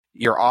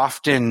you're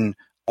often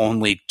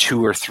only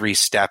 2 or 3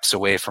 steps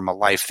away from a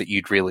life that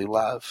you'd really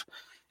love.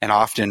 And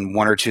often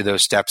 1 or 2 of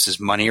those steps is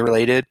money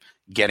related,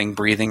 getting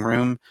breathing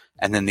room.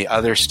 And then the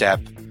other step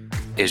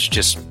is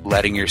just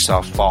letting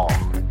yourself fall.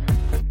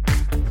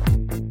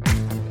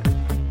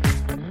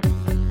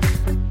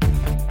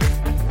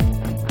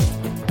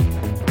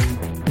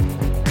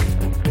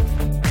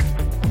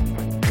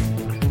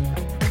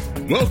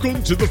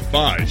 Welcome to The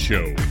FI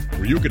Show,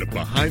 where you get a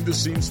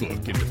behind-the-scenes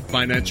look into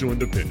financial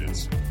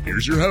independence.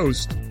 Here's your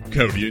host,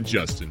 Cody and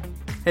Justin.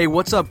 Hey,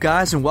 what's up,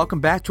 guys, and welcome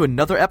back to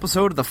another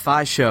episode of The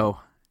FI Show.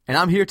 And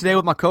I'm here today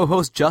with my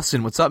co-host,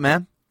 Justin. What's up,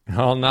 man?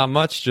 Oh, not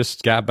much.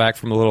 Just got back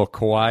from a little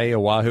Kauai,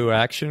 Oahu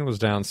action. Was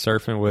down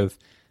surfing with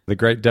the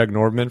great Doug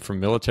Nordman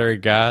from Military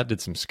Guide. Did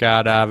some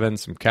skydiving,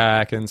 some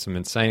kayaking, some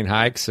insane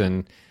hikes,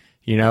 and,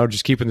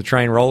 just keeping the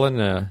train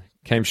rolling.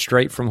 Came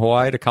straight from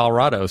Hawaii to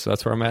Colorado, so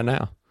that's where I'm at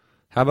now.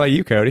 How about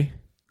you, Cody?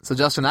 So,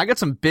 Justin, I got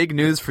some big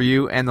news for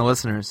you and the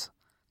listeners.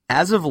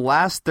 As of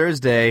last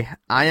Thursday,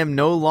 I am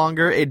no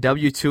longer a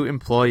W-2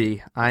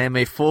 employee. I am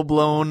a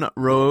full-blown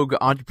rogue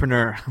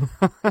entrepreneur.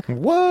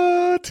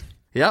 What?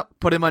 Yep,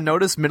 put in my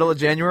notice middle of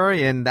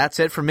January, and that's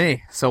it for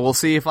me. So we'll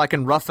see if I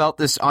can rough out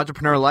this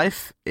entrepreneur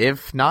life.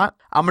 If not,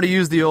 I'm going to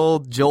use the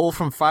old Joel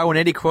from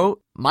 5180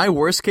 quote. My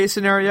worst case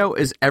scenario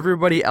is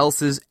everybody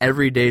else's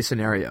everyday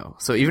scenario.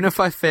 So even if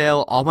I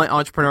fail all my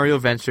entrepreneurial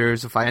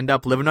ventures, if I end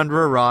up living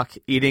under a rock,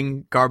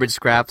 eating garbage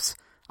scraps,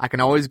 I can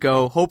always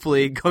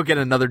hopefully go get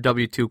another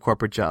W-2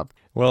 corporate job.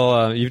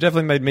 Well, you've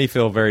definitely made me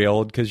feel very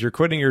old because you're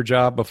quitting your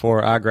job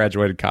before I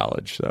graduated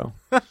college, so...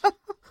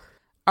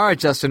 All right,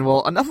 Justin,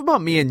 well, enough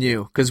about me and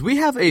you, because we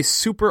have a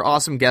super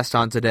awesome guest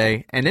on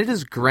today, and it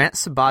is Grant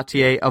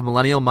Sabatier of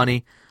Millennial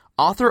Money,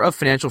 author of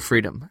Financial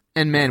Freedom.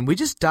 And man, we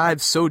just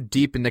dive so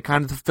deep into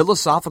kind of the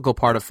philosophical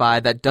part of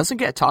FI that doesn't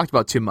get talked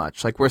about too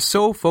much. Like, we're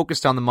so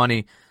focused on the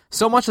money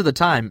so much of the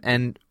time,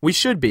 and we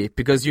should be,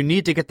 because you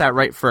need to get that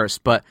right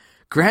first. But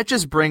Grant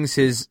just brings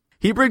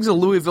a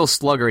Louisville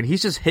slugger, and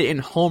he's just hitting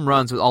home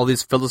runs with all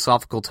these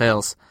philosophical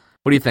tales.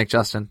 What do you think,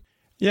 Justin?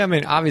 Yeah, I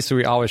mean, obviously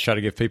we always try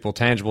to give people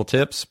tangible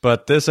tips,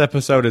 but this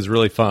episode is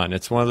really fun.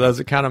 It's one of those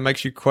that kind of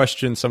makes you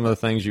question some of the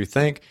things you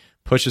think,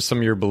 pushes some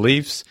of your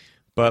beliefs,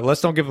 but let's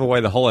don't give away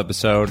the whole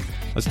episode.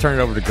 Let's turn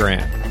it over to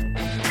Grant.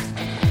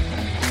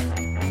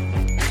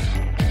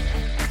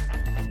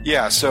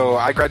 Yeah, so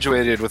I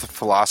graduated with a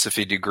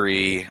philosophy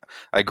degree.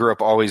 I grew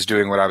up always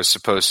doing what I was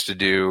supposed to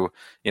do,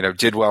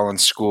 did well in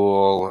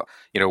school,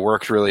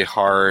 worked really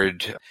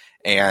hard,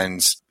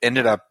 and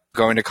ended up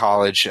going to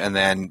college and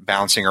then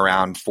bouncing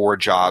around 4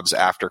 jobs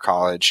after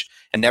college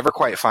and never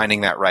quite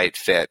finding that right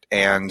fit.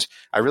 And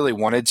I really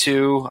wanted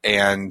to,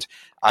 and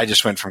I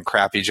just went from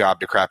crappy job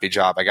to crappy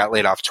job. I got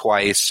laid off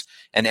twice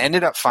and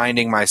ended up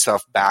finding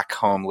myself back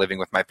home living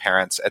with my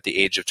parents at the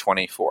age of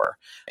 24.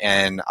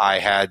 And I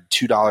had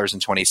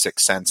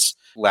 $2.26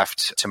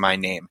 left to my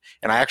name.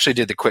 And I actually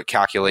did the quick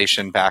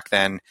calculation back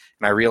then,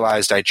 and I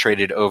realized I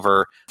traded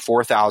over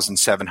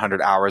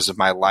 4,700 hours of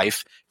my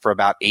life for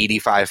about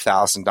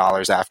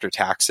 $85,000 after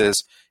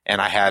taxes. And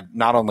I had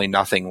not only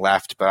nothing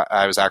left, but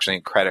I was actually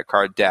in credit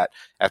card debt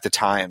at the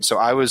time. So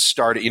I was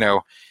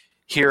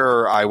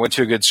here I went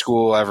to a good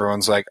school.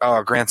 Everyone's like,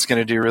 oh, Grant's going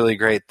to do really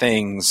great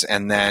things.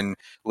 And then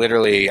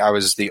literally I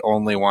was the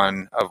only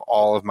one of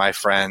all of my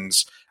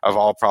friends,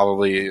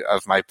 probably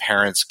of my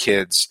parents'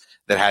 kids,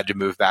 that had to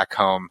move back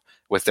home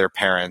with their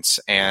parents.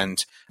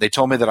 And they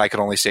told me that I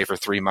could only stay for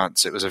 3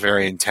 months. It was a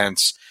very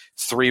intense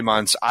 3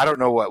 months. I don't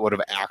know what would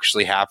have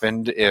actually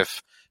happened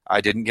if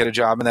I didn't get a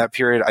job in that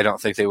period. I don't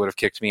think they would have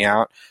kicked me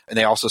out. And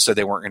they also said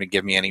they weren't going to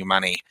give me any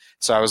money.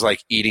 So I was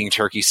like eating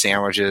turkey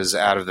sandwiches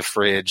out of the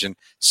fridge and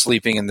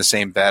sleeping in the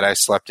same bed I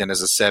slept in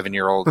as a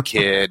 7-year-old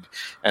kid.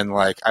 And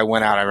I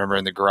went out, I remember,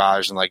 in the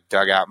garage and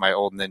dug out my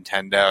old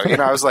Nintendo.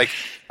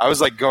 I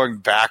was going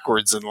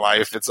backwards in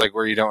life. It's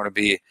where you don't want to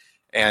be.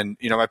 And,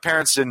 my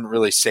parents didn't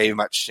really say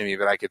much to me,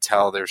 but I could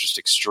tell there was just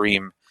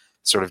extreme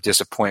sort of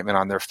disappointment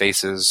on their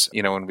faces,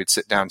 when we'd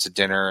sit down to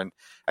dinner, and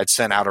I'd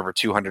sent out over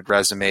 200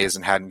 resumes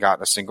and hadn't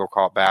gotten a single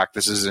call back.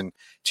 This is in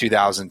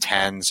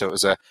 2010. So it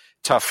was a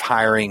tough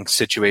hiring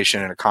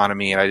situation and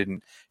economy, and I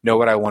didn't know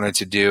what I wanted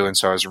to do. And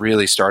so I was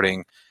really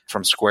starting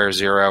from square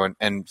zero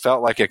and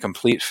felt like a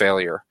complete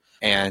failure,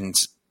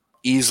 and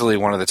easily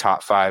one of the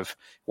top 5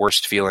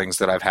 worst feelings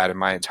that I've had in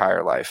my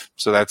entire life.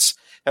 So that's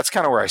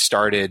kind of where I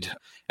started.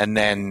 And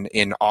then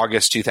in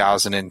August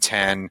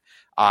 2010,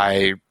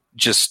 I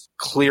just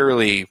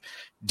clearly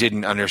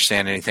didn't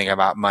understand anything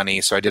about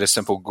money. So I did a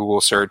simple Google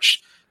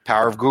search,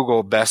 power of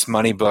Google, best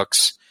money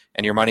books,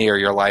 and Your Money or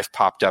Your Life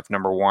popped up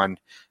number 1.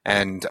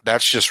 And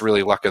that's just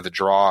really luck of the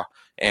draw.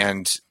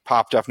 And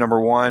popped up number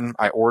 1,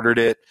 I ordered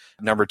it.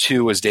 Number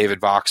 2 was David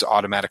Bach's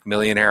Automatic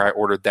Millionaire. I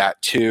ordered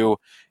that too.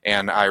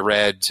 And I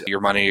read Your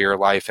Money or Your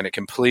Life, and it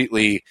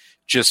completely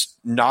just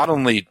not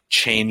only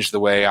changed the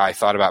way I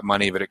thought about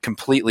money, but it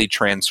completely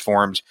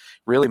transformed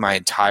really my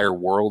entire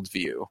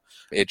worldview.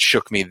 It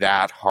shook me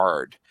that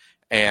hard.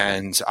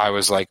 And I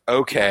was like,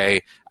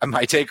 okay,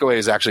 my takeaway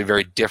is actually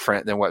very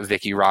different than what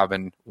Vicki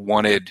Robin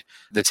wanted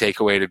the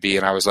takeaway to be.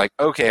 And I was like,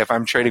 okay, if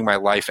I'm trading my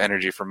life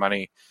energy for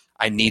money,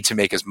 I need to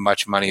make as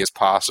much money as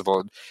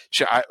possible.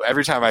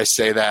 Every time I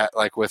say that,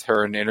 like with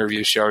her in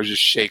interviews, she always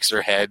just shakes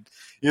her head,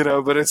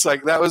 but it's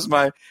like, that was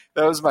my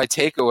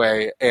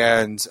takeaway.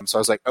 And so I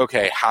was like,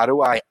 okay, how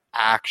do I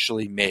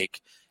actually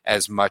make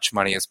as much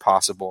money as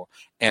possible?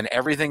 And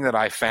everything that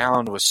I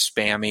found was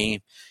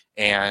spammy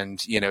and,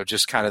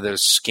 just kind of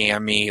those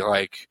scammy,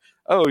 like,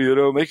 oh,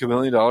 make $1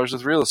 million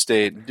with real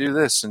estate and do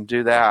this and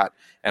do that.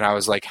 And I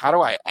was like, how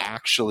do I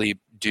actually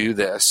do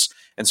this?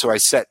 And so I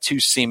set 2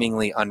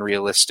 seemingly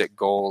unrealistic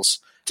goals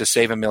to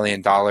save $1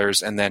 million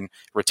and then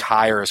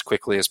retire as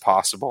quickly as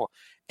possible.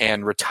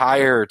 And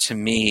retire to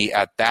me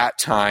at that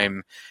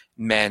time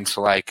meant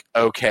like,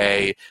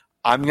 okay,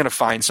 I'm going to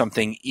find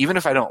something, even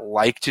if I don't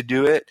like to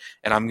do it,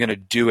 and I'm going to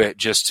do it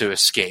just to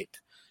escape.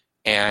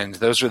 And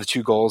those were the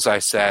 2 goals I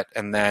set,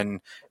 and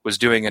then was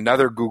doing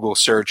another Google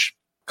search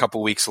a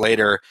couple weeks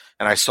later,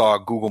 and I saw a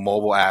Google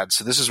mobile ad.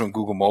 So this is when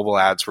Google mobile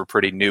ads were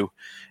pretty new.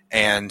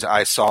 And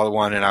I saw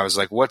one and I was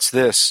like, what's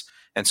this?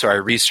 And so I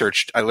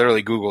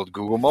literally Googled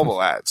Google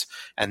mobile ads.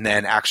 And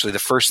then actually the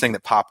first thing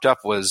that popped up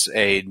was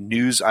a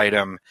news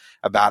item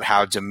about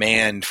how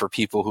demand for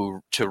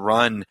people to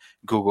run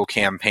Google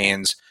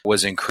campaigns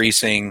was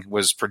increasing,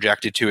 was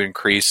projected to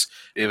increase.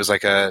 It was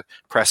like a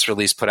press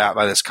release put out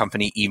by this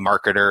company,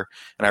 eMarketer.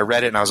 And I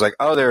read it and I was like,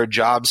 oh, there are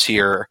jobs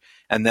here.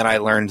 And then I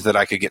learned that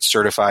I could get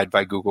certified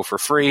by Google for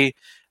free.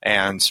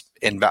 And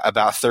in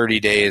about 30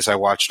 days, I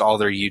watched all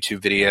their YouTube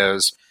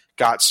videos,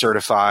 got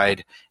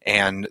certified,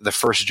 and the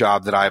first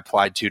job that I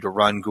applied to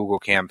run Google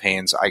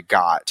campaigns, I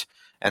got.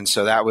 And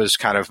so that was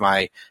kind of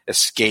my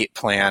escape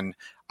plan.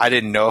 I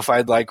didn't know if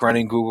I'd like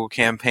running Google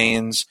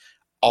campaigns.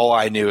 All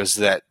I knew is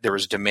that there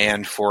was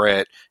demand for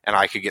it and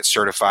I could get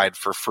certified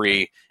for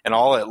free. And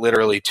all it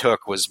literally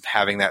took was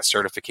having that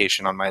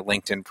certification on my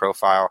LinkedIn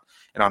profile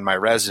and on my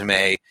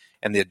resume.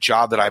 And the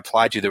job that I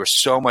applied to, there was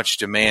so much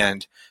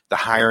demand. The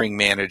hiring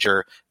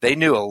manager, they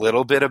knew a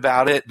little bit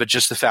about it, but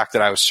just the fact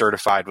that I was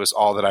certified was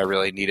all that I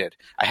really needed.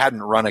 I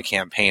hadn't run a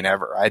campaign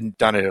ever. I hadn't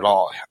done it at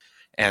all.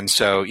 And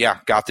so, yeah,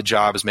 got the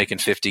job, was making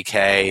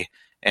 $50K,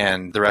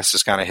 and the rest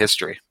is kind of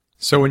history.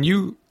 So when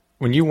you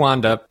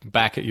wound up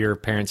back at your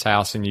parents'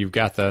 house and you've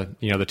got the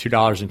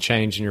 $2 and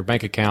change in your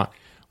bank account,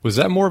 was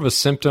that more of a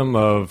symptom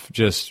of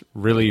just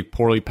really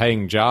poorly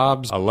paying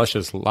jobs, a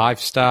luscious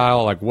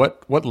lifestyle? Like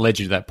what led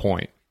you to that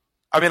point?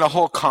 I mean, a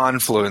whole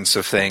confluence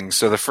of things.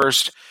 So the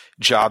first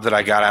job that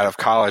I got out of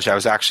college, I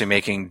was actually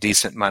making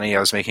decent money.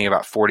 I was making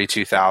about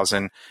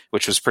 $42,000,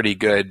 which was pretty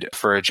good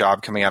for a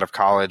job coming out of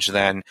college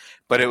then.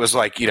 But it was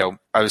like,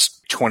 I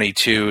was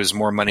 22, is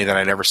more money than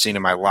I'd ever seen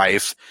in my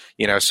life.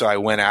 So I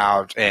went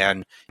out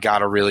and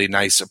got a really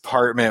nice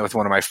apartment with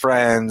one of my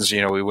friends.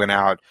 We went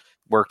out,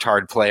 worked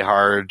hard, play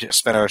hard,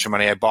 spent a bunch of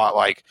money. I bought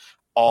like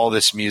all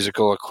this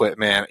musical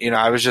equipment.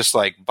 I was just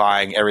like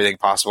buying everything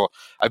possible.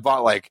 I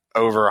bought like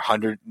over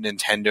 100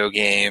 Nintendo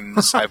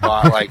games. I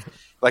bought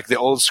like the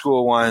old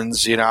school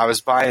ones. I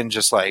was buying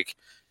just like,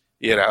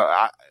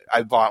 I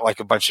bought like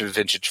a bunch of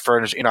vintage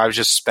furniture. I was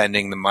just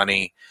spending the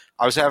money.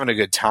 I was having a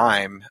good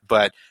time,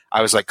 but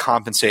I was like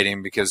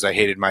compensating because I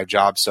hated my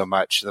job so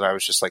much that I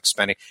was just like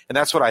spending. And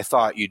that's what I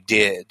thought you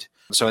did.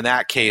 So in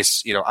that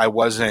case,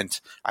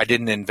 I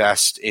didn't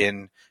invest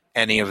in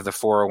any of the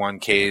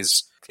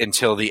 401ks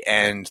until the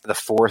end, the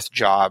 4th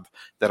job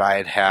that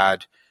I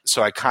had.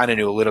 So I kind of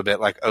knew a little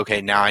bit like,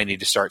 okay, now I need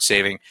to start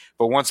saving.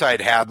 But once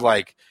I had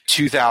like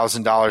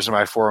 $2,000 in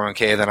my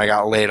 401k, then I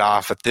got laid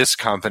off at this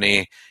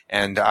company.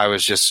 And I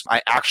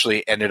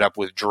actually ended up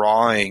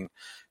withdrawing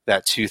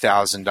that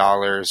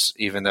 $2,000,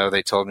 even though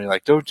they told me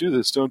like, don't do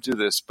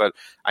this. But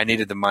I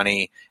needed the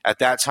money. At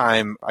that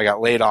time, I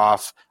got laid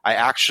off. I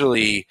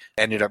actually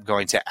ended up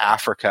going to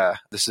Africa.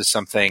 This is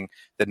something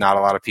that not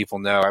a lot of people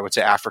know. I went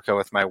to Africa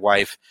with my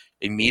wife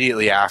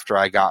immediately after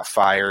I got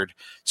fired,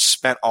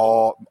 spent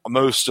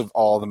most of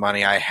all the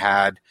money I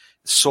had,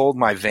 sold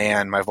my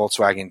van, my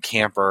Volkswagen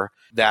camper.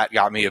 That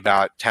got me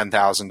about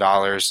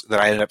 $10,000. Then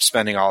I ended up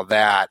spending all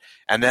that.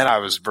 And then I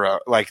was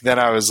broke. Then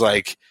I was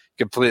like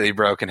completely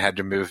broke and had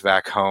to move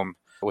back home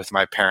with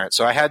my parents.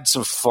 So I had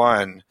some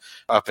fun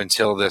up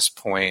until this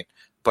point.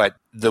 But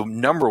the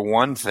number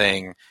one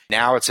thing,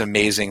 now it's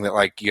amazing that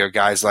like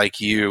guys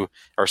like you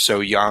are so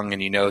young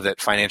and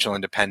that financial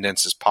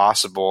independence is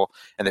possible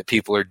and that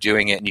people are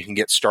doing it and you can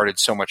get started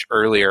so much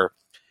earlier.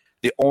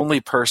 The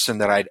only person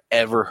that I'd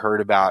ever heard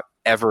about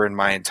ever in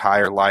my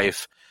entire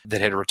life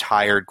that had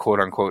retired, quote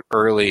unquote,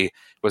 early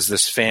was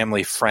this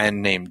family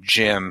friend named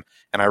Jim.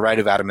 And I write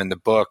about him in the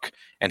book.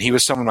 And he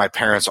was someone my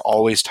parents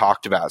always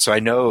talked about. So I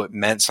know it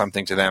meant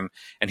something to them.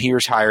 And he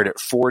retired at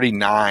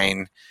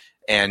 49.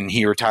 And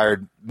he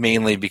retired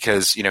mainly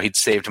because, he'd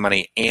saved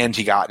money and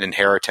he got an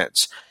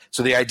inheritance.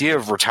 So the idea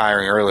of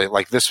retiring early,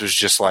 like this was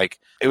just like,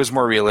 it was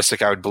more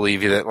realistic. I would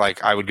believe that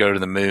like I would go to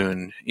the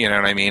moon. You know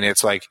what I mean?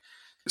 It's like,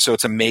 so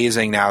it's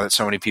amazing now that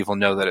so many people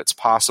know that it's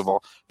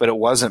possible, but it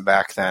wasn't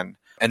back then.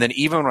 And then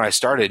even when I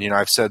started,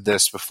 I've said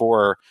this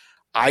before,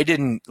 I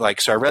didn't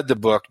so I read the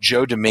book.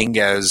 Joe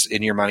Dominguez,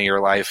 In Your Money,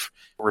 Your Life,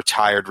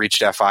 retired,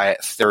 reached FI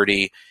at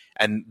 30.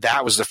 And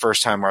that was the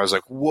first time where I was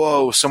like,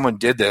 whoa, someone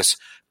did this.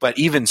 But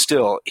even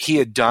still, he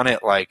had done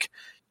it like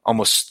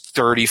almost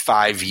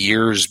 35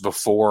 years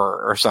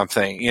before or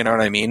something. You know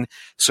what I mean?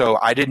 So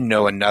I didn't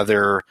know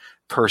another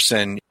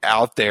person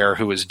out there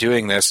who was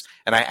doing this.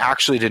 And I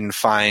actually didn't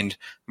find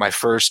my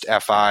first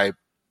FI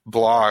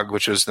blog,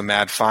 which was the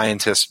Mad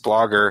Fientist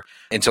blogger,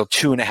 until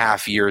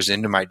 2.5 years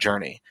into my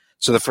journey.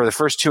 So for the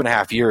first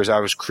 2.5 years, I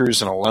was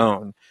cruising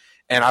alone.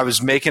 And I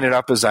was making it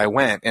up as I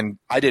went. And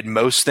I did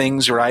most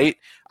things right.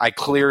 I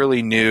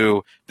clearly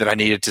knew that I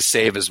needed to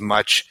save as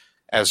much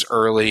as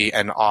early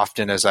and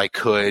often as I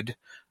could.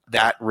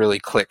 That really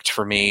clicked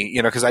for me,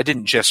 because I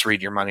didn't just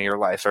read Your Money, Your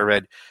Life. I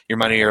read Your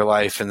Money, Your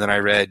Life, and then I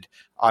read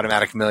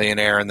Automatic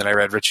Millionaire, and then I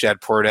read Rich Dad,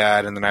 Poor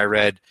Dad, and then I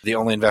read The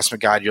Only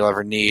Investment Guide You'll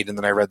Ever Need, and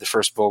then I read the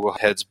first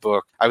Bogleheads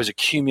book. I was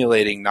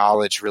accumulating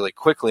knowledge really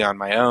quickly on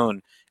my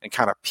own and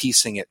kind of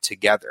piecing it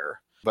together.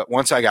 But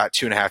once I got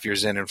 2.5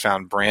 years in and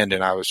found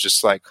Brandon, I was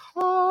just like,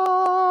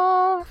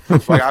 ah.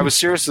 I was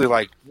seriously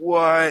like,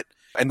 what?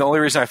 And the only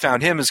reason I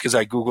found him is because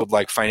I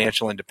Googled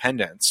financial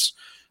independence,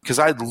 because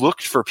I'd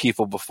looked for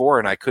people before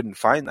and I couldn't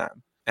find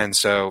them. And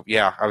so,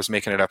 yeah, I was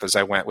making it up as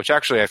I went, which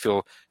actually I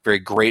feel very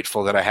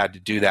grateful that I had to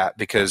do that,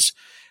 because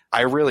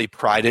I really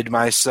prided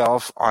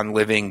myself on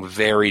living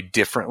very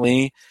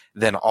differently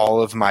than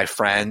all of my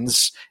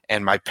friends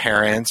and my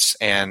parents,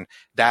 and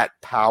that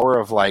power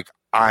of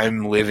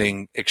I'm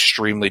living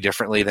extremely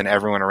differently than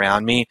everyone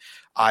around me.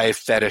 I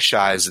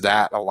fetishize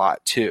that a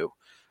lot too.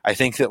 I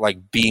think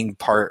that being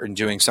part and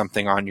doing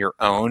something on your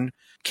own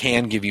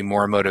can give you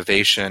more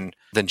motivation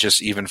than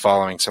just even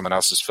following someone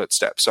else's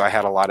footsteps. So I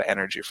had a lot of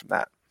energy from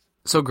that.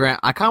 So Grant,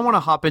 I kind of want to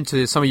hop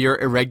into some of your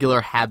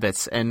irregular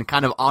habits and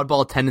kind of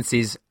oddball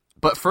tendencies.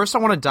 But first I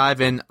want to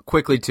dive in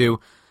quickly to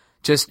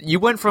you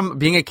went from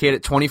being a kid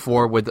at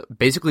 24 with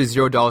basically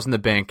 $0 in the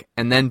bank,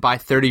 and then by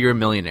 30 you're a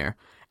millionaire.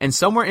 And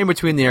somewhere in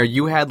between there,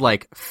 you had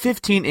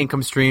 15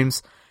 income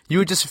streams. You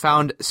had just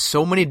found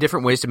so many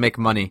different ways to make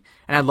money.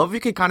 And I'd love if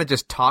you could kind of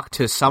just talk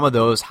to some of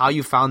those, how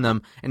you found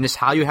them, and just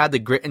how you had the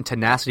grit and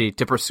tenacity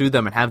to pursue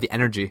them and have the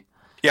energy.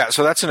 Yeah,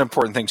 so that's an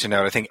important thing to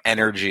note. I think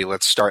energy,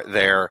 let's start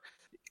there.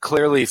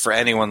 Clearly, for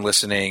anyone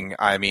listening,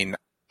 I mean,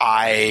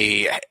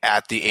 I,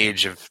 at the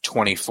age of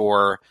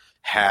 24,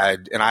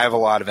 and I have a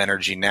lot of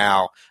energy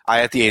now.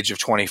 I, at the age of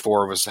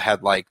 24,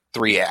 had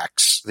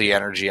 3x the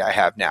energy I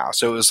have now.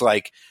 So it was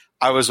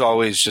I was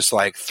always just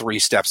 3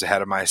 steps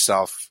ahead of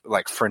myself,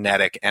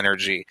 frenetic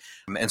energy.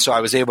 And so I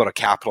was able to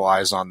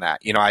capitalize on that.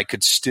 I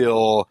could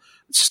still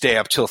stay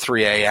up till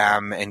 3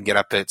 a.m. and get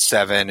up at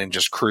 7 and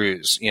just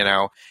cruise,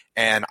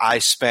 And I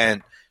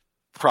spent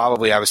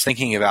I was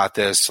thinking about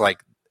this,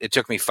 it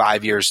took me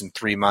 5 years and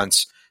 3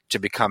 months to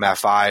become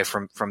FI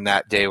from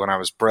that day when I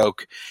was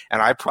broke.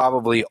 And I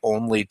probably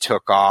only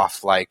took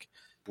off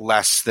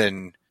less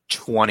than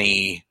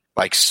 20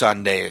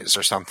 Sundays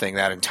or something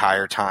that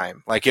entire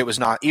time. It was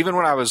not, even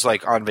when I was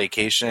on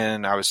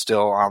vacation, I was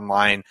still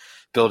online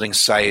building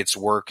sites,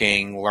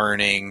 working,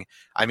 learning.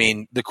 I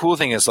mean, the cool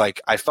thing is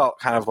I felt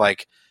kind of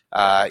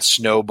a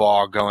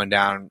snowball going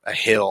down a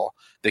hill,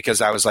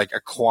 because I was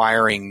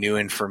acquiring new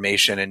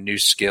information and new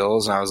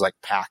skills, and I was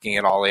packing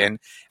it all in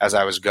as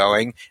I was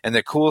going. And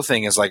the cool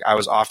thing is I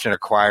was often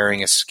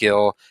acquiring a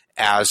skill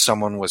as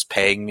someone was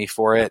paying me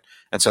for it.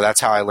 And so that's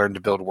how I learned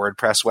to build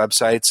WordPress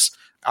websites.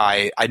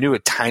 I knew a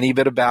tiny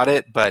bit about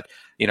it, but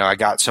I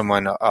got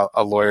someone,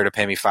 a lawyer, to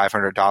pay me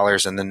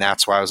 $500, and then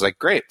that's why I was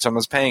great,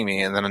 someone's paying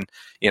me. And then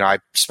I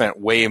spent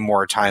way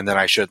more time than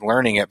I should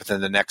learning it. But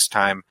then the next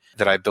time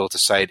that I built a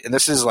site, and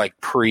this is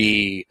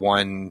pre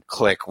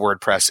one-click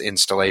WordPress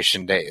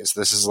installation days.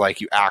 This is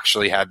you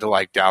actually had to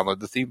download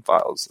the theme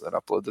files and then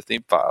upload the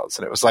theme files,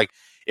 and it was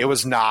it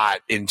was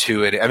not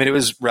intuitive. I mean, it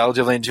was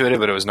relatively intuitive,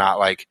 but it was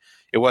not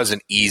it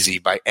wasn't easy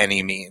by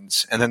any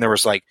means. And then there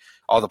was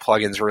all the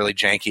plugins were really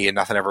janky and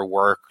nothing ever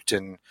worked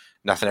and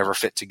nothing ever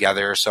fit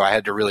together. So I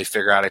had to really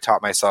figure out, I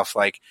taught myself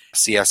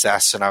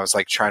CSS, and I was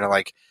trying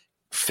to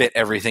fit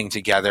everything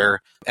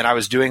together. And I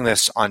was doing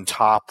this on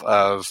top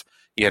of,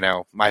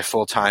 my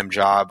full-time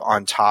job,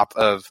 on top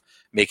of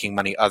making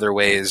money other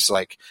ways.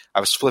 I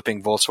was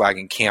flipping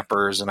Volkswagen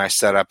campers, and I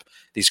set up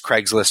these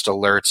Craigslist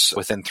alerts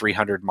within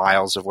 300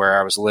 miles of where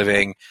I was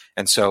living.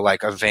 And so I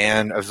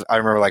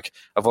remember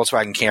a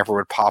Volkswagen camper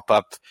would pop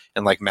up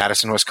in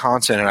Madison,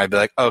 Wisconsin, and I'd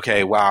be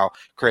okay, wow,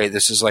 great.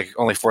 This is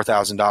only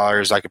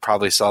 $4,000. I could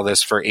probably sell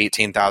this for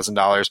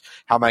 $18,000.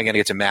 How am I going to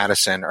get to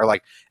Madison? Or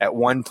at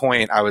one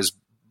point I was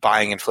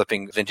buying and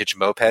flipping vintage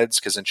mopeds,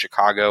 because in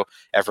Chicago,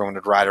 everyone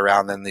would ride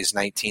around in these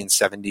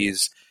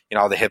 1970s,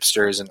 all the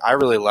hipsters, and I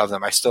really love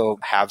them. I still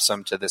have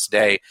some to this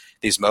day,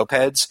 these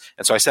mopeds.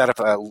 And so I set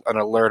up an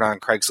alert on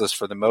Craigslist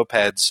for the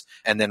mopeds.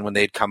 And then when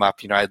they'd come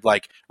up, I'd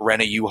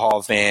rent a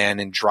U-Haul van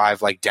and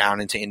drive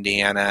down into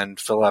Indiana and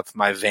fill up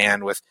my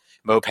van with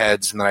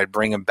mopeds, and then I'd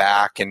bring them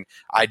back and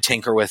I'd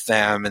tinker with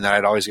them, and then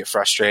I'd always get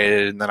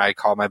frustrated, and then I'd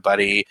call my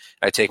buddy,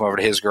 and I'd take him over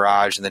to his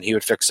garage, and then he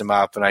would fix them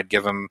up, and I'd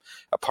give him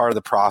a part of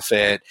the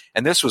profit.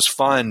 And this was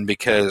fun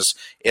because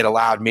it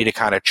allowed me to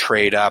kind of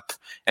trade up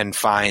and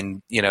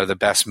find, the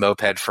best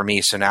moped for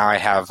me. So now I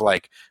have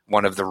like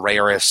one of the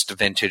rarest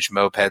vintage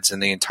mopeds in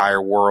the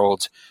entire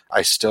world.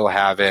 I still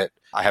have it.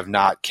 I have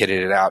not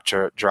kitted it out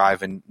to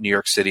drive in New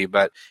York City,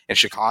 but in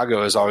Chicago,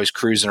 I was always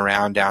cruising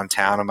around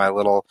downtown on my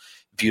little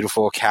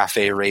beautiful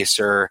Cafe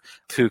Racer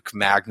Puch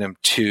Magnum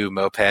 2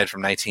 moped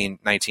from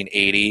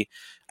 1980.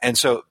 And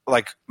so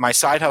like my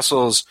side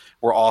hustles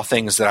were all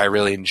things that I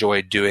really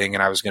enjoyed doing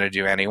and I was going to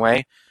do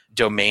anyway.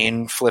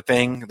 Domain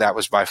flipping, that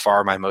was by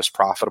far my most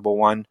profitable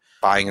one,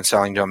 buying and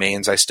selling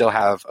domains. I still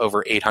have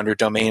over 800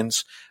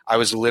 domains. I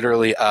was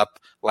literally up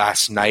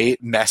last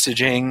night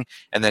messaging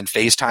and then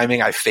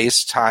FaceTiming. I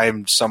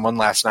FaceTimed someone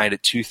last night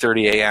at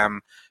 2:30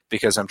 a.m.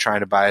 because I'm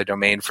trying to buy a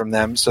domain from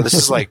them. So this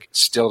is like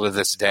still to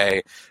this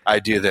day, I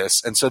do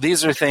this. And so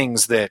these are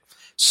things that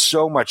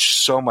so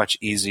much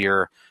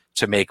easier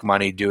to make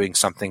money doing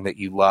something that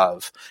you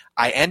love.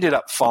 I ended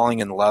up falling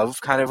in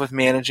love kind of with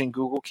managing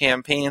Google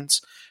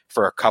campaigns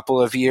for a couple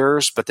of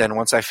years. But then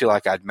once I feel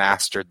like I'd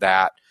mastered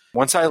that,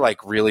 once I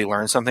like really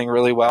learn something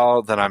really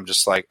well, then I'm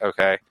just like,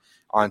 okay,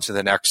 on to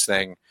the next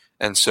thing.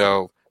 And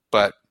so,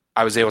 but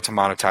I was able to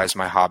monetize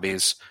my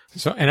hobbies.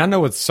 So, and I know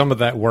with some of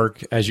that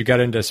work, as you got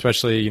into,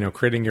 especially,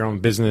 creating your own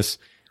business,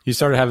 you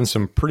started having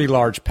some pretty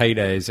large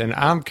paydays. And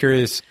I'm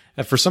curious,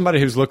 for somebody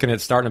who's looking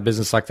at starting a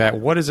business like that,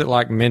 what is it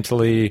like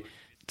mentally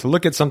to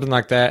look at something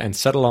like that and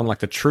settle on like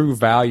the true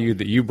value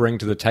that you bring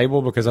to the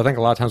table? Because I think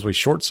a lot of times we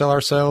short sell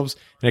ourselves,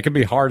 and it can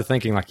be hard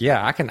thinking like,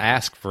 yeah, I can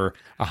ask for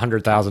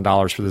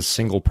 $100,000 for this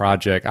single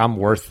project. I'm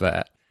worth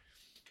that.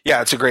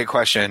 Yeah, it's a great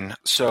question.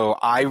 So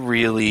I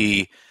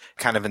really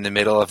kind of in the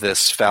middle of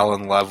this fell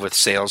in love with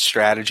sales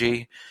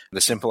strategy.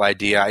 The simple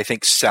idea, I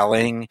think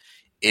selling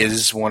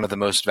is one of the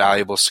most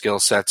valuable skill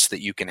sets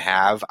that you can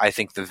have. I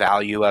think the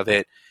value of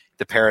it,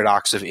 the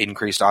paradox of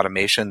increased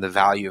automation, the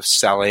value of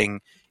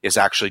selling is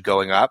actually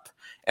going up,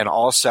 and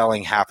all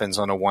selling happens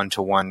on a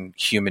one-to-one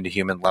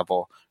human-to-human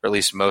level, or at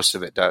least most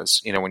of it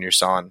does, when you're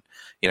selling,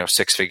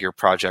 six-figure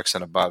projects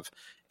and above.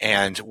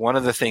 And one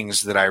of the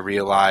things that I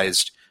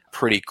realized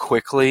pretty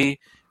quickly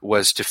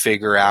was to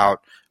figure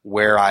out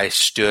where I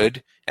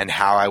stood and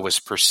how I was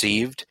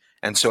perceived.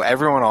 And so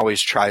everyone always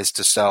tries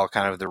to sell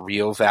kind of the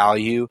real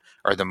value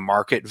or the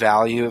market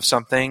value of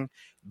something.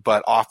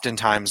 But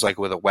oftentimes, like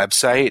with a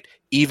website,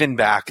 even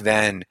back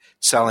then,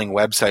 selling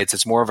websites,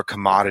 it's more of a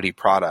commodity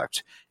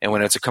product. And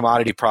when it's a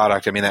commodity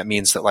product, I mean, that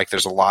means that like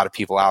there's a lot of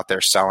people out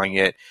there selling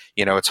it.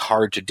 It's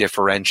hard to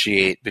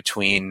differentiate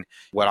between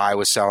what I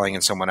was selling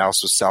and someone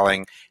else was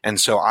selling. And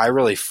so I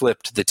really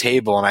flipped the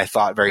table and I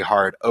thought very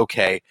hard,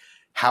 okay,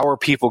 how are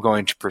people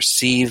going to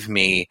perceive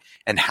me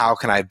and how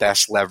can I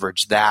best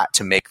leverage that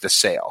to make the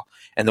sale?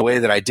 And the way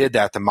that I did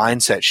that, the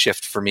mindset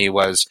shift for me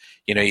was,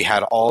 you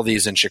had all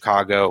these in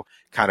Chicago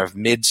kind of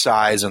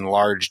mid-size and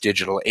large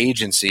digital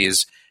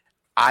agencies.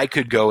 I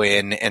could go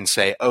in and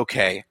say,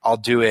 okay, I'll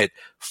do it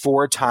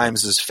 4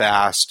 times as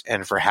fast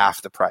and for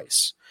half the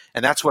price.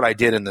 And that's what I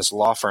did in this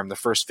law firm. The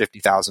first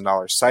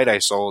 $50,000 site I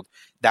sold,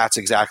 that's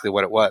exactly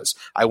what it was.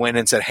 I went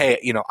and said, hey,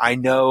 I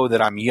know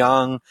that I'm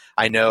young.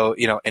 I know,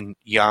 and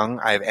young,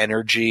 I have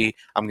energy.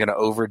 I'm going to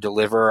over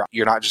deliver.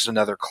 You're not just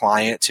another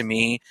client to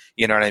me.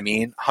 You know what I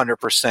mean?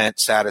 100%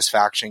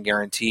 satisfaction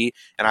guarantee.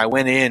 And I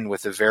went in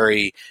with a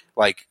very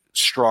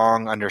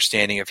strong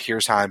understanding of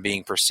here's how I'm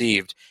being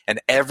perceived. And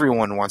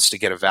everyone wants to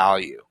get a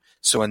value.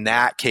 So in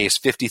that case,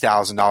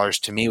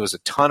 $50,000 to me was a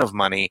ton of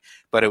money,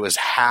 but it was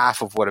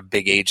half of what a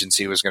big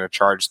agency was going to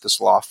charge this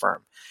law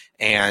firm.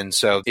 And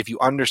so if you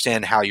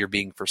understand how you're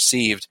being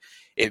perceived,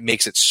 it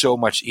makes it so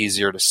much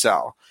easier to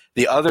sell.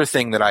 The other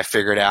thing that I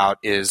figured out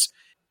is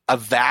a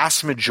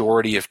vast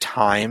majority of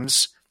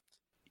times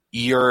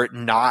you're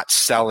not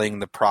selling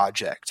the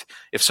project.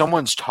 If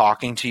someone's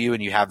talking to you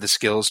and you have the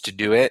skills to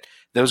do it,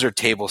 those are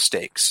table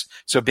stakes.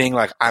 So being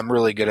like, I'm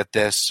really good at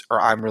this or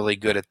I'm really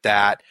good at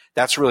that,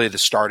 that's really the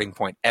starting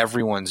point.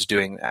 Everyone's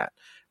doing that.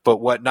 But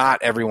what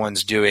not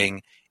everyone's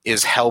doing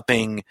is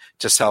helping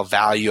to sell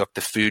value up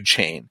the food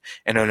chain.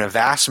 And in a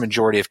vast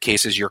majority of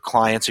cases, your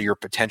clients or your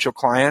potential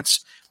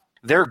clients,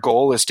 their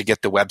goal is to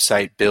get the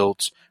website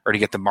built or to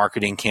get the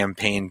marketing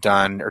campaign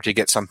done or to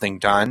get something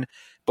done.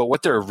 But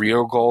what their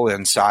real goal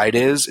inside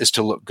is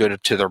to look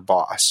good to their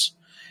boss.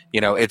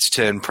 It's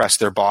to impress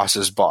their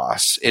boss's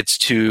boss.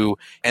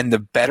 And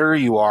the better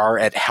you are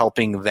at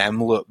helping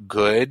them look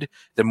good,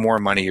 the more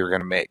money you're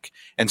going to make.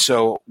 And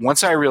so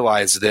once I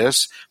realized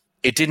this,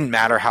 it didn't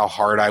matter how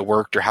hard I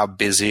worked or how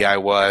busy I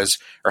was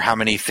or how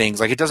many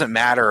things. It doesn't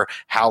matter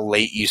how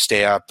late you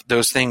stay up.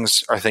 Those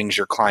things are things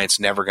your client's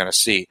never going to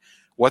see.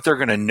 What they're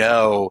going to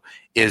know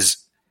is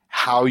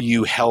how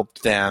you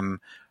helped them,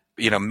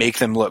 make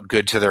them look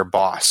good to their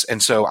boss.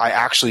 And so I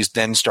actually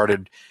then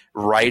started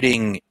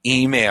writing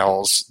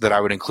emails that I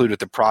would include with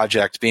the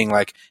project being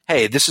like,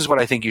 hey, this is what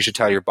I think you should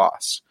tell your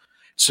boss.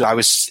 So I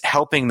was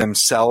helping them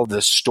sell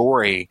the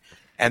story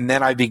And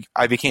then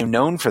I became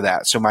known for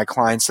that. So my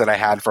clients that I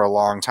had for a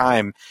long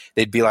time,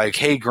 they'd be like,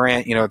 hey,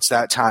 Grant, it's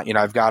that time,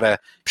 I've got to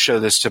show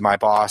this to my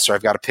boss, or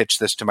I've got to pitch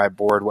this to my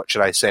board. What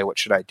should I say? What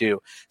should I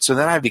do? So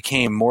then I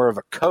became more of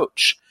a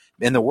coach,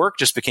 and the work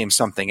just became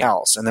something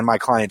else. And then my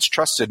clients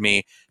trusted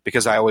me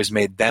because I always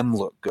made them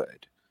look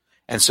good.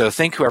 And so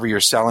think whoever you're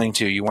selling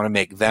to, you want to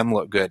make them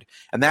look good.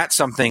 And that's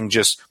something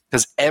just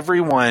because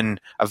everyone,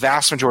 a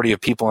vast majority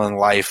of people in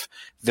life,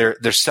 they're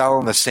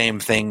selling the same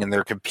thing and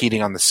they're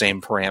competing on the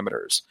same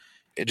parameters.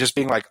 It just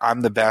being like,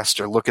 I'm the best,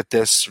 or look at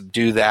this, or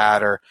do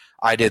that, or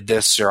I did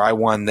this, or I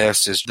won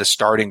this is the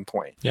starting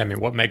point. Yeah, I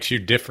mean, what makes you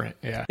different?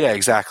 Yeah,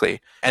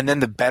 exactly. And then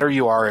the better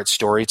you are at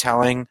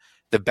storytelling,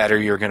 the better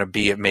you're going to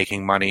be at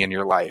making money in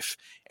your life.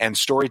 And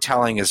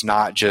storytelling is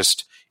not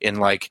just in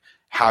like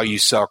how you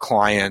sell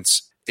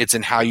clients. It's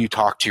in how you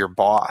talk to your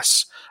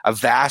boss. A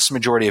vast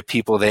majority of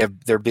people,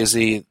 they're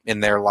busy in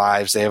their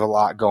lives. They have a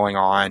lot going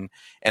on,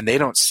 and they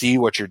don't see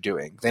what you're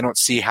doing. They don't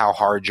see how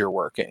hard you're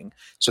working.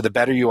 So the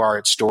better you are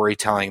at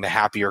storytelling, the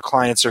happier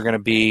clients are going to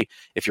be.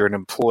 If you're an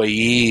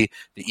employee,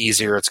 the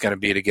easier it's going to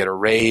be to get a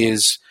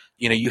raise.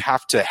 You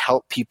have to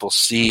help people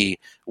see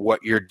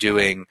what you're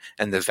doing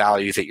and the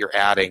value that you're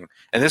adding.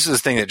 And this is the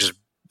thing that just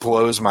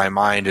blows my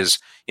mind is,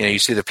 you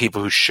see the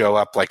people who show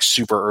up like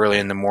super early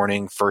in the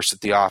morning, first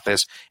at the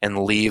office,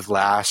 and leave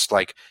last.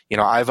 Like,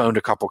 I've owned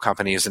a couple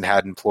companies and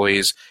had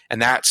employees, and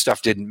that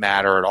stuff didn't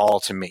matter at all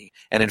to me.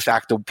 And in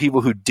fact, the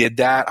people who did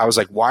that, I was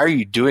like, why are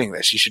you doing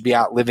this? You should be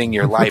out living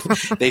your life.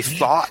 They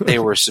thought they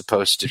were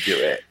supposed to do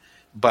it,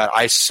 but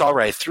I saw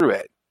right through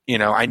it.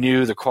 I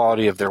knew the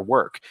quality of their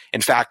work.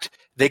 In fact,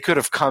 they could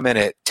have come in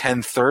at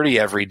 10:30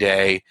 every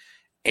day,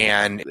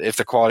 and if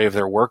the quality of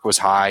their work was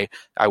high,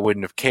 I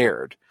wouldn't have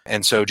cared.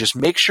 And so just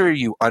make sure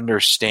you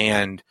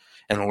understand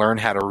and learn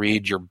how to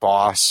read your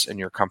boss and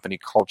your company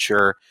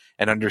culture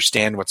and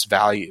understand what's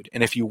valued.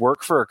 And if you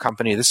work for a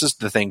company, this is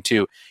the thing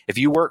too, if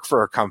you work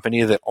for a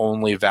company that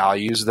only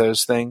values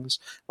those things,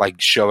 like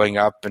showing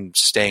up and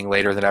staying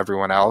later than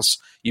everyone else,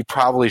 you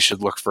probably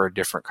should look for a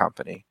different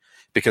company,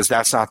 because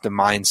that's not the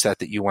mindset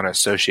that you want to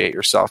associate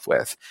yourself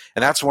with.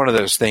 And that's one of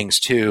those things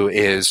too,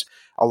 is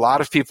a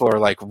lot of people are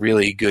like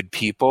really good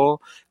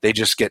people. They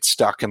just get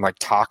stuck in like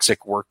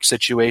toxic work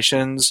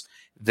situations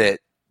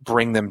that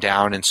bring them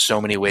down in so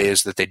many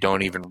ways that they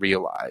don't even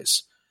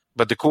realize.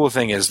 But the cool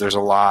thing is there's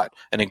an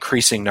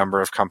increasing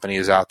number of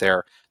companies out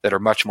there that are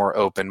much more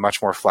open,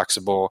 much more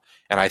flexible,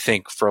 and I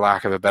think, for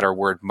lack of a better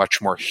word,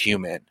 much more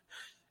human.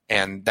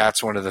 And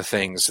that's one of the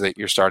things that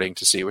you're starting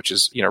to see, which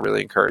is,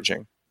 really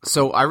encouraging.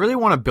 So I really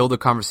want to build a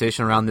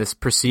conversation around this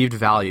perceived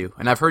value.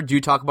 And I've heard you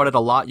talk about it a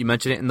lot. You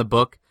mentioned it in the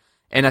book.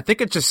 And I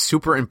think it's just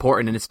super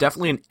important, and it's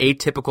definitely an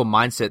atypical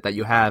mindset that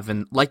you have.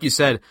 And like you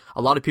said,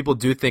 a lot of people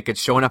do think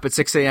it's showing up at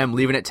 6 a.m.,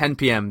 leaving at 10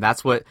 p.m.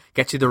 That's what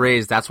gets you the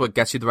raise. That's what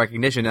gets you the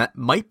recognition. That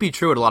might be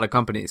true at a lot of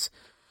companies.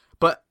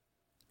 But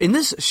in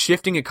this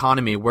shifting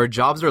economy where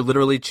jobs are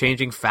literally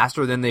changing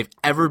faster than they've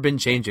ever been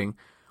changing,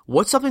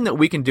 what's something that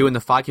we can do in the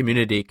FI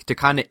community to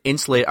kind of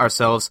insulate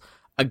ourselves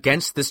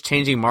against this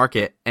changing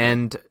market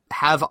and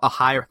have a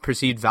higher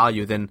perceived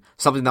value than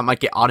something that might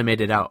get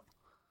automated out?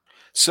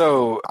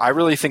 So I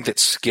really think that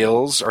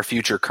skills are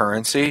future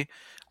currency.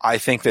 I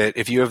think that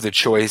if you have the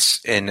choice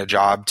in a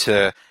job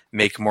to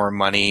make more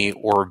money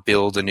or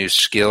build a new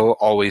skill,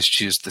 always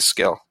choose the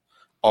skill,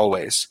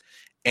 always.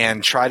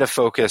 And try to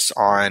focus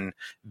on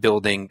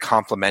building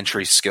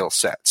complementary skill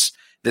sets.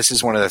 This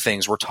is one of the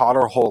things we're taught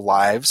our whole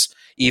lives,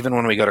 even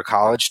when we go to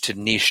college, to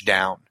niche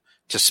down,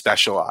 to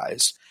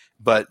specialize.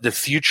 But the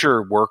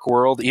future work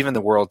world, even the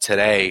world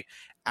today,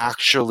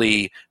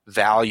 actually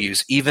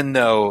values, even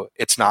though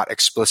it's not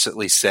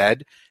explicitly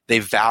said, they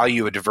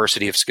value a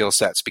diversity of skill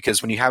sets,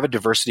 because when you have a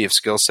diversity of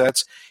skill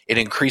sets, it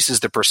increases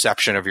the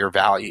perception of your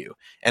value.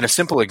 And a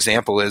simple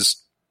example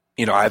is,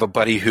 I have a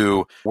buddy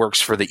who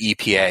works for the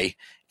EPA,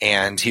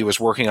 and he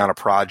was working on a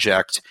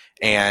project,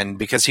 and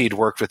because he'd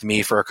worked with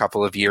me for a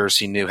couple of years,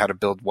 he knew how to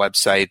build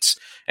websites,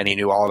 and he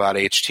knew all about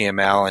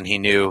HTML, and he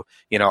knew,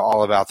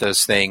 all about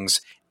those things.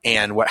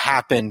 And what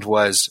happened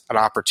was an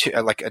opportunity,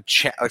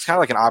 it's kind of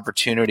like an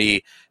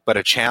opportunity, but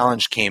a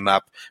challenge came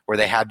up where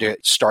they had to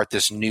start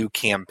this new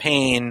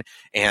campaign,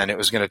 and it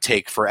was going to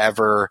take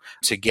forever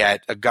to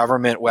get a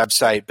government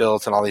website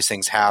built and all these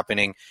things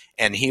happening.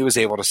 And he was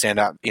able to stand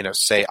up,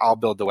 say, I'll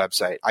build the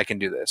website. I can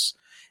do this.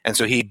 And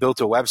so he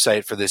built a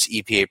website for this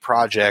EPA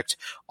project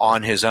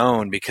on his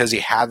own because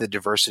he had the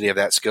diversity of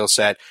that skill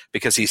set,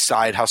 because he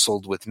side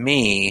hustled with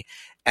me.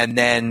 And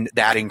then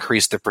that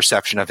increased the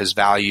perception of his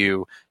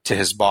value to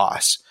his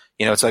boss.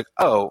 It's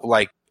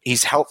like,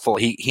 he's helpful.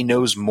 He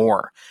knows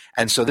more.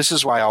 And so this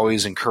is why I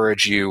always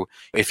encourage you,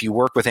 if you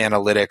work with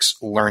analytics,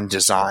 learn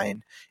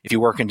design. If you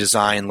work in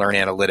design, learn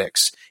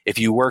analytics. If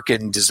you work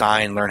in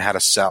design, learn how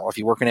to sell. If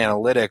you work in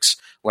analytics,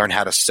 learn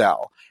how to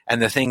sell.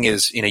 And the thing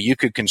is, you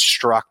could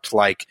construct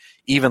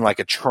even a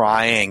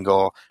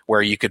triangle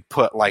where you could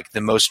put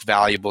the most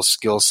valuable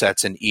skill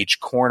sets in each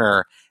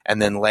corner and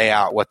then lay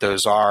out what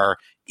those are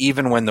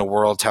even when the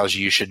world tells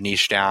you should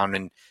niche down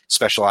and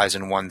specialize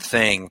in one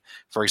thing.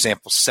 For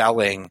example,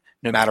 selling,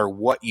 no matter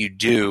what you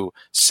do,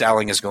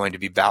 selling is going to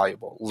be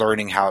valuable.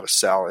 Learning how to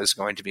sell is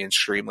going to be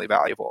extremely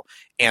valuable.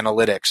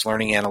 Analytics,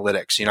 learning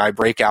analytics. I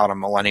break out on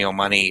Millennial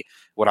Money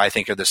what I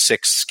think are the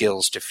 6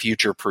 skills to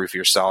future-proof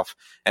yourself.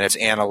 And it's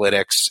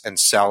analytics and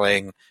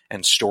selling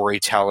and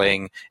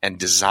storytelling and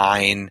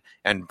design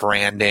and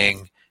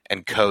branding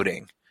and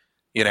coding.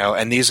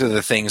 And these are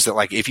the things that,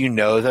 like, if you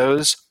know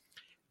those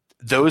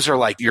are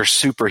like your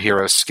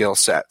superhero skill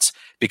sets,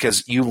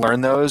 because you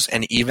learn those,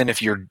 and even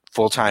if your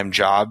full-time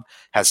job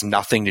has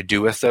nothing to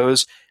do with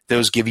those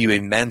give you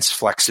immense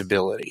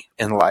flexibility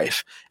in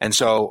life. And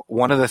so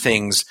one of the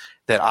things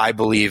that I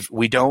believe,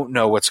 we don't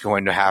know what's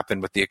going to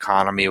happen with the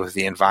economy, with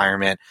the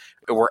environment.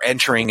 We're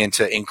entering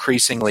into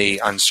increasingly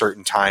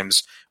uncertain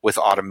times with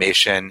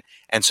automation.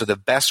 And so the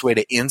best way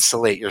to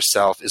insulate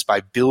yourself is by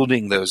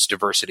building those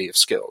diversity of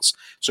skills.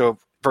 So,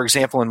 for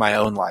example, in my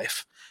own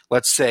life,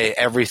 let's say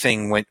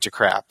everything went to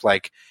crap.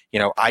 Like,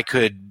 I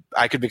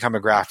could become a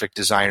graphic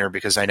designer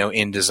because I know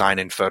InDesign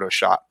and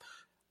Photoshop,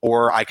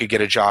 or I could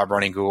get a job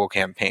running Google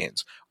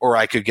campaigns, or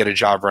I could get a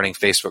job running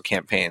Facebook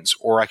campaigns,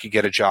 or I could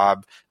get a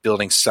job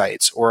building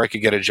sites, or I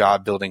could get a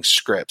job building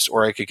scripts,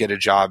 or I could get a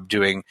job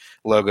doing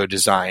logo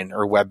design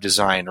or web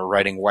design or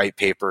writing white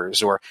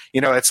papers, or,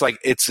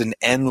 it's an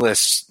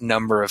endless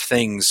number of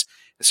things.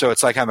 So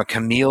it's like I'm a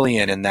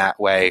chameleon in that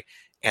way.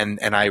 And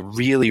I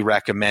really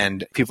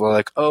recommend, people are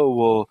like, oh,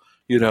 well,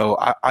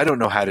 I don't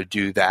know how to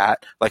do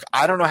that. Like,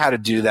 I don't know how to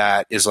do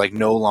that is like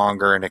no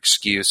longer an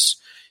excuse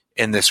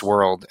in this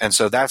world. And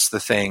so that's the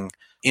thing,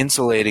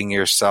 insulating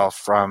yourself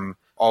from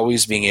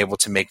always being able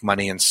to make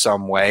money in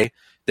some way,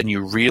 then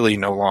you really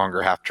no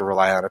longer have to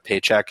rely on a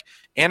paycheck.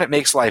 And it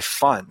makes life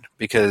fun,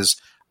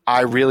 because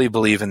I really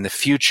believe in the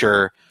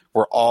future,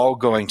 we're all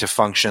going to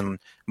function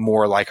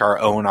more like our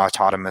own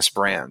autonomous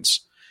brands.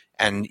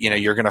 And,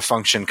 you're going to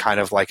function kind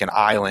of like an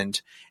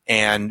island.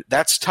 And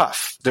that's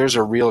tough. There's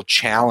a real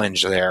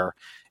challenge there.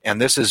 And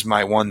this is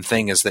my one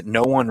thing, is that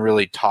no one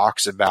really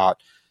talks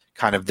about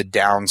kind of the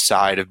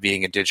downside of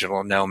being a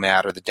digital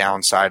nomad, or the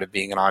downside of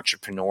being an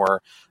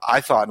entrepreneur.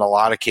 I thought in a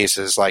lot of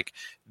cases, like,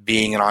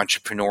 being an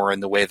entrepreneur in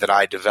the way that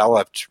I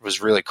developed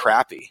was really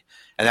crappy.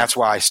 And that's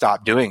why I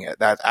stopped doing it.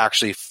 That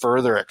actually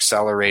further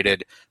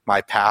accelerated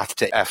my path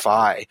to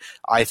FI.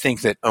 I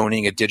think that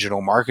owning a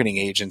digital marketing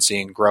agency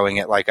and growing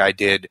it like I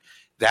did,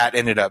 that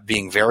ended up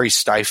being very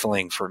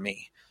stifling for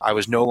me. I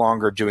was no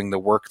longer doing the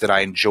work that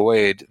I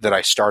enjoyed, that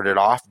I started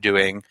off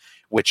doing,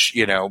 which,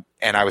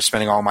 and I was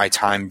spending all my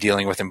time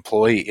dealing with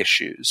employee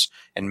issues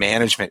and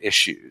management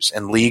issues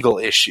and legal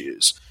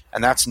issues.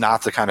 And that's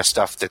not the kind of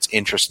stuff that's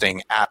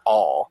interesting at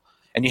all.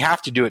 And you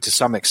have to do it to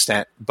some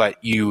extent, but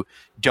you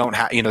don't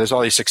have, there's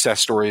all these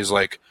success stories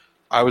like,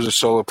 I was a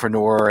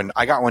solopreneur, and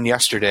I got one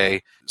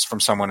yesterday from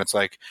someone. It's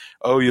like,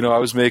 oh, I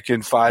was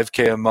making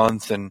 $5,000 a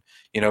month, and,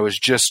 it was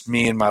just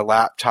me and my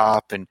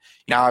laptop, and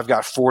now I've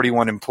got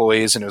 41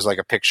 employees, and it was like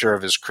a picture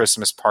of his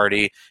Christmas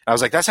party. And I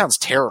was like, that sounds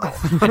terrible.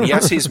 And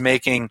yes, he's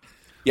making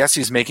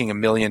 $1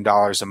 million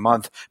a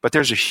month, but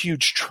there's a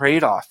huge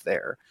trade-off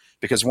there,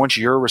 because once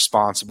you're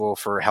responsible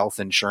for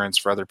health insurance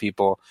for other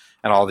people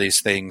and all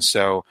these things.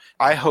 So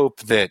I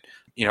hope that,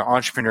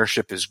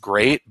 entrepreneurship is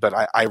great, but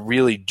I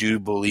really do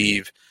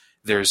believe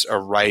there's a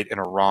right and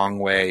a wrong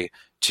way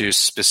to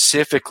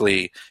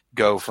specifically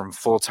go from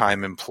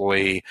full-time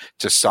employee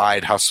to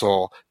side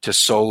hustle to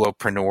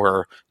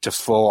solopreneur to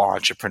full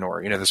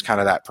entrepreneur. There's kind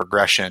of that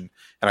progression.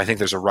 And I think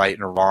there's a right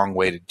and a wrong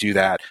way to do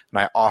that.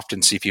 And I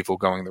often see people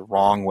going the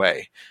wrong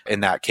way in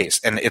that case.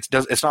 And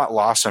it's not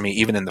lost on me,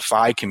 even in the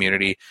FI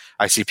community,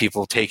 I see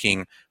people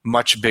taking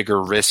much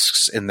bigger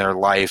risks in their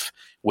life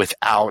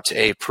without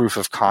a proof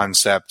of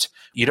concept.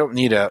 You don't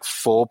need a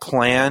full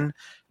plan,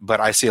 but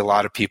I see a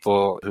lot of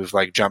people who've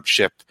like jumped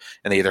ship,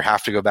 and they either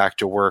have to go back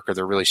to work or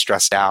they're really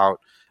stressed out.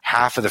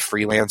 Half of the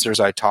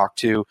freelancers I talk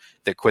to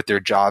that quit their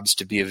jobs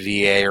to be a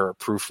VA or a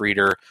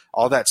proofreader,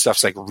 all that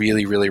stuff's like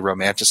really, really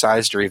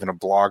romanticized, or even a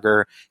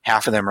blogger.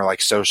 Half of them are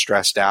like so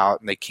stressed out,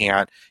 and they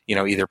can't,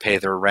 either pay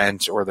their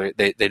rent, or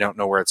they don't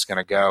know where it's going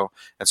to go.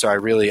 And so I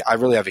really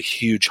have a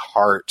huge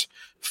heart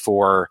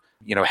for,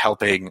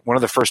 helping. One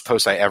of the first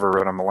posts I ever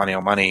wrote on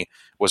Millennial Money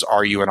was,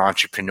 "Are you an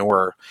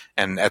entrepreneur?"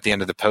 And at the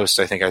end of the post,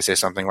 I think I say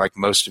something like,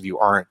 "Most of you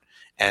aren't.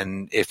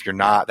 And if you're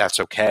not, that's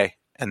okay."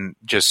 And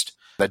just,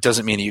 that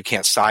doesn't mean that you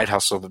can't side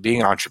hustle, but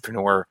being an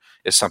entrepreneur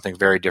is something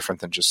very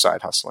different than just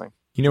side hustling.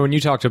 When you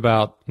talked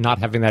about not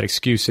having that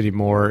excuse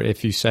anymore,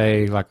 if you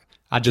say, like,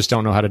 I just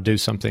don't know how to do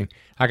something,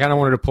 I kind of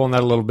wanted to pull on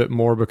that a little bit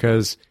more,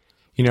 because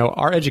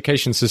our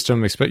education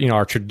system,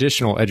 our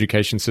traditional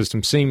education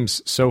system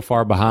seems so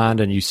far behind,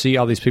 and you see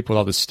all these people with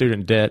all this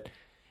student debt,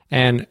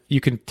 and you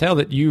can tell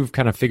that you've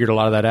kind of figured a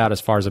lot of that out as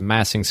far as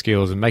amassing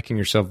skills and making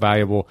yourself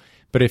valuable.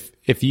 But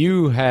if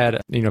you had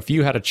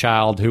a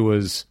child who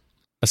was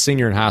a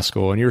senior in high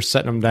school and you're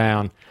setting them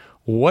down,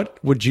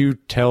 what would you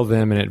tell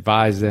them and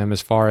advise them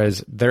as far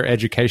as their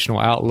educational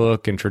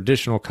outlook and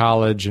traditional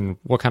college, and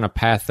what kind of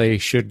path they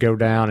should go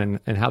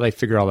down, and how they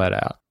figure all that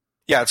out?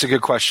 Yeah, it's a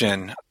good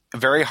question.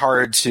 very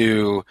hard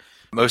to,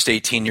 most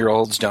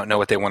 18-year-olds don't know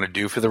what they want to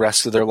do for the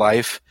rest of their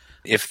life.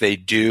 If they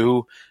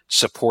do,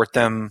 support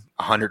them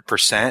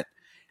 100%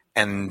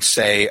 and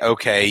say,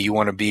 okay, you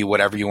want to be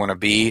whatever you want to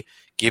be.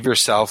 Give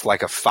yourself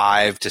like a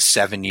 5 to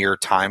 7 year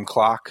time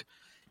clock.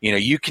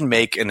 You can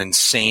make an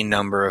insane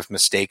number of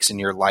mistakes in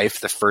your life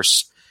the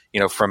first,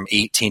 from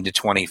 18 to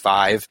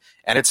 25,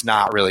 and it's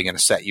not really going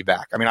to set you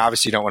back. I mean,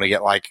 obviously you don't want to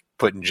get like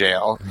put in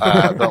jail,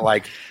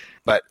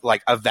 but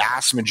a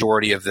vast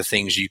majority of the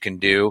things you can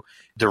do,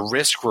 the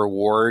risk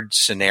reward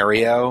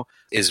scenario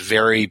is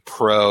very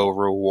pro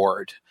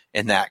reward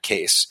in that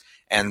case.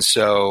 And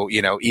so,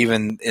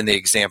 even in the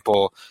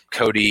example,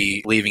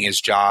 Cody leaving his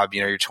job,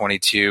 you're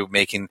 22,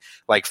 making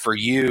like for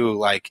you,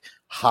 like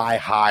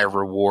high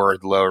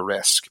reward, low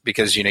risk,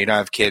 because, you don't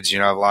have kids, you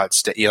don't have a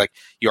lot of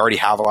you already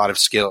have a lot of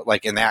skill.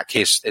 Like in that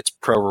case, it's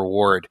pro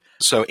reward.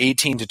 So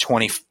 18 to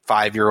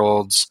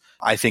 25-year-olds,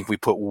 I think we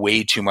put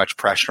way too much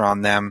pressure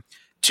on them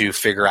to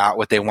figure out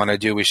what they want to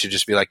do. We should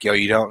just be like, yo,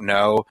 you don't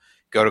know,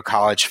 go to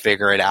college,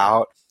 figure it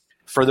out.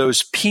 For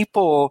those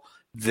people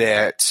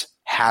that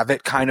have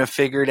it kind of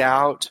figured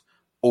out,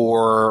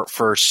 or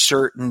for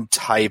certain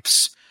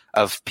types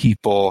of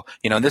people,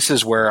 this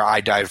is where I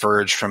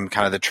diverge from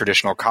kind of the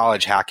traditional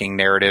college hacking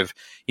narrative.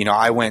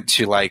 I went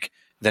to like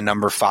the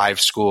number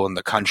 5 school in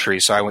the country.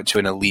 So I went to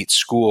an elite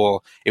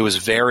school. It was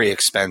very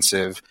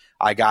expensive.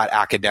 I got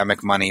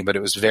academic money, but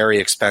it was very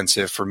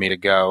expensive for me to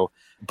go,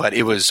 but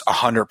it was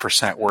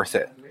 100% worth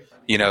it.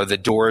 The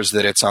doors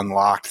that it's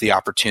unlocked, the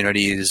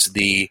opportunities,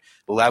 the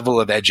level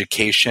of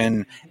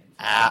education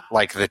at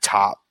like the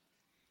top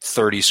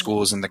 30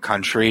 schools in the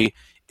country,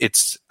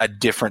 it's a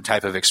different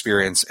type of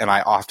experience, and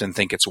I often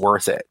think it's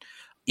worth it.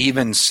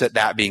 Even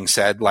that being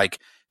said, like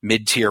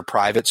mid-tier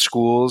private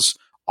schools,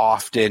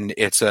 often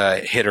it's a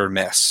hit or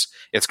miss.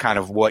 It's kind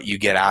of what you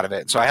get out of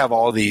it. So I have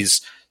all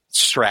these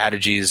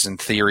strategies and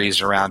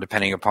theories around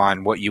depending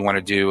upon what you want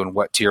to do and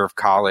what tier of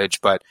college,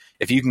 but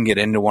if you can get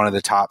into one of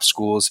the top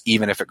schools,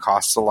 even if it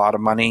costs a lot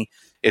of money,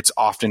 it's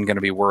often going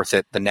to be worth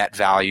it, the net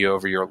value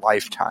over your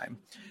lifetime,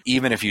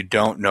 even if you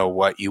don't know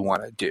what you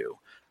want to do.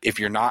 If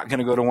you're not going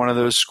to go to one of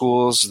those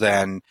schools,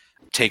 then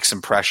take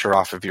some pressure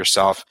off of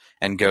yourself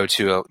and go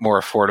to a more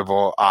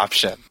affordable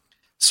option.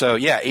 So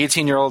yeah,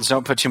 18-year-olds,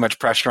 don't put too much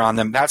pressure on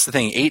them. That's the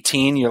thing.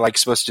 18, you're like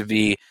supposed to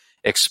be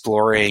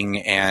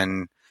exploring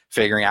and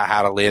figuring out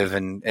how to live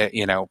and,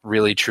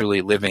 really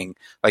truly living.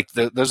 Like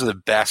those are the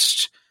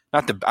best,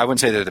 I wouldn't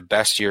say they're the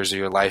best years of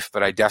your life,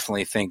 but I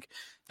definitely think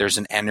there's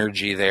an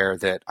energy there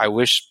that I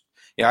wish,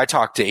 I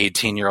talk to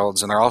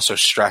 18-year-olds and they're also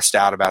stressed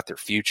out about their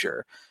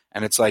future.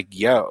 And it's like,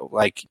 yo,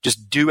 like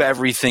just do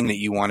everything that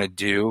you want to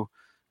do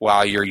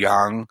while you're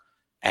young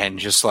and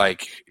just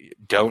like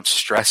don't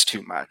stress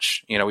too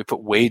much. We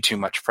put way too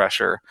much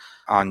pressure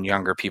on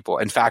younger people.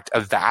 In fact, a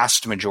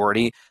vast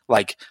majority,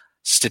 like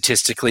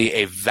statistically,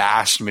 a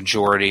vast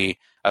majority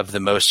of the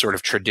most sort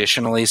of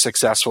traditionally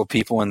successful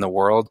people in the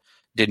world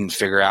didn't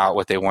figure out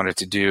what they wanted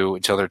to do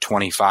until they're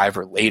 25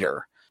 or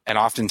later. And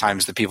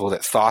oftentimes the people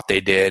that thought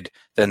they did,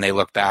 then they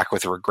look back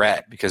with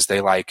regret because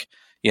they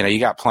you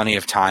got plenty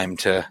of time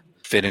to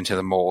fit into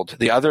the mold.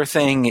 The other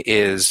thing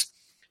is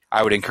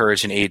I would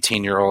encourage an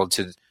 18-year-old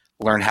to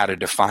learn how to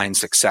define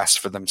success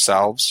for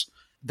themselves.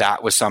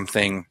 That was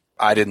something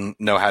I didn't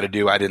know how to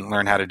do. I didn't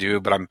learn how to do,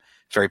 but I'm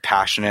very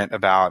passionate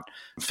about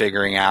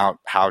figuring out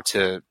how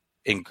to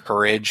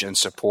encourage and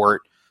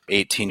support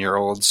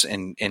 18-year-olds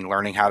in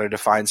learning how to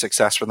define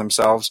success for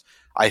themselves.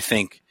 I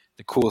think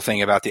the cool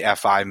thing about the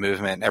FI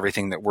movement and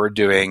everything that we're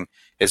doing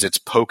is it's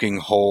poking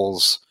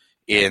holes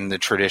in the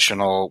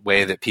traditional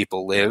way that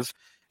people live.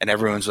 And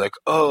everyone's like,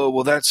 oh,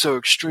 well, that's so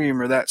extreme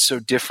or that's so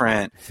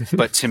different.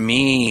 But to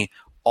me,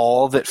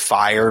 all that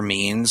FI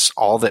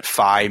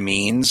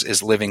means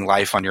is living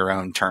life on your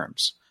own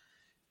terms.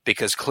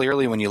 Because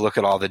clearly when you look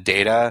at all the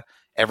data,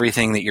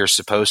 everything that you're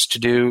supposed to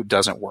do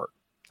doesn't work.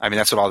 I mean,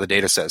 that's what all the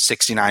data says.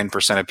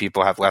 69% of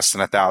people have less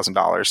than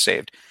 $1,000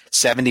 saved.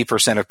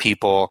 70% of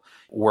people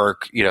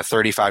work,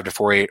 35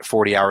 to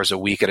 40 hours a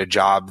week at a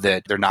job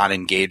that they're not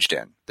engaged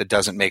in, that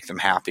doesn't make them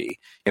happy.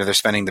 They're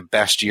spending the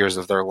best years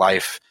of their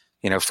life,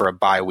 for a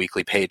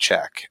bi-weekly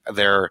paycheck.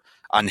 They're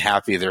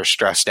unhappy, they're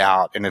stressed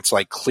out. And it's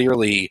like,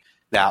 clearly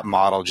that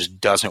model just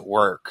doesn't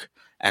work.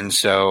 And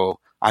so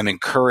I'm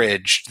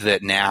encouraged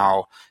that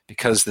now,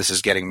 because this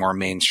is getting more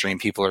mainstream,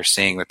 people are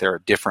seeing that there are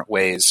different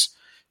ways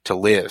to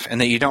live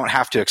and that you don't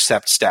have to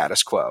accept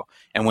status quo.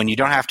 And when you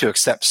don't have to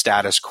accept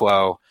status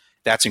quo,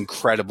 that's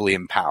incredibly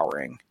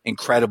empowering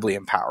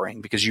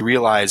because you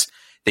realize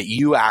that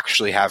you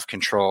actually have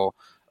control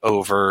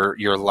over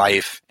your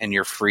life and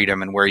your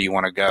freedom and where you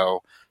want to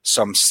go.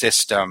 Some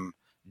system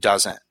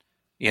doesn't.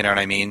 You know what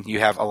I mean? You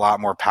have a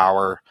lot more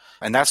power.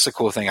 And that's the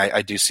cool thing.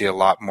 I do see a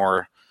lot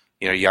more,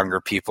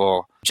 younger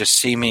people just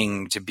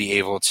seeming to be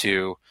able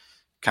to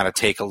kind of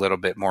take a little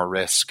bit more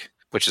risk,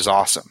 which is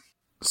awesome.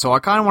 So I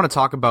kind of want to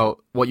talk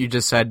about what you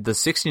just said, the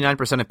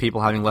 69% of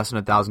people having less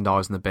than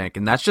 $1,000 in the bank.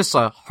 And that's just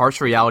a harsh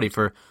reality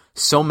for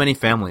so many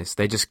families.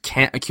 They just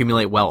can't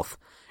accumulate wealth.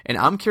 And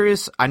I'm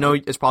curious, I know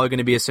it's probably going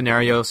to be a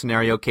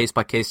scenario,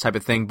 case-by-case type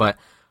of thing, but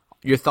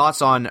your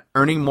thoughts on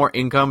earning more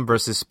income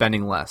versus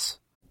spending less.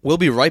 We'll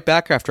be right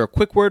back after a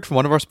quick word from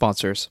one of our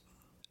sponsors.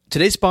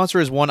 Today's sponsor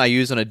is one I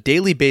use on a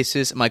daily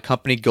basis at my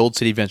company, Gold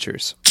City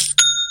Ventures.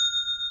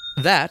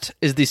 That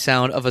is the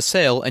sound of a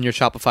sale in your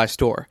Shopify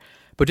store.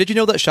 But did you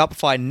know that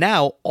Shopify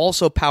now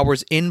also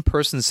powers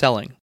in-person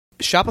selling?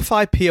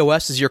 Shopify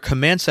POS is your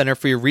command center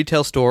for your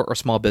retail store or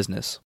small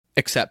business.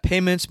 Accept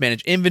payments,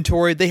 manage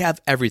inventory, they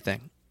have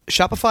everything.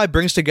 Shopify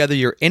brings together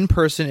your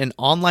in-person and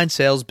online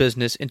sales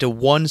business into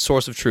one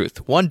source of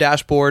truth, one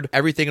dashboard,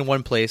 everything in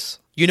one place.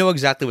 You know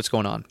exactly what's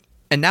going on.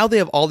 And now they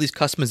have all these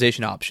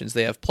customization options.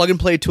 They have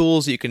plug-and-play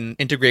tools that you can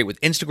integrate with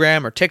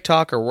Instagram or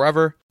TikTok or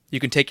wherever. You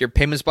can take your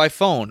payments by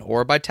phone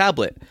or by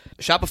tablet.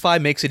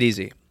 Shopify makes it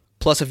easy.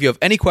 Plus, if you have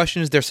any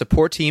questions, their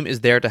support team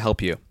is there to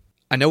help you.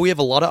 I know we have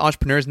a lot of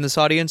entrepreneurs in this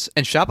audience,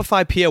 and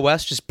Shopify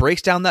POS just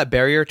breaks down that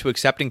barrier to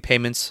accepting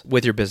payments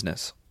with your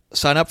business.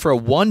 Sign up for a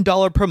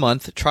 $1 per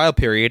month trial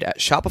period at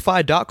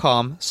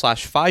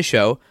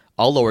shopify.com/FIShow,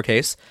 all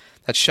lowercase.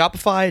 That's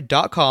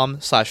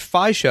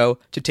shopify.com/FIShow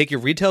to take your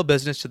retail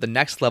business to the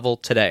next level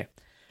today.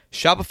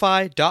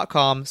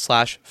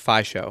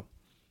 Shopify.com/FIShow.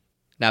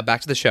 Now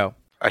back to the show.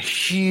 A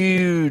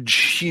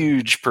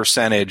huge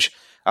percentage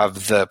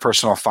of the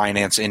personal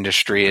finance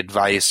industry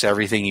advice,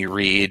 everything you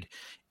read,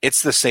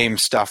 it's the same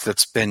stuff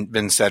that's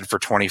been said for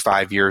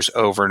 25 years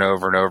over and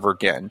over and over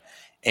again.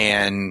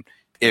 And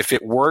if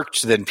it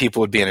worked, then people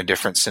would be in a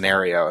different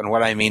scenario. And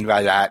what I mean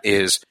by that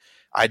is,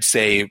 I'd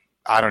say,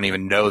 I don't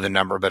even know the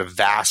number, but a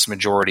vast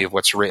majority of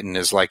what's written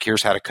is like,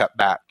 here's how to cut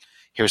back,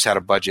 here's how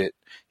to budget,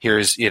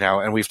 here's,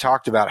 and we've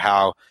talked about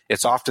how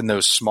it's often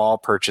those small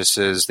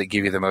purchases that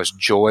give you the most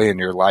joy in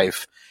your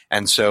life.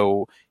 And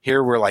so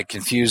here we're like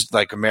confused,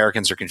 like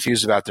Americans are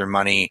confused about their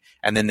money,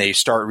 and then they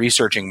start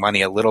researching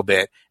money a little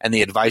bit, and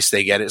the advice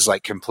they get is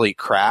like complete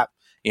crap,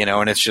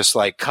 and it's just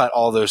like, cut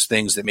all those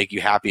things that make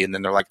you happy. And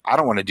then they're like, I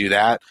don't want to do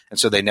that. And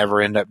so they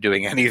never end up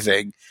doing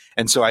anything.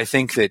 And so I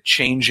think that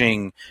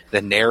changing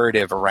the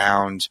narrative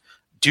around,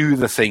 do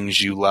the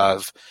things you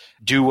love,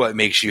 do what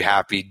makes you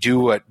happy, do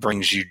what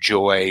brings you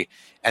joy,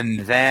 and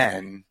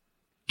then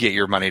get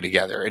your money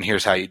together. And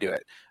here's how you do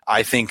it.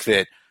 I think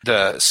that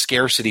the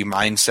scarcity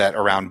mindset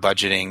around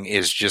budgeting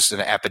is just an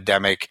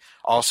epidemic.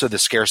 Also, the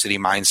scarcity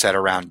mindset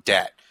around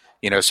debt.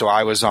 So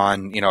I was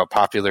on, a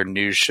popular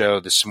news show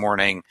this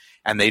morning,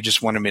 and they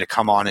just wanted me to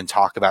come on and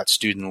talk about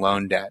student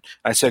loan debt.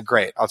 And I said,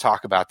 great, I'll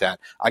talk about that.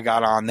 I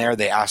got on there.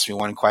 They asked me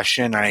one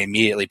question, and I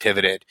immediately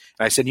pivoted.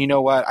 And I said, you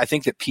know what? I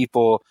think that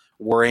people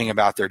worrying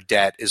about their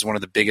debt is one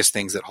of the biggest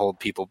things that hold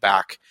people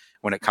back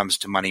when it comes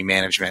to money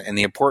management. And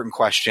the important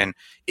question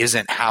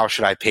isn't how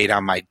should I pay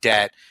down my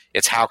debt?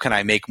 It's how can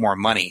I make more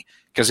money?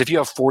 Because if you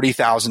have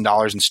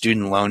 $40,000 in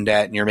student loan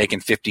debt and you're making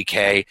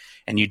 $50K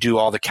and you do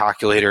all the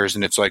calculators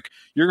and it's like,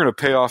 you're going to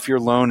pay off your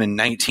loan in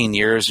 19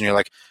 years and you're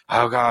like,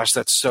 oh gosh,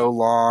 that's so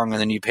long.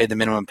 And then you pay the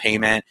minimum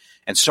payment.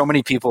 And so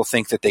many people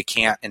think that they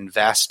can't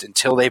invest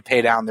until they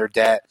pay down their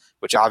debt,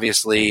 which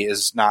obviously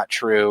is not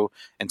true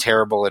and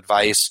terrible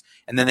advice.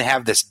 And then they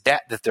have this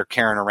debt that they're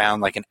carrying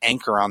around like an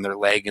anchor on their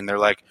leg, and they're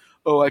like,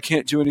 oh, I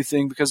can't do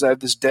anything because I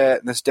have this debt,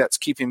 and this debt's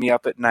keeping me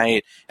up at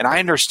night. And I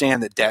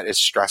understand that debt is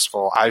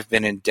stressful. I've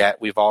been in debt.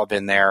 We've all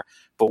been there.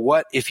 But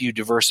what if you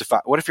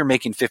diversify? What if you're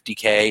making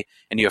 $50K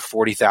and you have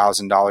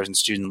 $40,000 in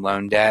student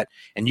loan debt,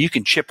 and you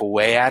can chip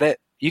away at it?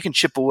 You can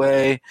chip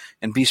away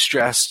and be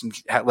stressed and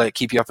let it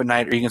keep you up at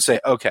night. Or you can say,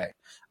 okay,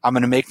 I'm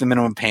going to make the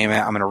minimum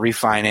payment. I'm going to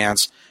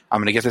refinance. I'm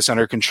going to get this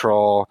under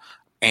control.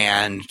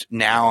 And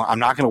now I'm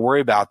not going to worry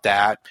about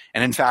that.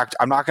 And in fact,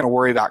 I'm not going to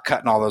worry about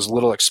cutting all those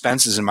little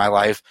expenses in my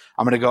life.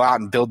 I'm going to go out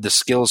and build the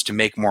skills to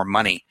make more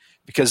money,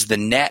 because the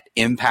net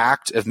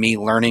impact of me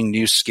learning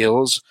new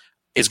skills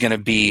is going to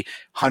be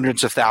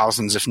hundreds of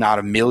thousands, if not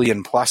 $1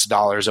 million+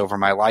 over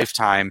my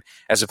lifetime,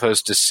 as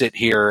opposed to sit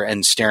here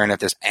and staring at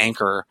this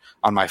anchor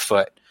on my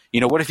foot.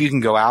 What if you can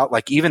go out?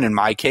 Like, even in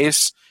my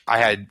case, I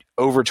had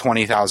over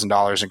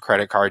 $20,000 in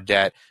credit card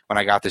debt when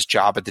I got this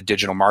job at the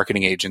digital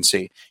marketing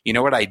agency. You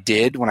know what I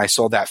did when I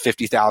sold that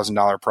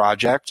 $50,000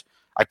 project?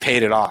 I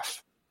paid it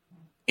off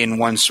in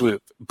one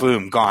swoop.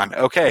 Boom, gone.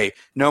 Okay,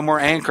 no more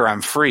anchor.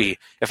 I'm free.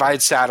 If I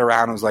had sat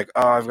around and was like,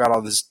 oh, I've got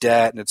all this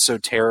debt and it's so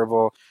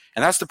terrible.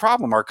 And that's the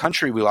problem. Our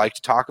country, we like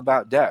to talk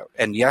about debt.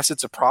 And yes,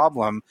 it's a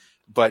problem,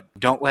 but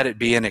don't let it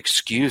be an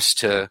excuse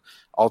to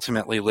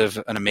ultimately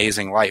live an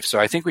amazing life. So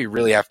I think we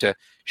really have to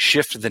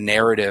shift the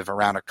narrative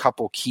around a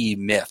couple key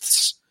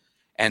myths.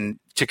 And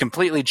to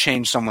completely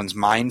change someone's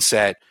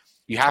mindset,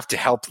 you have to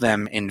help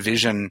them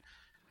envision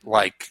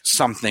like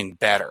something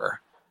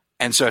better.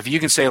 And so if you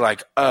can say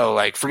like, oh,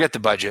 like forget the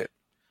budget,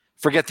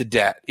 forget the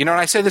debt. And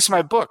I say this in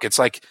my book. It's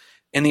like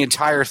in the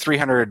entire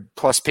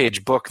 300+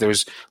 page book,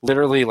 there's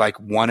literally like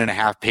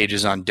 1.5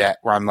 pages on debt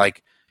where I'm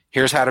like,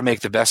 here's how to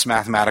make the best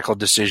mathematical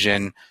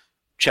decision,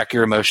 check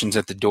your emotions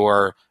at the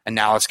door, and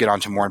now let's get on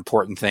to more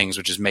important things,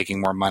 which is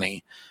making more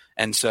money.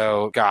 And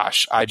so,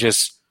 gosh,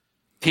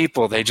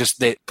 people, they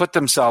put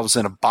themselves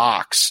in a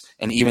box,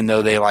 and even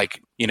though they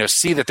like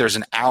see that there's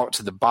an out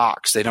to the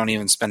box. They don't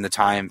even spend the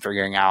time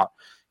figuring out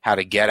how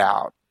to get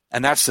out.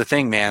 And that's the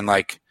thing, man.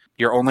 Like,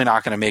 you're only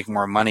not going to make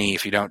more money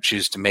if you don't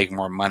choose to make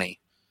more money.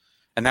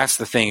 And that's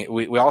the thing.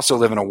 We also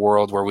live in a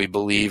world where we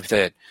believe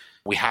that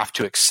we have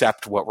to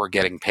accept what we're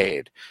getting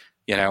paid,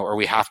 or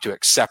we have to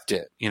accept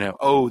it.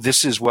 Oh,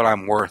 this is what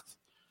I'm worth.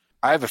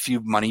 I have a few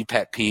money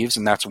pet peeves,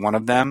 and that's one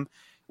of them.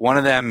 One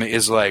of them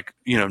is like,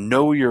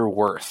 know your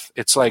worth.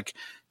 It's like,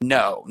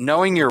 no,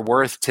 knowing your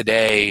worth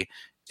today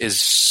is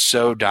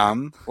so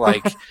dumb.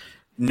 Like,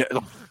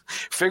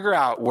 figure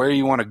out where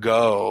you want to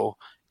go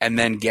and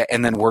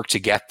then work to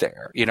get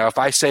there. If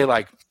I say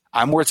like,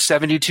 I'm worth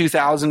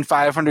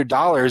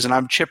 $72,500 and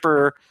I'm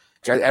chipper,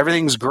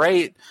 everything's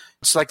great.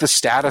 It's like the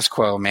status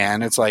quo,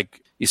 man. It's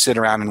like you sit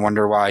around and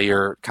wonder why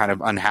you're kind of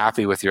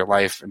unhappy with your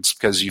life. It's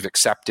because you've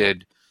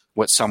accepted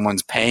what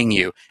someone's paying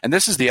you. And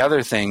this is the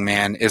other thing,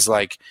 man, is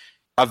like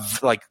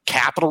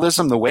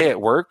capitalism, the way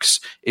it works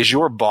is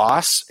your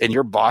boss and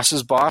your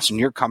boss's boss and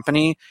your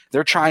company,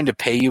 they're trying to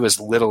pay you as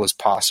little as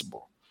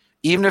possible.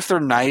 Even if they're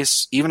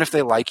nice, even if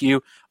they like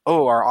you,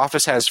 oh, our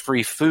office has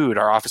free food,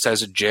 our office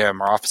has a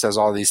gym, our office has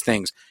all these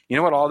things. You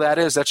know what all that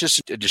is? That's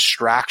just a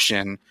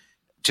distraction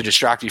to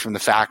distract you from the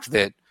fact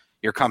that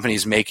your company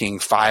is making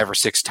 5 or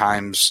 6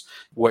 times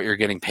what you're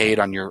getting paid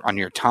on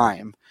your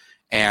time.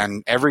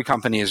 And every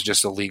company is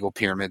just a legal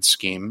pyramid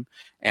scheme,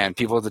 and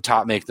people at the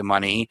top make the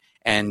money,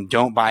 and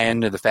don't buy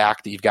into the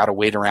fact that you've got to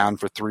wait around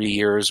for 3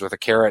 years with a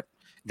carrot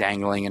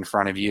dangling in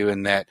front of you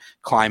and that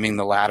climbing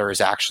the ladder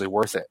is actually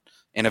worth it.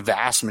 In a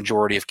vast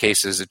majority of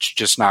cases, it's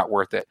just not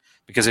worth it,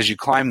 because as you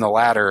climb the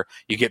ladder,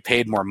 you get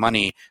paid more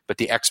money, but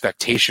the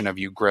expectation of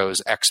you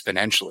grows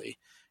exponentially.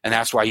 And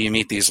that's why you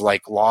meet these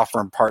like law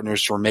firm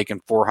partners who are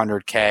making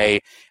 $400K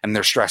and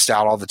they're stressed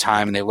out all the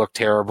time and they look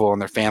terrible and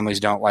their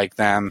families don't like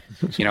them,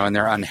 and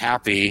they're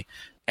unhappy.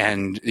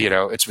 And,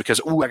 it's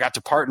because, I got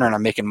to partner and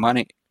I'm making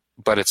money.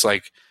 But it's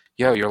like,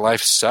 your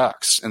life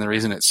sucks. And the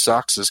reason it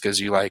sucks is because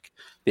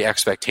the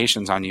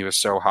expectations on you is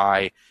so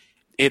high.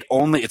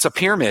 It's a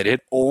pyramid.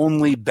 It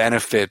only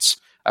benefits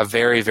a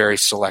very, very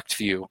select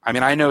few. I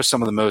mean, I know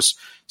some of the most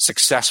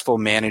successful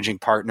managing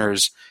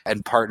partners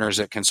and partners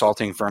at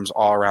consulting firms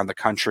all around the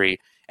country.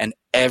 And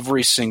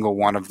every single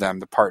one of them,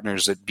 the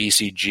partners at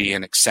BCG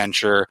and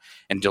Accenture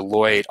and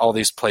Deloitte, all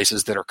these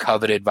places that are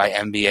coveted by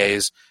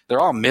MBAs, they're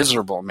all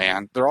miserable,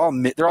 man. They're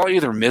all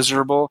either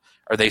miserable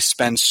or they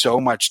spend so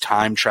much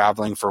time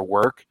traveling for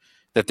work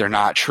that they're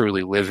not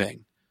truly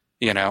living.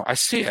 I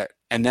see it.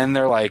 And then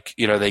they're like,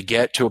 they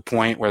get to a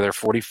point where they're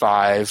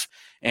 45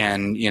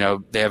 and,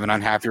 they have an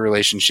unhappy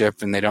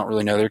relationship and they don't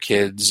really know their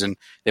kids and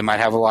they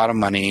might have a lot of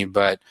money,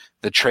 but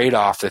the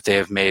trade-off that they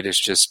have made is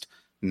just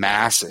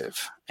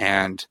massive,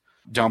 and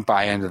don't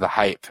buy into the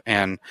hype.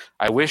 And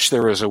I wish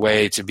there was a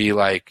way to be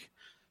like,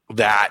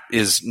 that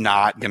is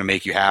not going to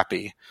make you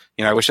happy.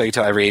 I wish I could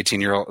tell every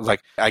 18-year-old,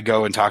 like, I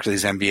go and talk to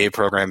these MBA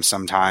programs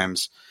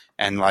sometimes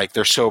and like,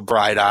 they're so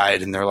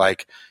bright-eyed and they're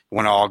like,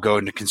 want to all go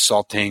into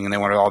consulting and they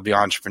want to all be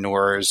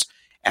entrepreneurs.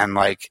 And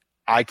like,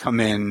 I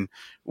come in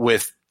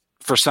with,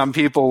 for some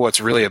people,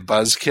 what's really a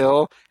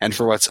buzzkill, and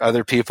for what's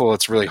other people,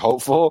 it's really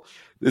hopeful.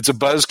 It's a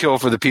buzzkill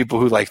for the people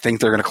who like think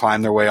they're going to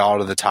climb their way all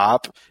to the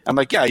top. I'm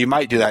like, yeah, you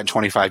might do that in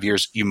 25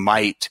 years. You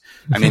might.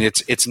 I mean,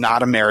 it's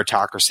not a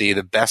meritocracy.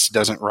 The best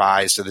doesn't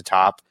rise to the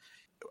top.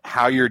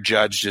 How you're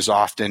judged is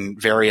often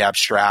very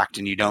abstract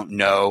and you don't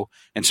know.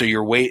 And so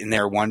you're waiting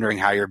there wondering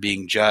how you're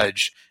being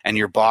judged, and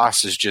your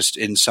boss is just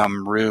in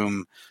some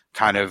room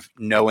kind of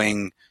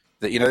knowing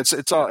that,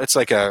 it's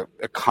like a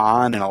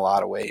con in a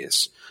lot of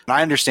ways. And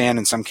I understand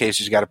in some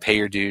cases you got to pay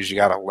your dues, you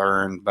got to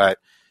learn, but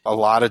a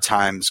lot of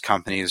times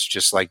companies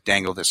just like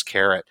dangle this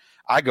carrot.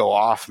 I go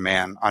off,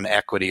 man, on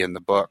equity in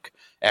the book.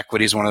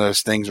 Equity is one of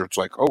those things where it's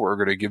like, oh, we're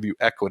going to give you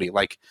equity.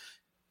 Like,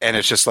 and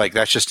it's just like,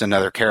 that's just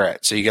another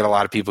carrot. So you get a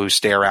lot of people who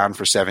stay around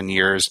for 7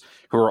 years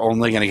who are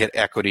only going to get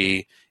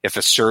equity if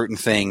a certain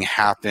thing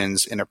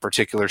happens in a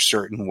particular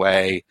certain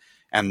way.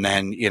 And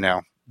then,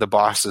 the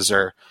bosses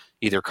are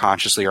either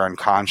consciously or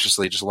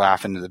unconsciously just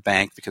laughing to the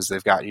bank because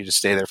they've got you to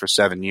stay there for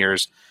 7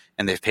 years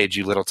and they've paid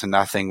you little to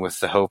nothing with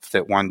the hope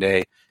that one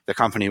day the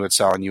company would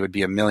sell and you would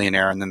be a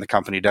millionaire. And then the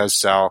company does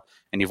sell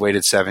and you've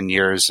waited 7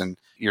 years and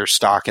your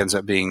stock ends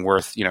up being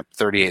worth,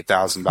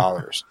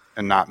 $38,000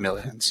 and not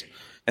millions.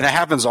 And that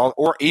happens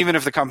or even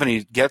if the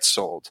company gets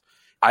sold.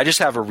 I just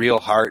have a real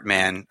heart,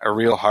 man, a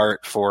real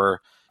heart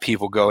for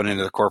people going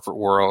into the corporate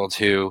world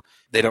who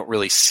they don't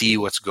really see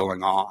what's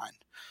going on.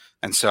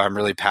 And so I'm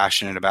really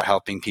passionate about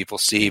helping people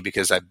see,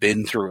 because I've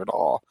been through it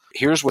all.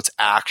 Here's what's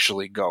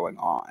actually going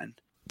on.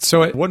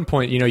 So at one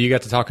point, you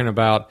got to talking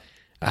about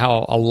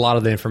how a lot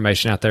of the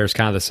information out there is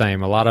kind of the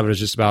same. A lot of it is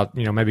just about,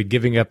 maybe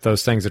giving up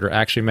those things that are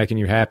actually making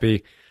you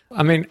happy.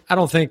 I mean, I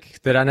don't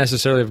think that I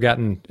necessarily have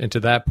gotten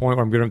into that point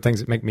where I'm giving up things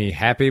that make me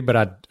happy,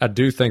 but I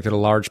do think that a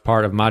large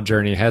part of my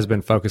journey has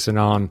been focusing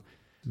on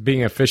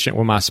being efficient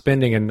with my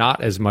spending and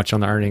not as much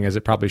on the earning as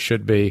it probably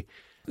should be.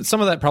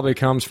 Some of that probably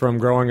comes from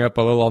growing up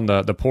a little on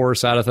the poorer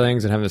side of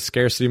things and having a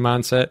scarcity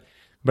mindset.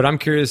 But I'm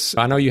curious,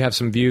 I know you have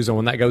some views on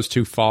when that goes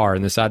too far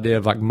and this idea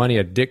of like money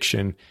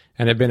addiction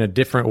and it being a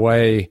different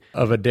way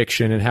of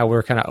addiction and how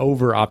we're kind of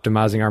over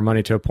optimizing our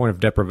money to a point of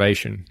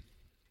deprivation.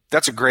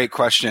 That's a great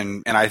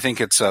question. And I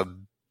think it's a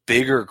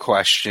bigger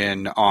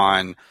question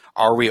on,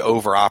 are we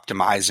over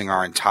optimizing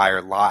our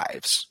entire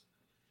lives?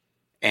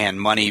 And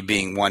money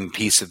being one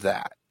piece of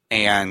that.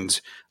 And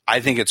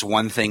I think it's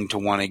one thing to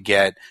want to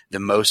get the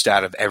most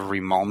out of every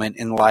moment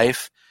in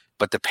life.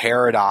 But the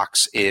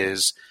paradox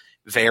is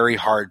very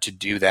hard to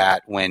do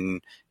that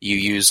when you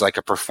use like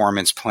a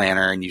performance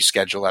planner and you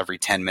schedule every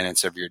 10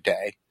 minutes of your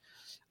day.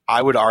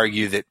 I would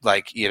argue that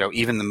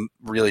even the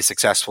really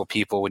successful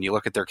people, when you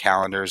look at their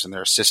calendars and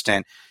their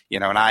assistant,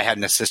 and I had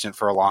an assistant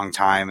for a long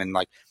time and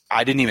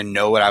I didn't even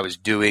know what I was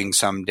doing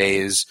some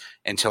days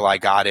until I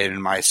got in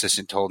and my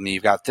assistant told me,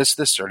 you've got this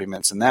 30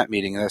 minutes and that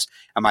meeting and this,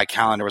 and my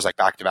calendar was like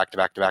back to back to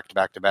back to back to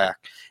back to back.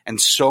 And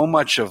so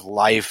much of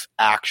life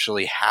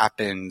actually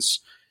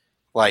happens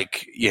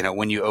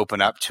when you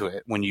open up to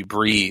it, when you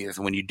breathe,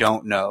 when you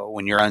don't know,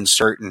 when you're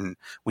uncertain,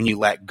 when you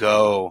let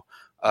go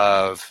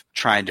of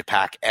trying to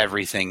pack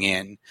everything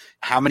in.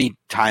 How many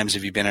times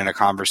have you been in a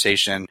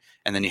conversation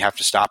and then you have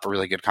to stop a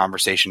really good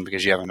conversation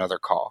because you have another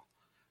call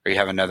or you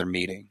have another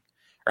meeting?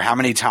 Or how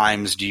many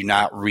times do you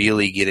not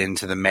really get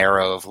into the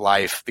marrow of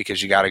life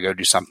because you got to go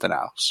do something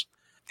else?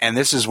 And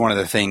this is one of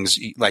the things,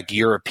 like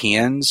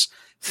Europeans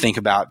think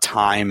about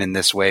time in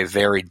this way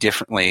very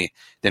differently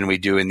than we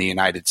do in the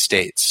United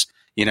States.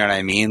 You know what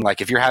I mean?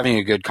 Like if you're having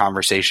a good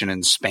conversation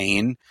in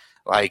Spain,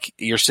 like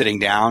you're sitting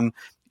down,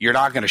 you're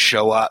not going to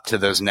show up to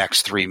those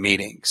next 3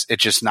 meetings.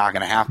 It's just not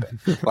going to happen.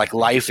 Like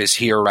life is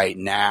here right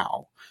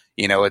now.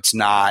 It's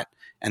not.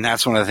 And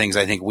that's one of the things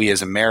I think we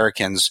as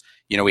Americans,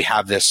 we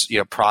have this,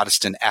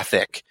 Protestant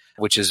ethic,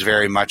 which is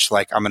very much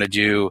like I'm going to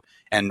do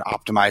and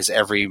optimize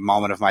every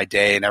moment of my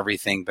day and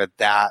everything. But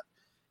that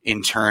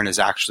in turn is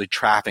actually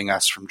trapping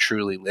us from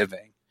truly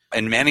living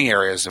in many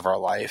areas of our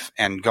life.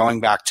 And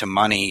going back to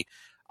money,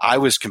 I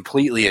was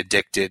completely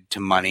addicted to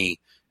money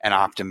and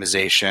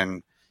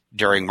optimization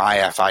during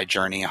my FI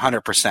journey,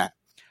 100%.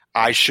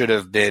 I should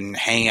have been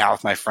hanging out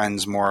with my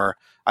friends more.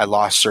 I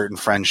lost certain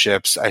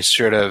friendships. I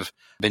should have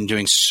been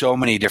doing so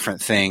many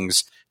different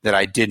things that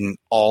I didn't,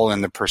 all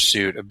in the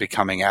pursuit of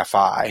becoming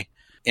FI.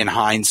 In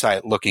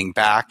hindsight, looking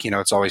back,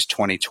 it's always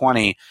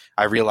 2020.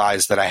 I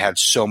realized that I had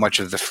so much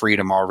of the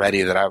freedom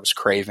already that I was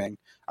craving.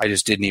 I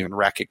just didn't even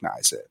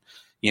recognize it.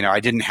 I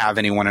didn't have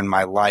anyone in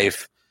my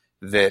life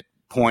that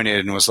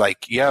pointed and was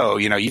like, yo,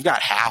 you've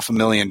got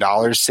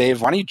 $500,000 saved.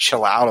 Why don't you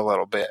chill out a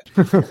little bit?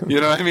 You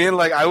know what I mean?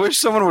 Like, I wish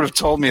someone would have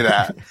told me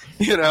that,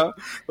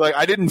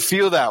 I didn't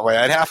feel that way.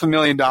 I had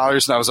 $500,000 and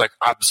I was like,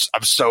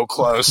 I'm so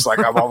close. Like,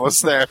 I'm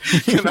almost there.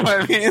 You know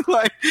what I mean?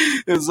 Like,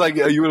 it's like,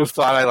 you would have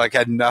thought I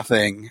had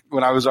nothing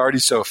when I was already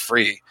so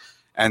free.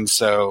 And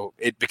so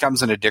it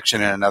becomes an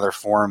addiction in another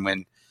form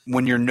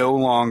when you're no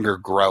longer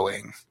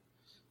growing.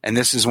 And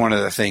this is one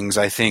of the things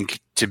I think,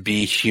 to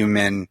be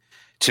human,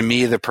 to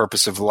me, the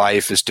purpose of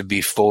life is to be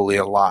fully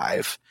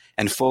alive.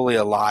 And fully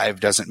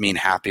alive doesn't mean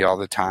happy all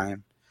the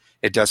time.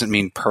 It doesn't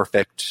mean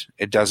perfect.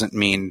 It doesn't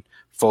mean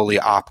fully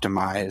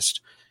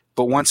optimized.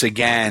 But once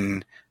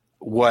again,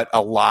 what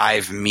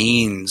alive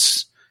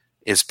means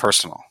is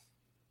personal.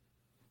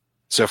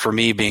 So for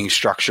me, being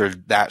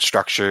that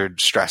structured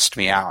stressed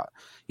me out.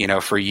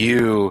 For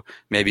you,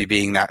 maybe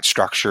being that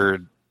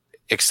structured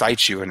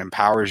excites you and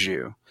empowers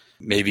you.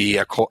 Maybe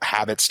a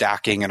habit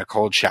stacking and a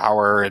cold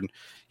shower and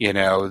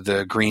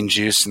the green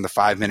juice and the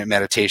 5-minute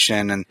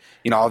meditation and,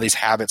 all these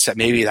habits that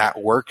maybe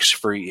that works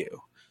for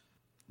you.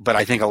 But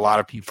I think a lot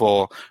of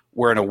people,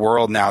 we're in a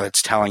world now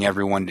that's telling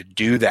everyone to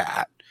do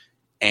that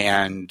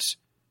and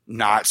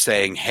not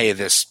saying, hey,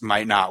 this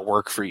might not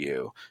work for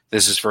you.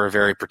 This is for a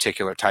very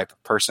particular type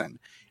of person.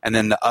 And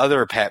then the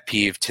other pet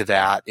peeve to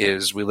that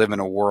is we live in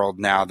a world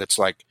now that's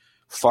like,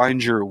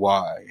 find your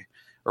why.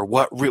 Or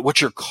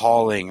what's your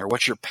calling, or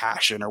what's your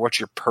passion, or what's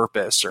your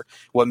purpose, or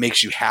what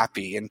makes you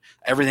happy. And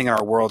everything in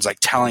our world's like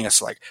telling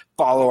us like,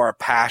 follow our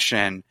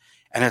passion.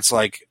 And it's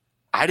like,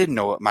 I didn't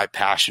know what my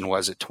passion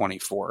was at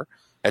 24,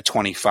 at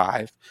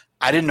 25.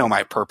 I didn't know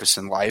my purpose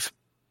in life.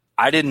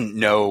 I didn't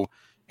know,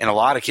 in a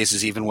lot of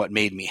cases, even what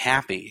made me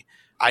happy.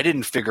 I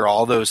didn't figure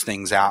all those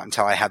things out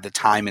until I had the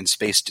time and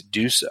space to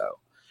do so.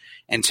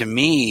 And to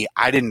me,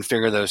 I didn't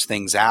figure those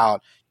things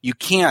out. You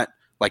can't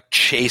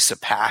chase a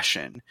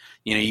passion.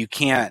 You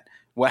can't.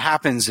 What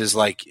happens is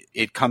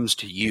it comes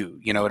to you.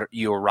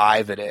 You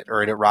arrive at it,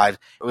 or it arrives.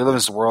 We live in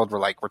this world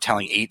where we're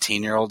telling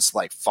 18-year-olds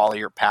follow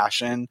your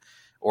passion,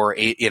 or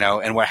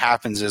and what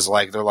happens is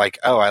they're like,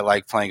 oh, I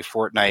like playing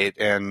Fortnite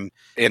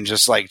and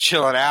just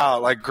chilling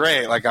out.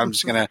 Great. I'm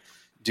just gonna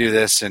do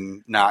this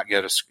and not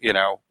go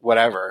to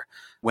whatever.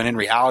 When in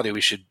reality,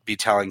 we should be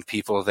telling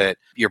people that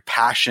your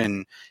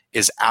passion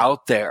is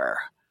out there.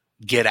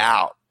 Get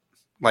out.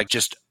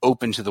 Just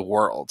open to the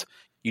world.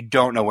 You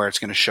don't know where it's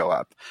going to show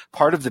up.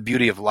 Part of the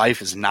beauty of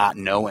life is not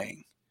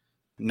knowing.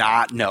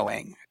 I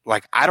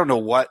don't know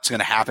what's going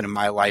to happen in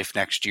my life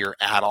next year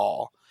at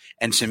all.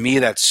 And to me,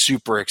 that's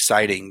super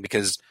exciting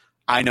because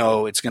I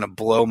know it's going to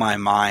blow my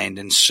mind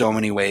in so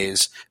many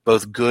ways,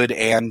 both good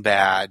and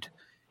bad.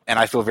 And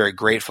I feel very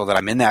grateful that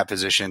I'm in that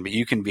position, but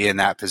you can be in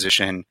that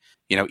position,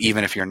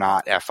 even if you're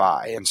not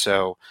FI. And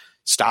so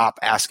stop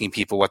asking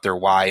people what their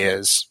why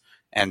is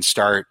and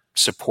start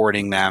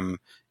supporting them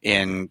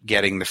in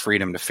getting the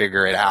freedom to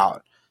figure it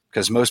out.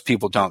 Because most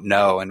people don't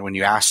know. And when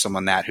you ask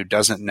someone that who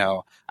doesn't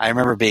know, I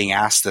remember being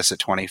asked this at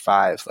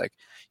 25, like,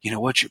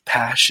 what's your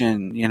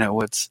passion?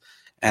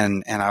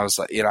 And I was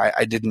like,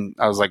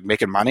 I was like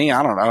making money.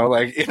 I don't know.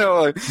 Like,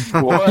 like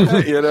what,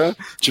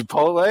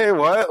 Chipotle,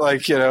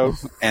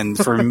 what? And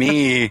for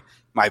me,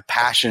 my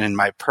passion and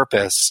my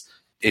purpose,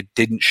 it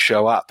didn't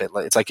show up.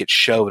 It's like it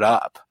showed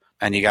up,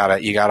 and you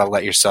gotta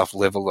let yourself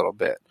live a little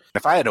bit.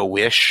 If I had a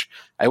wish,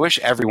 I wish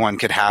everyone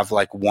could have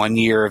like 1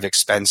 year of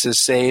expenses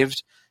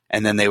saved,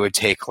 and then they would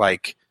take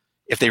like,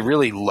 if they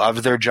really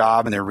love their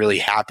job and they're really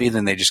happy,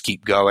 then they just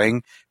keep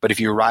going. But if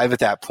you arrive at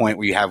that point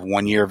where you have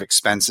 1 year of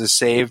expenses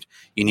saved,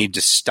 you need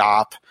to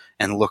stop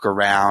and look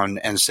around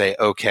and say,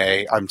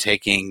 okay, I'm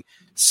taking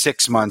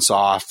 6 months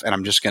off and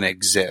I'm just going to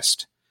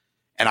exist.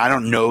 And I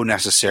don't know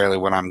necessarily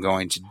what I'm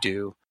going to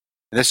do.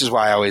 And this is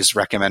why I always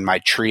recommend my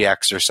tree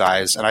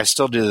exercise. And I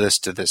still do this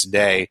to this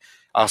day.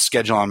 I'll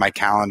schedule on my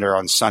calendar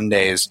on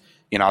Sundays,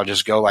 I'll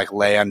just go like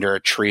lay under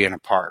a tree in a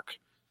park,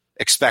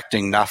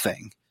 expecting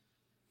nothing.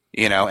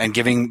 And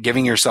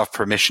giving yourself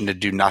permission to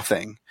do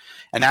nothing.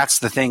 And that's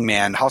the thing,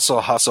 man. Hustle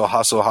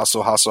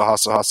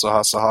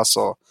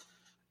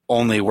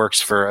only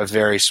works for a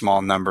very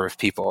small number of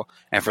people.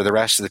 And for the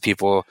rest of the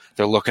people,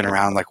 they're looking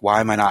around like,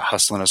 why am I not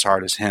hustling as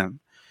hard as him?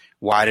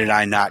 Why did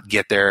I not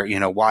get there?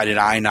 Why did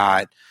I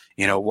not?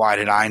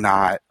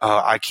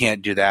 I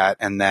can't do that.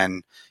 And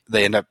then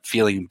they end up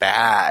feeling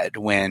bad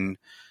when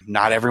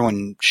not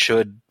everyone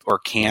should or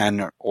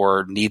can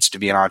or needs to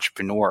be an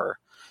entrepreneur.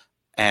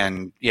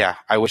 And yeah,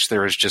 I wish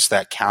there was just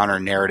that counter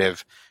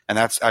narrative. And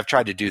I've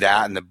tried to do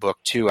that in the book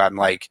too. I'm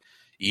like,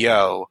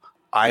 I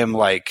am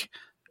like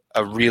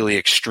a really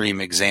extreme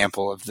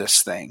example of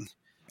this thing.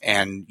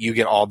 And you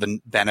get all the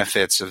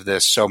benefits of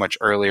this so much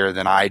earlier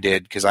than I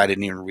did, because I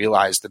didn't even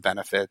realize the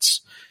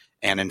benefits.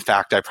 And in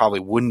fact, I probably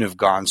wouldn't have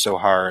gone so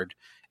hard.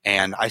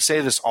 And I say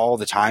this all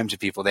the time to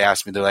people. They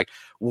ask me, they're like,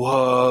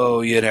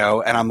 whoa,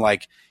 and I'm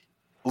like,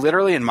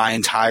 literally in my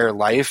entire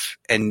life,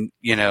 and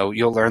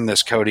you'll learn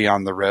this, Cody,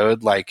 on the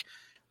road, like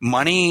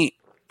money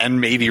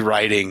and maybe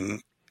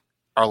writing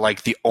are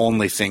like the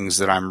only things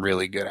that I'm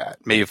really good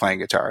at, maybe playing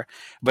guitar.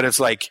 But it's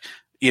like,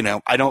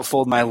 I don't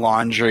fold my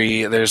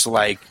laundry. There's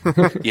like,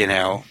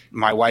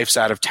 my wife's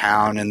out of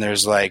town and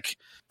there's like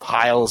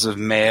piles of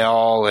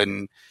mail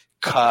and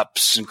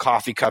cups and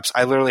coffee cups.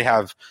 I literally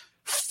have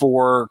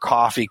 4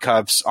 coffee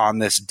cups on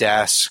this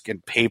desk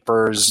and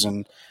papers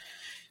and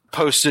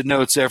Post-it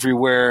notes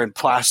everywhere and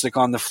plastic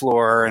on the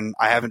floor, and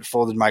I haven't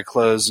folded my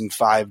clothes in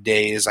 5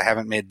 days. I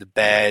haven't made the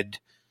bed.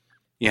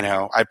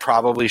 I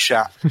probably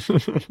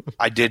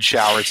I did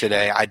shower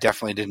today. I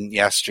definitely didn't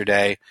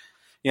yesterday.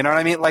 You know what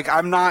I mean? Like,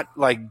 I'm not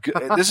like,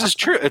 this is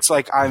true. It's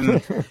like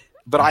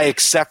but I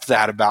accept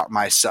that about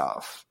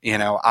myself.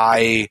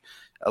 I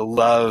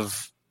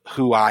love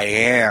who I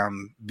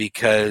am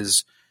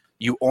because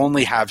you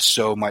only have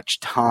so much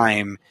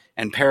time.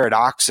 And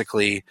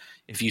paradoxically,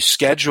 if you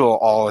schedule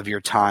all of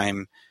your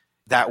time,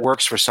 that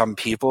works for some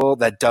people.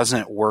 That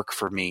doesn't work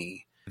for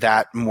me.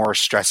 That more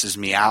stresses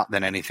me out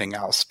than anything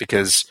else,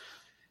 because,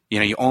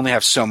 you only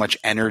have so much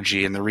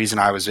energy. And the reason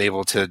I was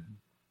able to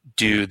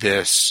do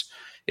this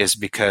is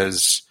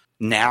because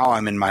now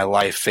I'm in my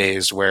life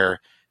phase where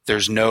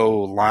there's no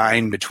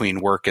line between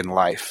work and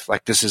life.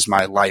 Like, this is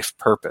my life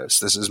purpose.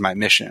 This is my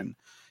mission.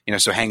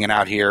 So hanging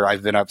out here,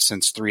 I've been up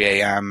since 3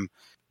 a.m.,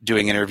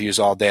 doing interviews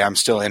all day. I'm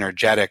still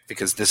energetic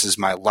because this is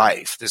my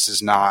life. This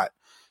is not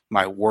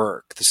my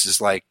work. This is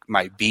like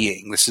my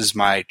being. This is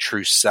my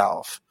true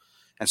self.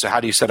 And so how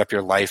do you set up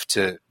your life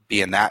to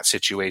be in that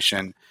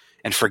situation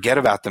and forget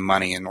about the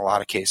money in a lot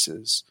of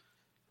cases?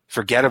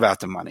 Forget about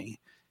the money.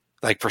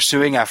 Like,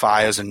 pursuing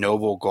FI is a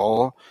noble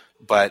goal,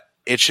 but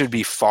it should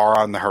be far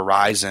on the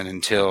horizon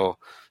until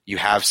you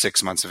have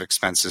 6 months of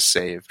expenses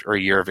saved or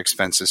a year of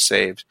expenses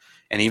saved.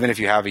 And even if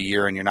you have a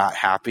year and you're not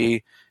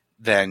happy,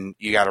 then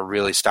you got to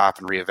really stop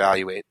and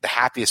reevaluate. The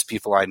happiest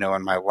people I know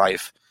in my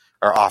life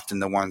are often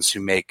the ones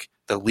who make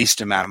the least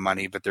amount of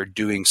money, but they're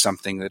doing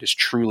something that is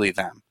truly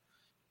them.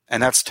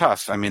 And that's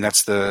tough. I mean,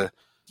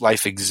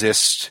 life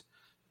exists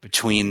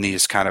between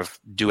these kind of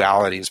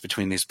dualities,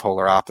 between these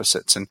polar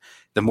opposites. And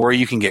the more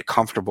you can get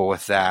comfortable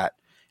with that,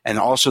 and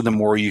also the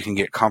more you can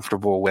get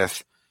comfortable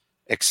with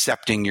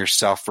accepting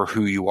yourself for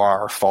who you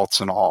are, faults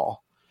and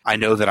all. I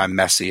know that I'm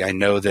messy. I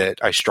know that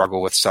I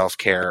struggle with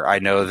self-care. I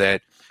know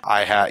that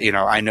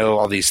I know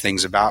all these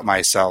things about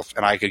myself,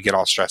 and I could get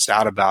all stressed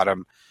out about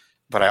them.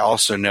 But I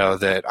also know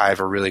that I have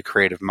a really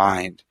creative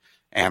mind,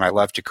 and I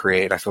love to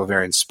create. I feel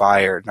very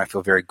inspired, and I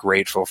feel very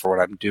grateful for what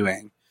I'm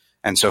doing.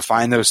 And so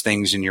find those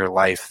things in your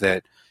life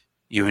that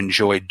you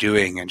enjoy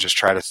doing, and just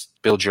try to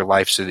build your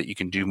life so that you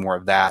can do more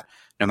of that,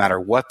 no matter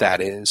what that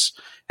is.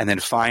 And then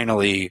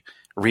finally,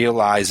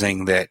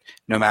 realizing that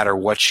no matter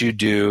what you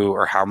do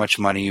or how much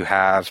money you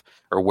have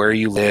or where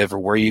you live or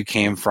where you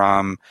came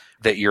from,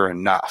 that you're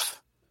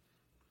enough.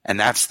 And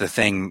that's the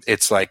thing.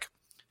 It's like,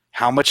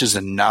 how much is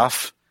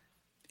enough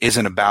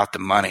isn't about the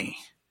money.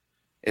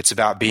 It's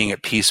about being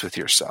at peace with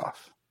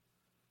yourself,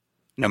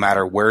 no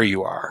matter where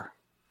you are.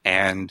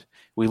 And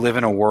we live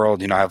in a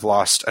world, I've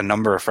lost a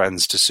number of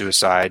friends to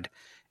suicide,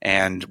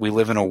 and we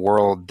live in a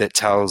world that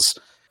tells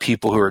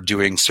people who are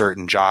doing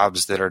certain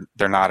jobs that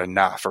they're not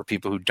enough, or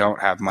people who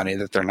don't have money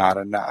that they're not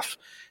enough.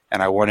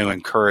 And I want to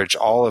encourage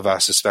all of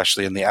us,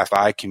 especially in the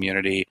FI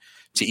community,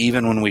 to,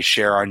 even when we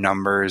share our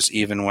numbers,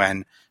 even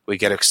when we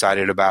get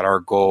excited about our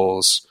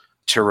goals,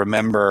 to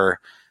remember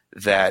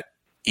that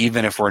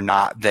even if we're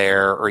not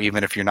there, or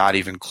even if you're not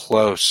even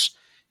close,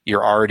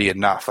 you're already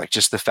enough. Like,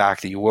 just the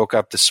fact that you woke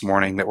up this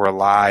morning, that we're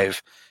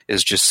alive,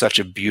 is just such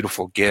a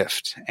beautiful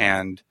gift.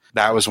 And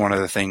that was one of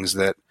the things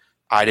that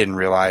I didn't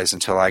realize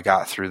until I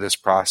got through this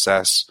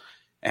process.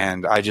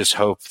 And I just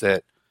hope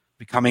that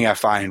becoming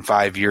FI in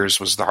 5 years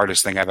was the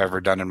hardest thing I've ever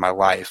done in my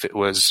life. It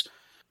was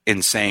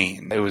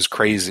insane. It was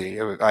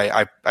crazy.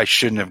 I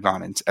shouldn't have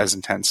gone as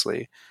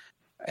intensely.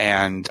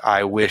 And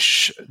I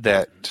wish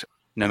that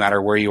no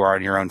matter where you are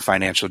in your own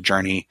financial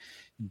journey,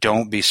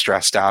 don't be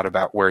stressed out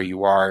about where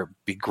you are.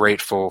 Be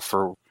grateful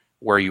for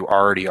where you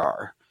already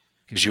are,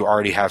 because you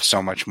already have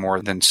so much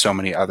more than so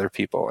many other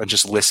people. And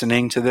just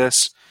listening to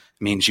this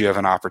means you have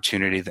an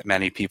opportunity that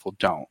many people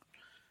don't.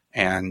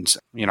 And,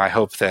 I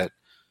hope that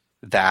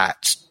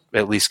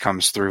at least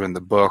comes through in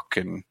the book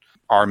and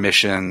our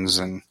missions.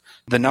 And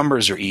the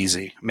numbers are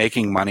easy.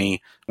 Making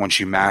money, once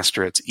you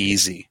master, it's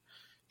easy.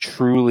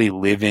 Truly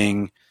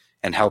living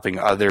and helping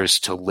others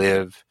to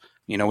live.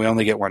 We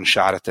only get one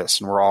shot at this,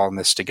 and we're all in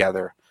this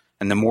together.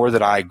 And the more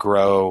that I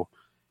grow,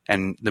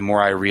 and the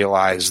more I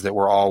realize that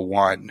we're all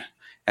one.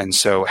 And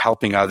so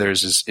helping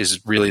others is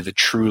really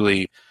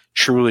truly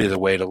the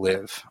way to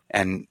live.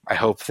 And I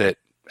hope that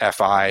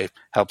FI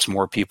helps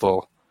more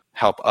people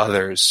help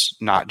others,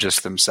 not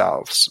just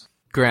themselves.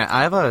 Grant,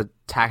 I have a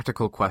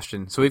tactical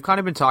question. So we've kind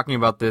of been talking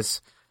about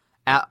this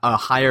at a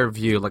higher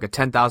view, like a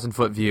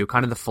 10,000-foot view,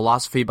 kind of the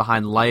philosophy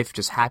behind life,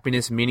 just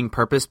happiness, meaning,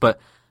 purpose. But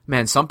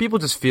man, some people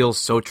just feel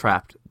so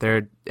trapped.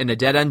 They're in a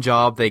dead-end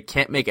job. They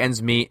can't make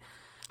ends meet.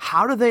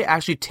 How do they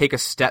actually take a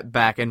step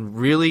back and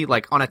really,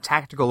 like, on a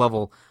tactical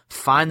level,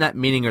 find that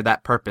meaning or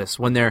that purpose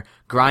when they're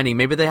grinding?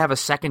 Maybe they have a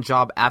second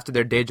job after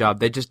their day job.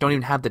 They just don't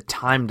even have the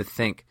time to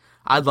think.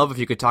 I'd love if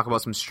you could talk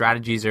about some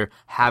strategies or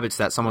habits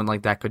that someone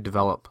like that could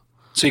develop.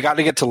 So you got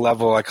to get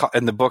to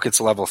in the book,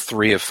 it's level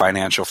 3 of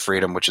financial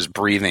freedom, which is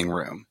breathing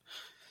room.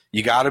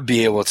 You got to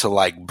be able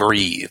to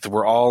breathe.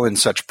 We're all in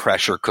such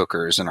pressure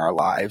cookers in our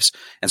lives.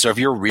 And so if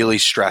you're really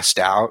stressed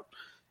out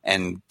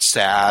and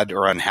sad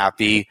or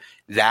unhappy,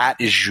 that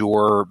is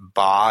your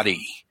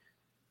body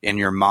and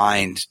your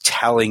mind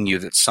telling you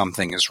that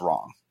something is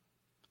wrong.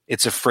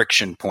 It's a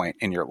friction point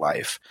in your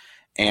life.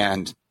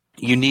 And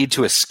you need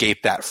to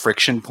escape that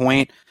friction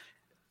point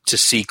to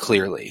see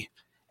clearly.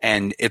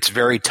 And it's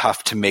very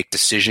tough to make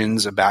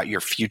decisions about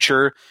your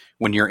future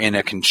when you're in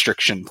a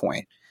constriction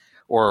point.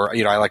 Or,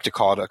 I like to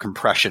call it a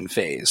compression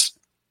phase.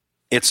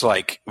 It's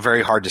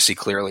very hard to see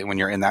clearly when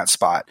you're in that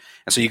spot.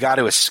 And so you got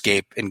to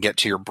escape and get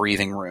to your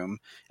breathing room.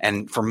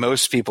 And for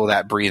most people,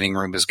 that breathing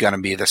room is going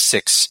to be the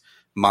 6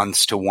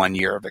 months to 1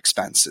 year of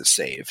expenses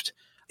saved.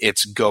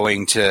 It's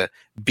going to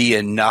be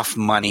enough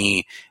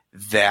money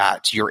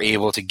that you're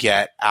able to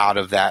get out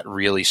of that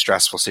really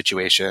stressful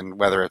situation,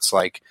 whether it's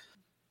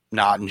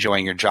not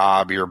enjoying your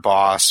job, your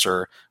boss,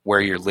 or where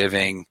you're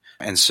living.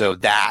 And so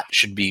that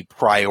should be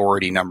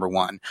priority number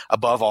 1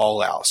 above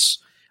all else,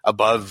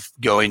 above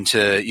going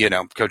to,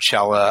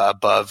 Coachella,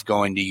 above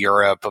going to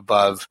Europe,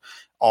 above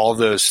all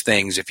those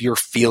things. If you're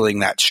feeling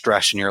that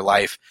stress in your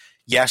life,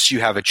 yes,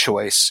 you have a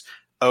choice.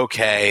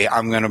 Okay,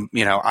 I'm going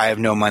to, I have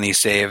no money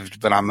saved,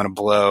 but I'm going to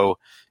blow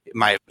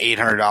my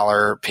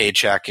 $800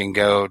 paycheck and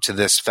go to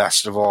this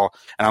festival,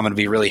 and I'm going to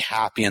be really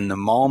happy in the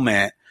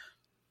moment.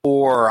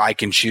 Or I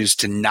can choose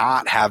to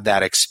not have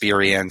that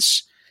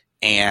experience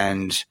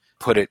and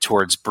put it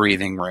towards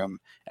breathing room.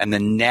 And the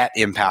net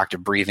impact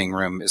of breathing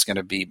room is going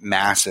to be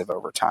massive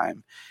over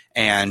time.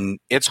 And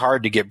it's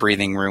hard to get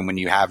breathing room when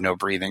you have no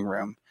breathing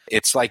room.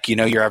 It's like,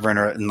 you're ever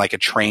in a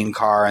train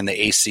car and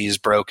the AC is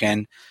broken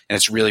and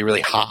it's really,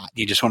 really hot.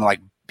 You just want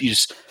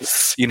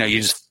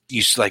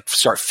to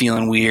start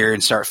feeling weird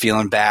and start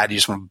feeling bad. You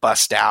just want to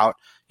bust out.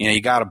 You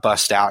got to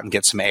bust out and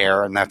get some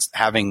air. And that's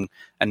having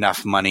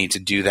enough money to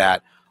do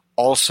that.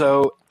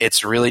 Also,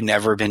 it's really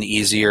never been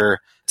easier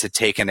to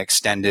take an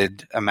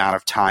extended amount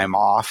of time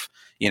off.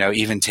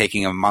 Even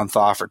taking a month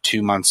off or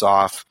 2 months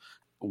off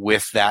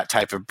with that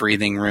type of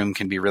breathing room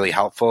can be really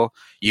helpful.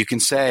 You can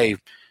say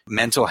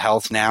mental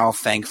health now,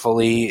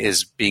 thankfully,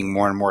 is being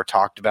more and more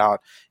talked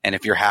about. And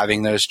if you're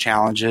having those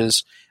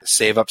challenges,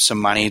 save up some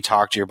money,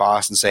 talk to your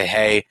boss and say,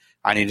 hey,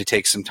 I need to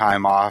take some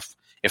time off.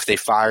 If they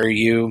fire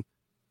you,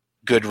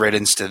 good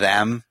riddance to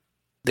them.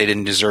 They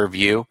didn't deserve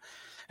you.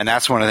 And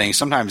that's one of the things.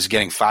 Sometimes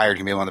getting fired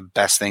can be one of the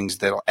best things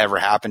that'll ever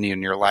happen to you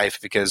in your life,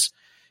 because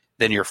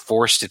then you're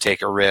forced to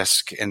take a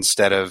risk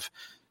instead of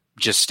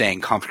just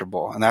staying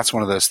comfortable. And that's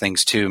one of those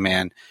things too,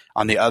 man.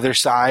 On the other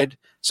side,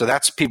 so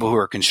that's people who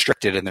are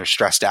constricted and they're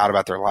stressed out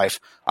about their life.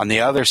 On the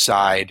other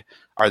side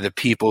are the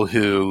people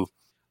who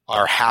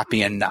are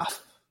happy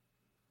enough.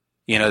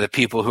 You know, the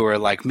people who are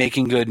like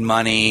making good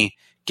money,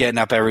 getting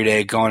up every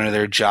day, going to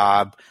their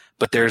job,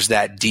 but there's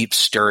that deep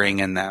stirring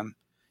in them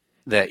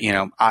that, you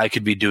know, I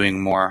could be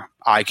doing more.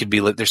 I could be,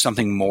 there's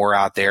something more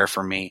out there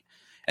for me.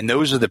 And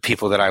those are the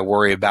people that I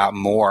worry about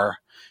more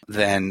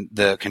than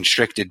the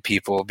constricted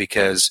people,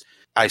 because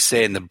I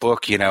say in the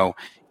book, you know,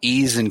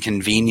 ease and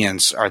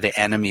convenience are the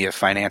enemy of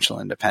financial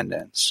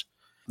independence.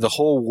 The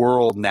whole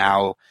world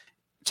now,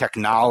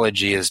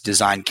 technology is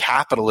designed,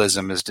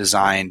 capitalism is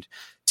designed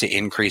to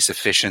increase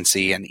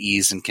efficiency and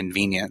ease and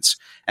convenience.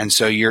 And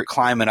so you're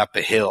climbing up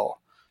a hill.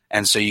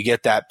 And so you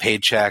get that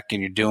paycheck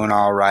and you're doing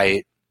all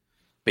right,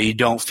 but you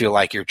don't feel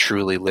like you're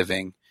truly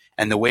living.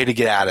 And the way to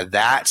get out of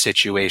that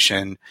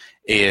situation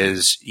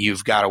is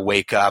you've got to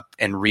wake up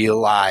and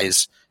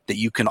realize that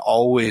you can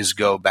always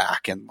go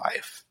back in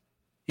life.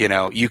 You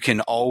know, you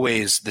can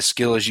always, the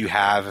skills you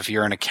have, if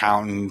you're an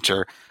accountant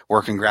or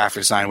working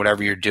graphic design,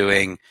 whatever you're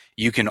doing,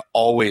 you can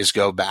always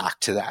go back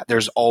to that.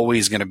 There's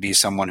always going to be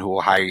someone who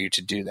will hire you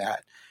to do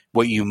that.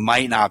 What you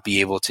might not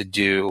be able to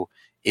do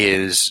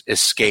is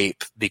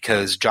escape,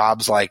 because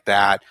jobs like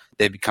that,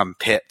 they become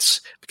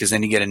pits, because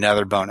then you get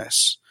another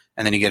bonus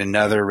and then you get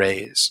another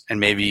raise and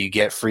maybe you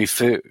get free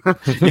food,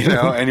 you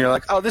know, and you're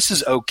like, oh, this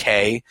is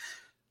okay.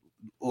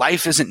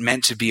 Life isn't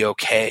meant to be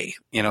okay.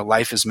 You know,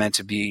 life is meant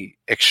to be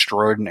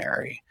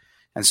extraordinary.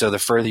 And so the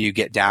further you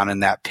get down in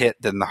that pit,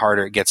 then the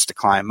harder it gets to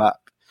climb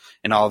up.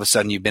 And all of a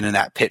sudden you've been in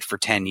that pit for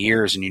 10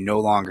 years and you no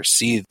longer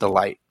see the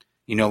light.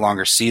 You no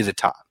longer see the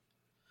top.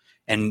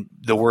 And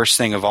the worst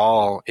thing of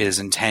all is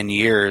in 10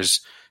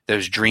 years,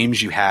 those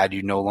dreams you had,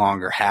 you no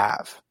longer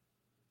have.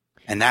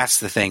 And that's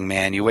the thing,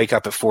 man. You wake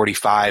up at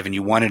 45 and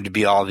you wanted to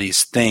be all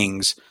these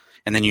things,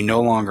 and then you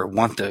no longer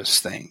want those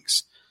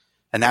things.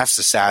 And that's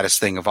the saddest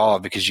thing of all,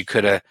 because you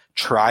could have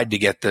tried to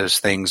get those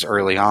things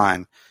early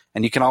on,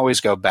 and you can always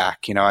go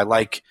back. You know,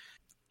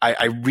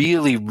 I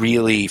really,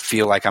 really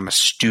feel like I'm a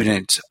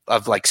student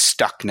of like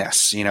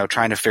stuckness, you know,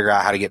 trying to figure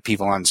out how to get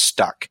people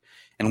unstuck.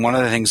 And one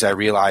of the things I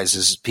realize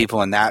is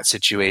people in that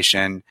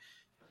situation,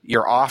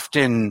 you're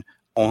often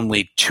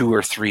only 2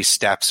 or 3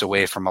 steps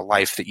away from a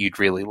life that you'd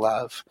really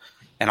love.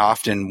 And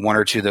often 1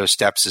 or 2 of those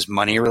steps is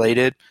money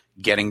related,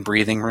 getting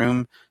breathing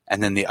room.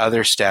 And then the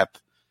other step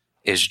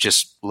is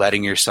just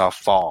letting yourself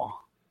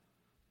fall,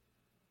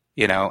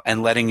 you know,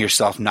 and letting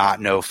yourself not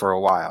know for a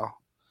while.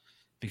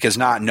 Because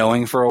not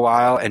knowing for a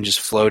while and just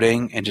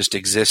floating and just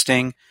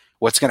existing,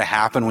 what's going to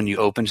happen when you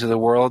open to the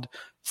world?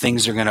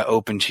 Things are going to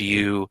open to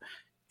you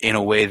in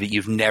a way that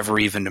you've never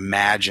even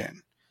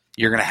imagined.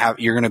 You're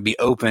going to be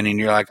open and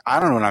you're like, I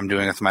don't know what I'm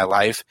doing with my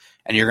life.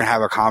 And you're going to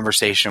have a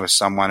conversation with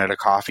someone at a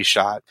coffee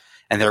shop,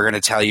 and they're going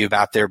to tell you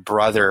about their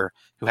brother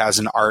who has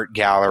an art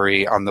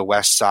gallery on the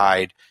West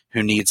Side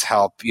who needs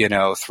help, you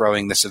know,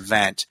 throwing this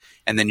event.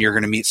 And then you're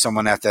going to meet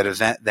someone at that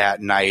event that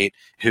night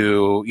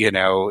who, you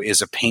know,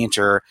 is a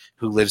painter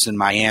who lives in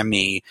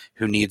Miami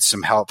who needs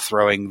some help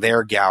throwing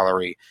their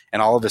gallery.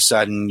 And all of a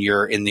sudden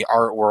you're in the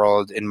art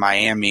world in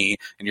Miami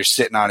and you're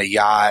sitting on a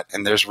yacht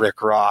and there's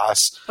Rick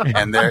Ross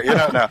and there, you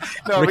know, no,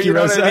 but you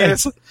know what I mean?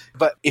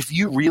 But if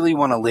you really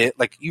want to live,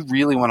 like you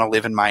really want to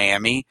live in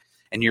Miami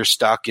and you're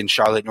stuck in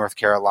Charlotte, North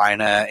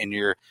Carolina and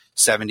you're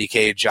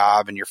 $70K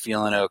job and you're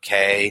feeling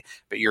okay,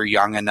 but you're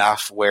young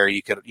enough where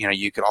you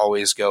could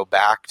always go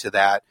back to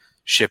that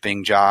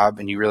shipping job,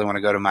 and you really want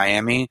to go to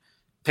Miami,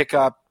 pick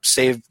up,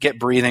 save, get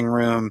breathing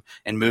room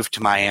and move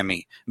to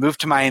Miami. Move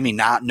to Miami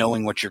not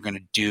knowing what you're going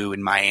to do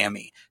in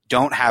Miami.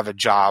 Don't have a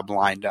job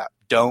lined up.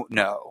 Don't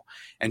know.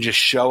 And just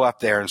show up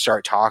there and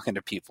start talking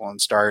to people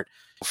and start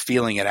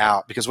feeling it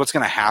out. Because what's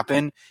going to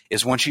happen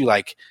is once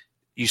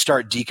you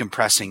start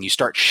decompressing, you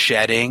start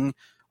shedding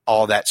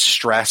all that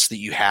stress that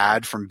you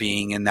had from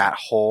being in that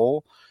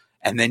hole.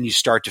 And then you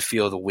start to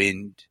feel the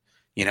wind,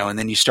 you know, and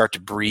then you start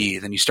to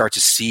breathe and you start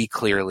to see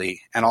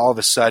clearly. And all of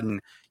a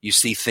sudden you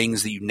see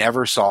things that you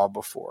never saw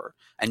before,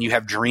 and you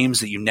have dreams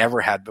that you never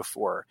had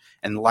before.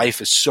 And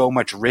life is so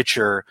much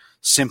richer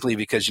simply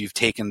because you've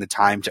taken the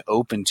time to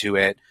open to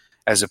it,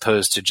 as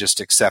opposed to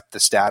just accept the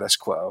status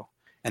quo.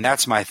 And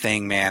that's my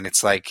thing, man.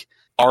 It's like,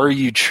 are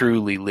you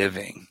truly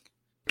living?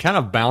 Kind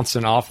of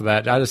bouncing off of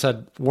that, I just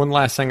had one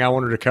last thing I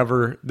wanted to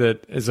cover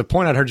that is a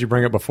point I'd heard you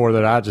bring up before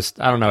that I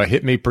don't know, it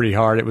hit me pretty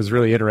hard. It was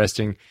really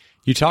interesting.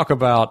 You talk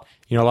about,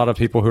 you know, a lot of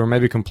people who are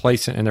maybe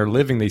complacent and they're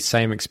living these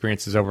same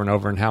experiences over and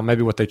over, and how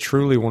maybe what they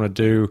truly want to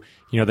do,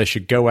 you know, they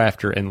should go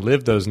after and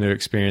live those new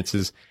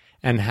experiences,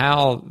 and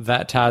how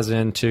that ties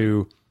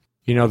into,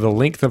 you know, the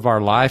length of our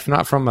life,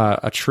 not from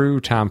a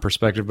true time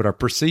perspective, but a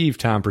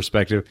perceived time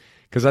perspective.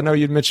 Because I know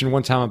you'd mentioned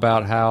one time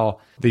about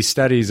how these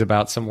studies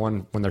about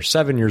someone when they're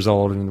 7 years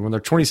old and when they're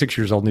 26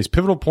 years old, and these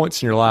pivotal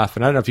points in your life.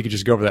 And I don't know if you could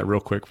just go over that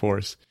real quick for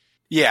us.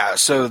 Yeah.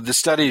 So the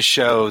studies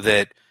show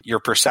that your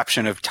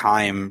perception of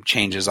time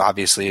changes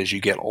obviously as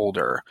you get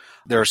older.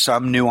 There are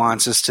some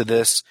nuances to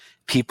this,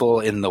 People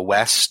in the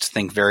West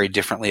think very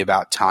differently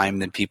about time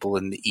than people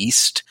in the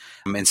East.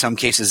 In some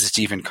cases, it's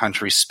even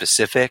country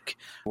specific.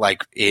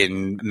 Like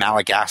in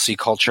Malagasy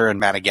culture in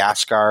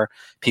Madagascar,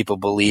 people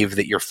believe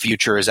that your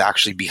future is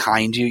actually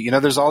behind you.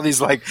 There's all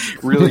these like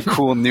really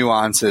cool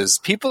nuances.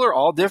 People are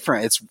all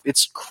different.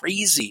 It's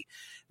crazy.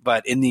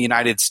 But in the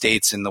United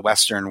States, in the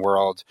Western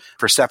world,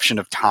 perception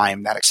of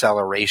time, that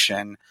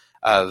acceleration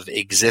of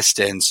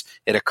existence,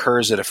 it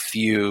occurs at a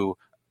few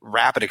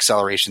rapid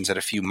accelerations at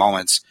a few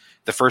moments.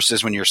 The first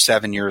is when you're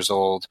 7 years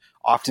old.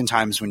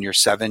 Oftentimes when you're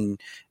 7,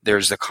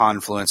 there's a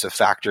confluence of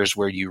factors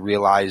where you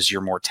realize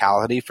your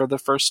mortality for the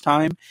first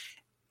time.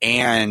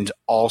 And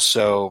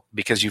also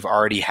because you've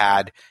already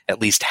had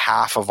at least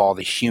half of all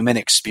the human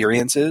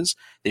experiences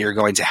that you're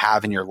going to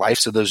have in your life.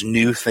 So those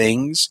new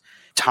things,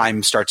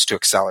 time starts to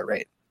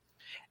accelerate.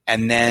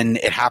 And then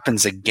it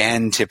happens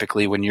again,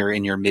 typically when you're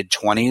in your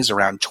mid-20s,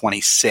 around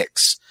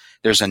 26.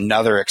 There's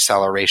another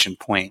acceleration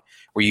point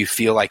where you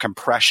feel like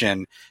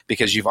compression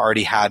because you've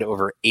already had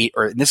over 8,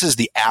 or this is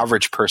the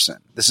average person.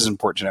 This is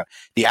important to know.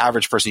 The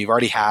average person, you've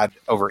already had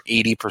over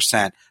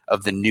 80%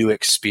 of the new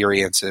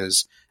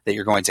experiences that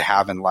you're going to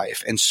have in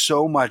life. And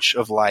so much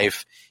of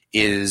life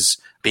is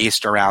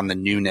based around the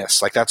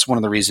newness. Like that's one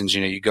of the reasons,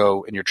 you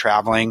go and you're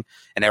traveling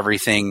and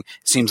everything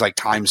seems like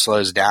time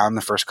slows down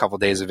the first couple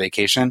of days of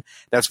vacation.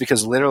 That's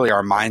because literally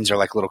our minds are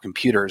like little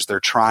computers.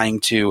 They're trying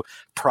to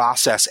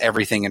process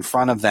everything in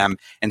front of them.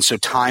 And so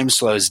time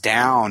slows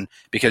down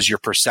because your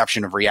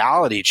perception of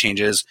reality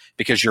changes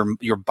because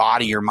your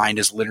body, your mind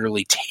is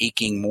literally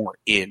taking more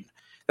in.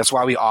 That's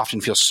why we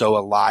often feel so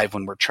alive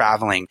when we're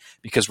traveling,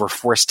 because we're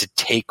forced to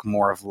take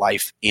more of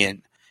life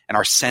in and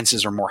our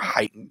senses are more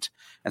heightened.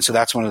 And so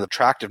that's one of the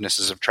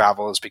attractivenesses of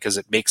travel, is because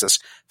it makes us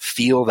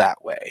feel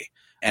that way.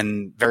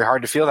 And very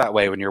hard to feel that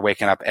way when you're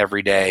waking up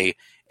every day,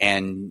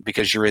 and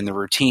because you're in the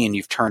routine,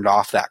 you've turned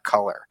off that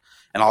color.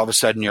 And all of a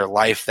sudden your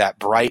life, that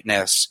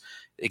brightness,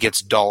 it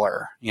gets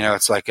duller.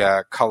 It's like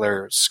a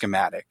color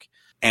schematic.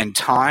 And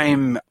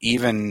time,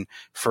 even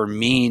for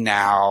me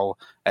now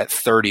at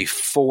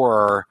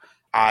 34,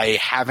 I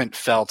haven't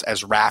felt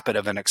as rapid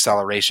of an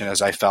acceleration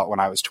as I felt when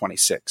I was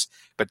 26.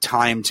 But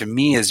time to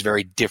me is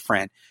very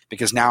different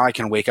because now I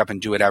can wake up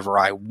and do whatever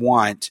I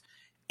want.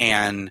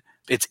 And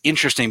it's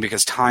interesting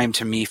because time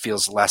to me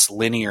feels less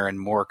linear and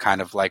more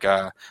kind of like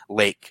a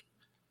lake,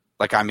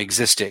 like I'm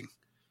existing,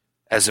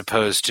 as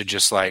opposed to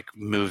just like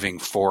moving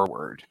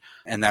forward.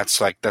 And that's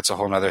a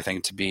whole other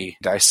thing to be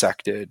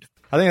dissected.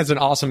 I think that's an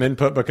awesome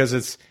input because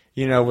it's,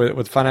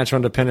 with financial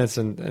independence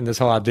and this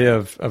whole idea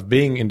of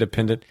being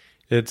independent,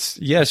 it's,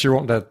 yes, you're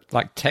wanting to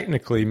like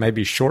technically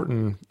maybe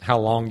shorten how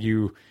long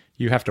you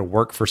have to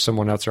work for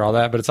someone else or all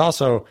that, but it's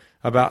also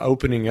about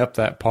opening up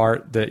that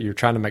part that you're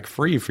trying to make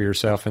free for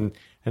yourself. And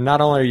not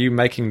only are you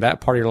making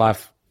that part of your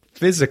life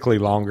physically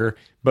longer,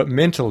 but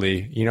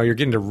mentally, you're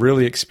getting to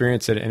really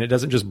experience it, and it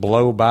doesn't just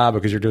blow by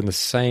because you're doing the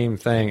same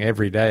thing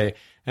every day.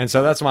 And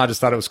so that's why I just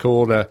thought it was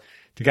cool to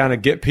kind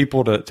of get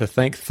people to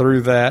think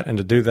through that and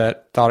to do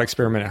that thought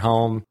experiment at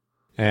home.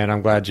 And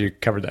I'm glad you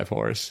covered that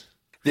for us.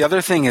 The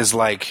other thing is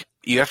like,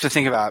 you have to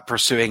think about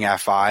pursuing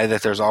FI,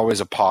 that there's always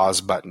a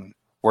pause button.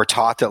 We're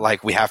taught that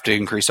like we have to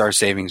increase our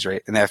savings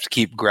rate and they have to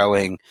keep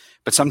growing.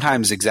 But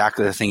sometimes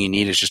exactly the thing you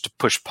need is just to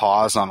push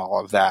pause on all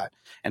of that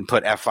and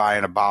put FI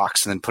in a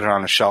box and then put it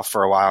on a shelf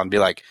for a while and be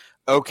like,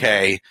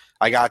 okay,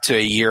 I got to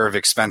a year of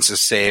expenses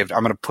saved.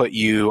 I'm going to put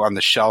you on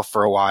the shelf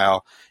for a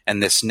while.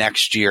 And this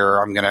next year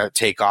I'm going to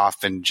take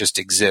off and just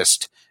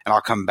exist. And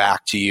I'll come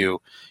back to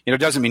you. It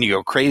doesn't mean you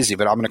go crazy,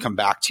 but I'm going to come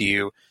back to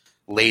you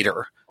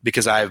later,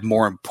 because I have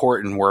more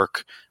important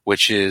work,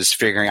 which is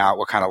figuring out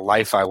what kind of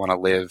life I want to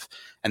live.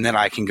 And then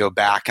I can go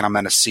back and I'm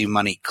going to see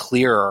money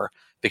clearer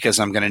because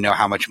I'm going to know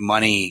how much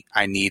money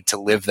I need to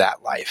live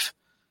that life.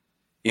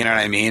 You know what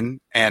I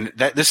mean? And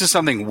this is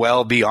something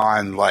well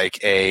beyond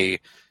like a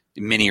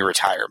mini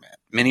retirement.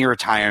 Mini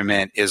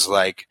retirement is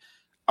like,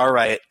 all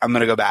right, I'm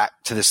going to go back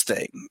to this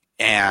thing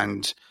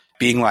and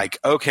being like,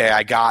 okay,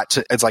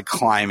 it's like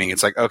climbing.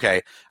 It's like,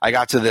 okay, I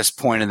got to this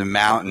point in the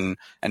mountain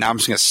and now I'm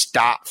just going to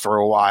stop for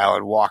a while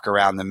and walk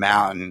around the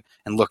mountain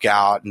and look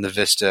out in the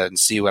vista and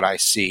see what I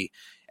see.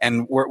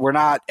 And we're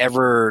not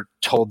ever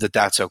told that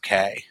that's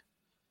okay.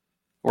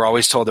 We're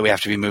always told that we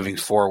have to be moving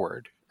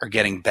forward or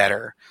getting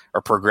better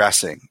or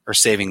progressing or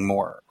saving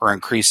more or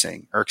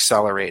increasing or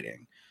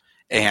accelerating.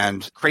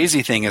 And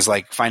crazy thing is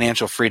like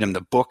Financial Freedom, the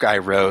book I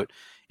wrote,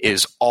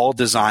 is all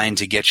designed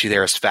to get you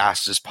there as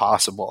fast as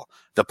possible.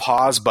 The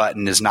pause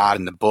button is not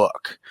in the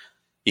book.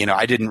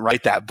 I didn't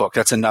write that book.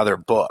 That's another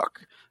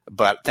book.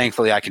 But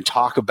thankfully I can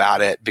talk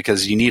about it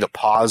because you need a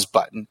pause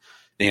button.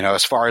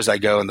 As far as I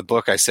go in the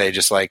book, I say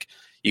just like,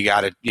 you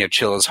got to,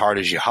 chill as hard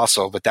as you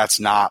hustle. But that's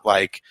not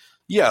like,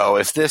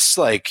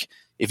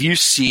 if you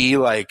see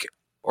like,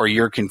 or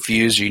you're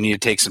confused, or you need to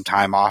take some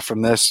time off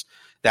from this,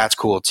 that's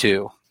cool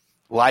too.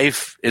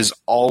 Life is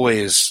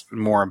always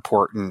more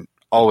important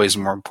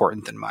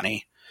than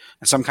money.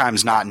 And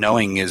sometimes not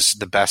knowing is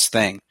the best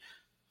thing.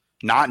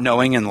 Not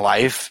knowing in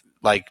life,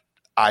 like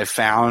I've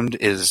found,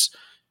 is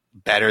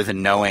better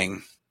than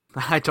knowing.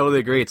 I totally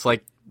agree. It's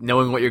like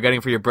knowing what you're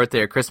getting for your birthday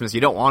or Christmas.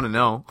 You don't want to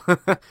know.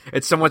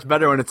 It's so much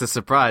better when it's a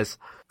surprise.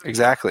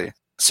 Exactly.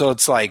 So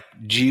it's like,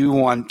 do you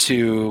want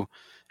to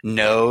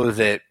know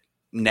that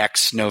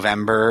next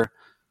November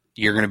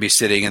you're going to be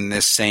sitting in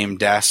this same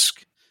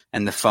desk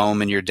and the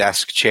foam in your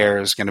desk chair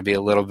is going to be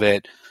a little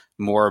bit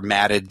more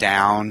matted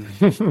down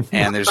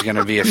and there's going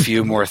to be a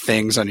few more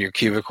things on your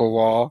cubicle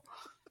wall?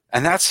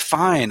 And that's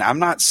fine. I'm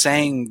not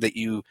saying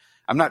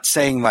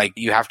like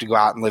you have to go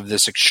out and live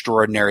this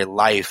extraordinary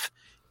life,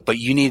 but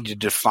you need to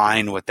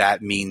define what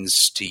that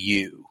means to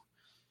you.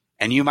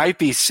 And you might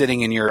be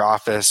sitting in your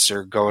office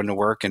or going to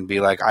work and be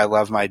like, I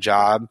love my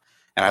job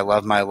and I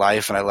love my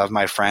life and I love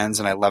my friends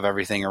and I love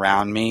everything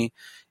around me.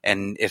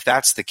 And if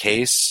that's the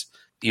case,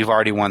 you've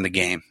already won the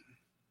game.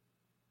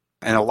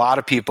 And a lot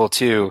of people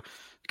too,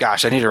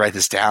 gosh, I need to write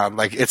this down.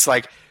 Like, it's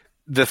like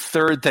the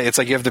third thing. It's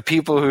like you have the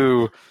people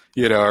who,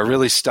 are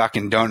really stuck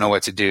and don't know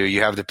what to do.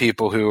 You have the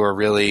people who are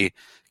really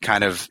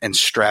kind of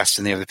stressed,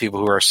 and you have the people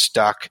who are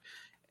stuck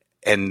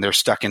and they're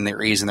stuck in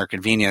their ease and their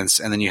convenience.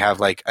 And then you have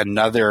like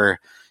another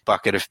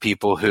bucket of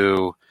people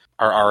who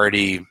are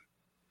already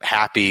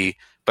happy,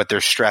 but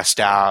they're stressed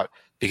out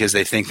because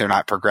they think they're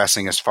not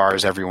progressing as far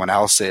as everyone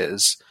else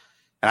is.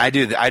 And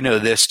I know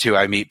this too.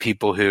 I meet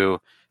people who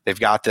they've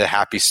got the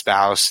happy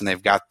spouse and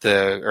they've got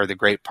the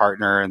great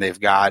partner and they've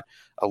got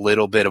a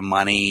little bit of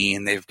money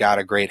and they've got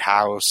a great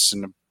house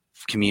and a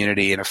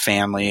community and a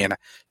family and a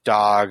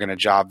dog and a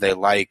job they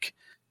like.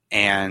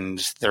 And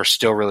they're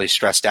still really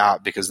stressed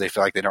out because they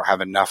feel like they don't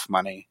have enough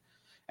money.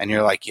 And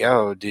you're like,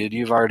 yo, dude,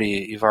 you've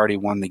already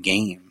won the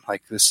game.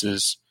 Like, this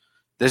is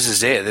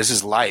it. This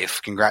is life.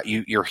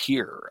 You're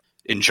here.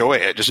 Enjoy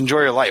it. Just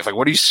enjoy your life. Like,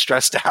 what are you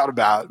stressed out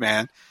about,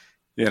 man?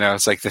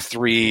 It's like the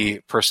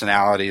 3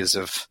 personalities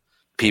of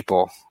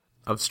people.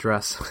 Of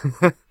stress.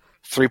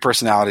 3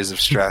 personalities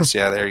of stress.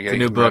 Yeah, there you go.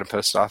 You can write a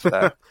post off of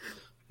that.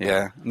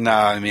 Yeah. No,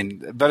 I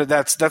mean, but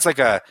that's like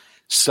a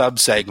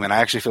sub-segment. I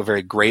actually feel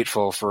very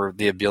grateful for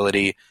the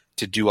ability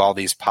to do all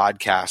these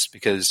podcasts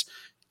because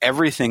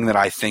everything that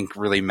I think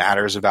really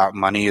matters about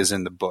money is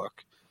in the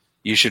book.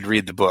 You should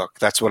read the book.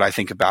 That's what I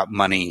think about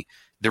money.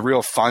 The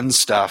real fun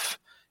stuff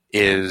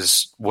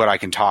is what I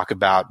can talk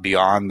about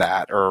beyond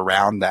that or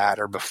around that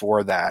or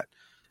before that.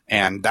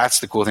 And that's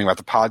the cool thing about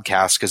the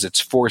podcast, because it's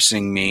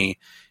forcing me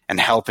and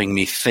helping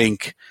me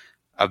think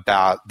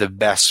about the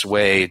best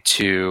way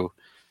to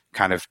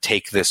kind of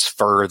take this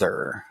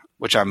further,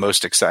 which I'm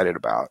most excited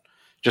about.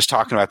 Just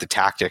talking about the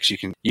tactics,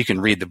 you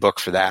can read the book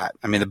for that.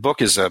 I mean, the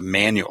book is a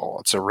manual.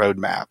 It's a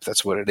roadmap.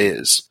 That's what it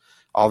is.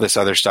 All this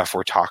other stuff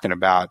we're talking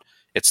about,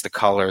 it's the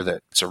color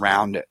that's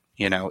around it.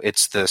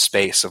 It's the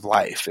space of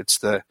life. It's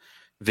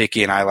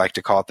Vicky and I like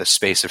to call it the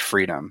space of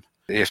freedom.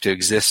 You have to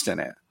exist in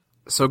it.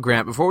 So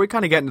Grant, before we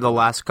kind of get into the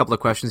last couple of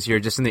questions here,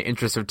 just in the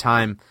interest of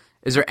time,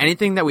 is there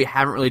anything that we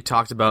haven't really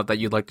talked about that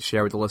you'd like to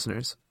share with the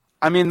listeners?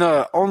 I mean,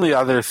 the only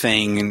other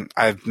thing,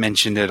 I've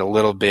mentioned it a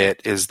little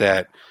bit, is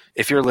that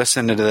if you're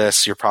listening to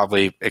this, you're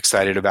probably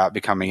excited about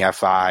becoming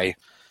FI.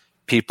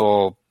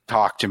 People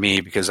talk to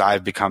me because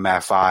I've become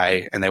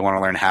FI and they want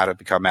to learn how to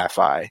become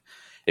FI.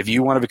 If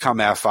you want to become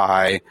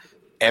FI,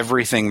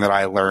 everything that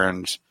I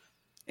learned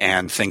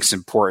and think's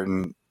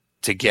important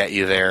to get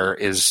you there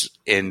is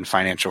in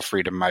Financial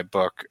Freedom, my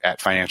book, at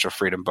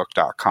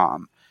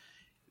financialfreedombook.com.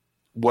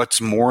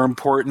 What's more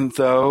important,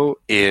 though,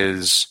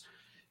 is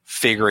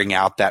figuring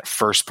out that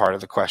first part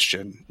of the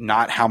question.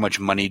 Not how much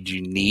money do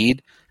you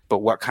need, but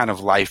what kind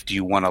of life do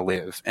you want to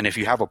live? And if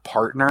you have a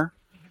partner,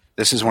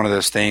 this is one of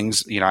those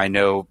things, I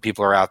know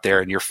people are out there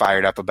and you're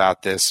fired up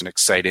about this and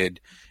excited,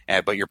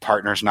 but your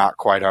partner's not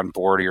quite on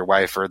board, or your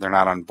wife, or they're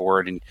not on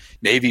board. And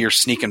maybe you're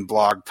sneaking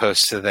blog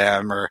posts to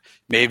them, or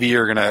maybe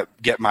you're going to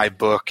get my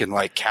book and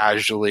like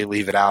casually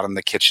leave it out on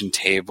the kitchen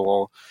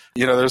table.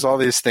 There's all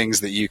these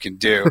things that you can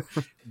do.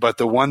 But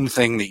the one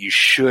thing that you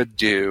should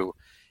do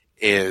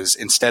is,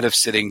 instead of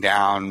sitting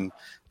down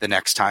the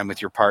next time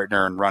with your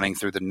partner and running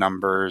through the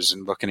numbers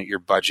and looking at your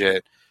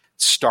budget,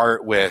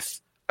 start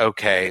with,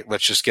 okay,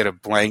 let's just get a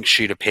blank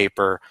sheet of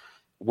paper.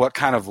 What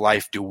kind of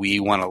life do we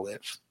want to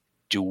live?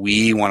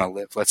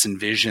 Let's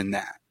envision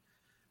that.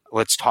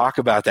 Let's talk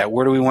about that.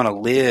 Where do we want to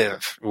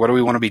live? What do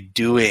we want to be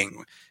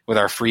doing with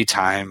our free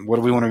time? What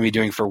do we want to be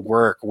doing for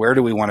work? Where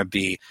do we want to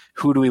be?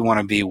 Who do we want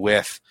to be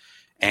with?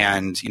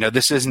 And,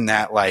 this isn't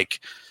that like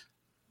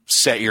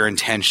set your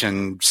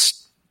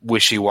intentions,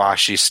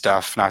 wishy-washy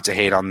stuff, not to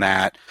hate on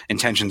that.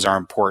 Intentions are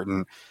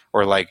important,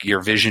 or like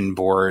your vision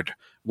board.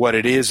 What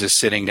it is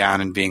sitting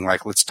down and being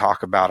like, let's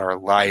talk about our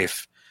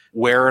life.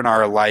 Where in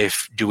our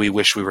life do we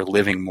wish we were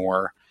living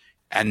more?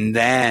 And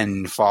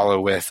then follow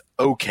with,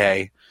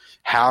 okay,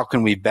 how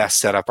can we best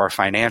set up our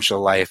financial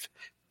life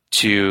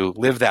to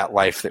live that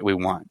life that we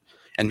want?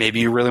 And maybe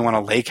you really want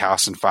a lake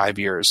house in 5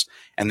 years,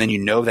 and then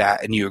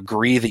that and you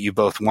agree that you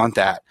both want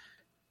that.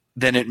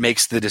 Then it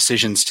makes the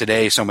decisions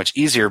today so much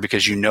easier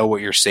because you know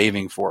what you're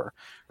saving for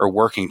or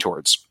working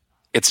towards.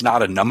 It's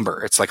not a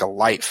number. It's like a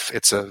life.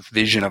 It's a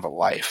vision of a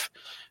life.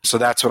 So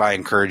that's what I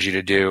encourage you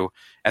to do.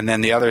 And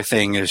then the other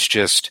thing is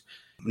just,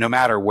 no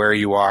matter where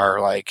you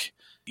are, like,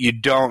 you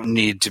don't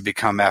need to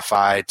become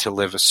FI to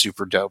live a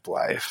super dope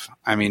life.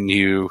 I mean,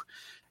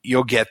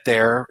 you'll get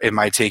there. It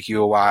might take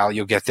you a while.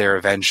 You'll get there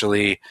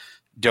eventually.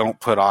 Don't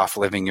put off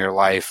living your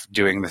life,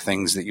 doing the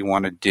things that you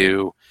want to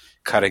do,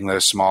 cutting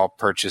those small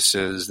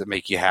purchases that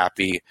make you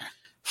happy.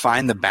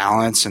 Find the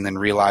balance and then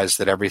realize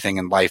that everything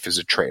in life is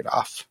a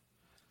trade-off.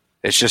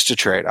 It's just a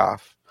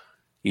trade-off.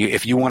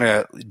 If you want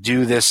to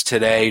do this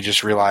today,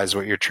 just realize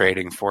what you're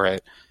trading for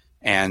it.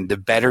 And the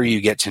better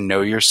you get to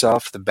know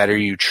yourself, the better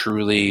you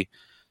truly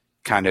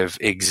kind of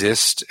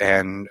exist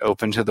and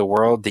open to the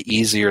world, the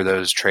easier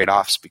those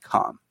trade-offs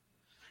become.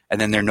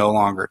 And then they're no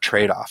longer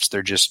trade-offs.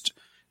 They're just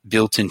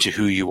built into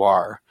who you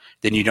are.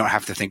 Then you don't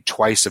have to think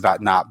twice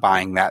about not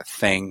buying that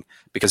thing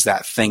because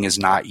that thing is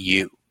not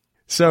you.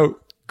 So,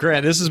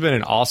 Grant, this has been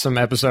an awesome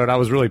episode. I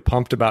was really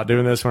pumped about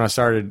doing this when I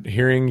started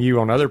hearing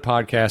you on other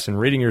podcasts and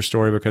reading your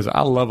story because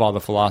I love all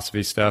the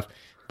philosophy stuff.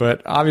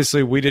 But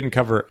obviously, we didn't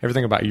cover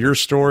everything about your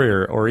story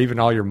or even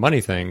all your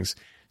money things.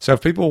 So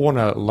if people want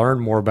to learn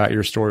more about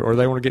your story or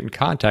they want to get in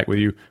contact with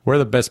you, where are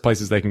the best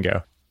places they can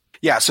go?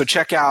 Yeah, so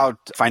check out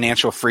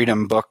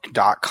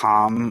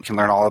financialfreedombook.com. You can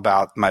learn all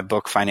about my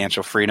book,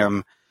 Financial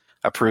Freedom,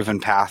 A Proven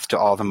Path to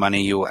All the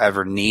Money You Will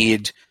Ever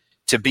Need.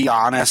 To be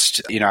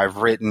honest, I've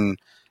written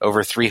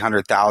over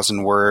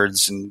 300,000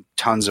 words and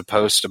tons of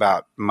posts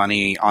about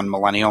money on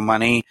Millennial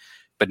Money,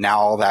 but now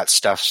all that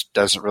stuff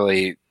doesn't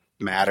really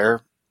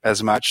matter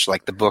as much.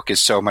 Like, the book is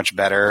so much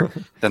better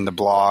than the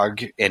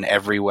blog in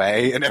every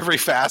way, in every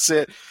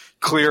facet.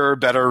 Clearer,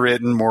 better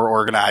written, more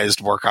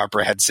organized, more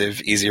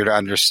comprehensive, easier to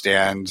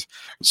understand.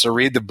 So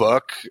read the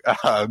book.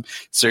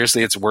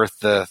 Seriously, it's worth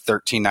the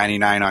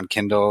 $13.99 on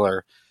Kindle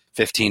or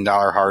 $15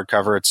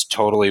 hardcover. It's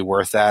totally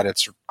worth that.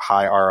 It's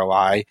high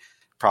ROI.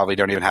 Probably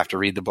don't even have to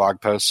read the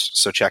blog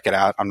posts. So check it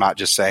out. I'm not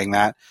just saying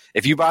that.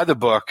 If you buy the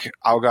book,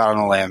 I'll go out on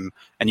a limb,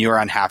 and you are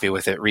unhappy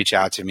with it, reach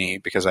out to me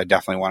because I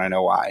definitely want to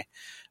know why.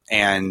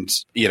 And,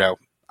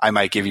 I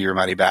might give you your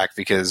money back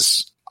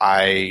because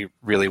I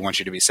really want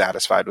you to be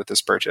satisfied with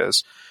this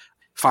purchase.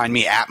 Find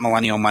me at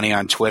Millennial Money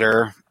on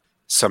Twitter.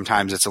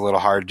 Sometimes it's a little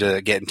hard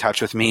to get in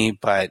touch with me,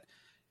 but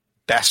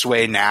best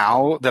way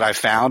now that I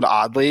found,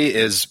 oddly,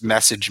 is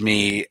message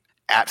me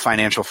at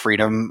Financial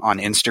Freedom on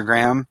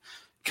Instagram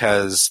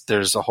because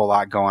there's a whole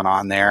lot going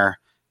on there.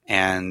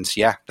 And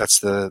yeah, that's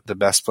the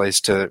best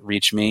place to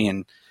reach me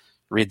and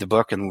read the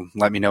book and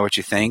let me know what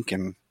you think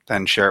and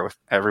then share it with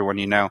everyone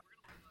you know.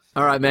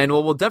 All right, man.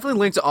 Well, we'll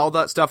definitely link to all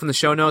that stuff in the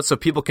show notes so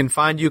people can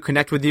find you,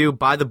 connect with you,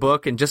 buy the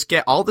book, and just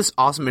get all this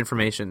awesome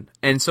information.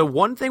 And so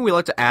one thing we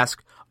like to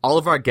ask all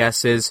of our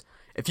guests is,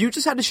 if you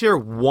just had to share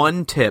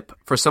one tip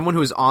for someone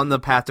who is on the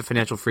path to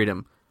financial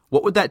freedom,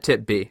 what would that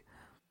tip be?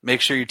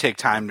 Make sure you take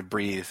time to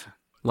breathe.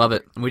 Love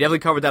it. And we definitely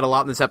covered that a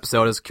lot in this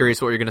episode. I was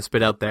curious what you're going to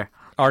spit out there.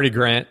 Alrighty,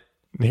 Grant.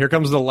 Here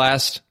comes the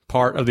last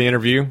part of the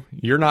interview.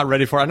 You're not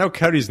ready for it. I know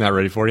Cody's not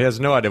ready for it. He has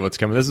no idea what's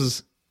coming. This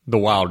is the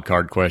wild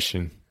card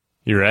question.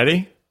 You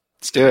ready?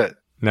 Let's do it.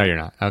 No, you're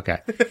not. Okay.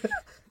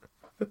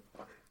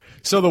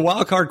 So the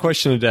wild card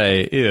question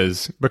today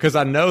is, because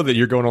I know that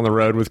you're going on the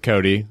road with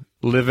Cody,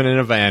 living in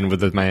a van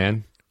with the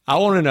man, I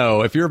want to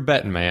know, if you're a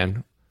betting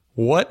man,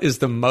 what is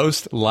the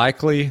most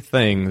likely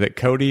thing that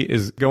Cody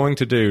is going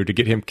to do to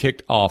get him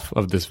kicked off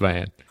of this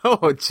van? Oh,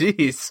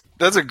 jeez.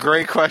 That's a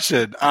great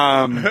question.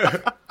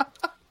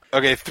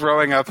 Okay,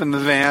 throwing up in the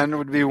van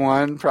would be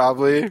one,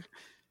 probably,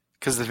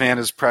 because the van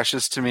is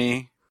precious to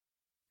me.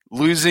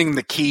 Losing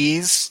the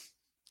keys.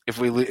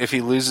 If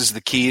he loses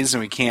the keys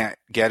and we can't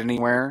get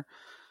anywhere,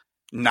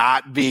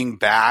 not being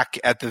back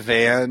at the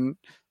van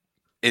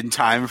in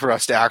time for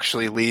us to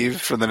actually leave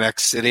for the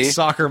next city.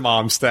 Soccer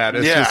mom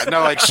status. Yeah,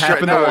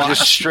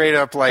 just straight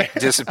up like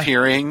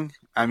disappearing.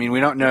 I mean, we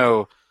don't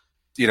know,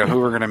 who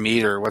we're going to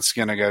meet or what's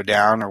going to go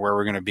down or where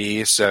we're going to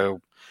be.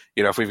 So,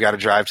 if we've got to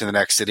drive to the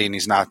next city and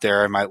he's not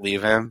there, I might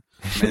leave him,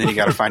 and then you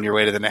got to find your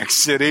way to the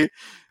next city.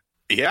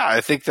 Yeah,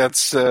 I think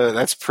that's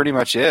pretty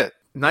much it.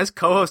 Nice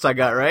co-host I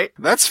got, right?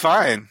 That's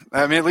fine.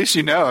 I mean, at least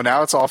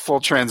now it's all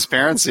full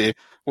transparency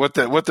what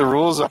the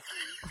rules are.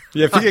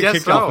 Yeah, if you get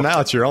kicked off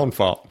now, it's your own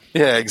fault.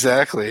 Yeah,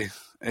 exactly.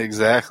 It's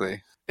going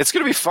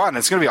to be fun.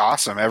 It's going to be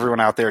awesome. Everyone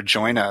out there,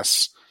 join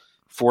us.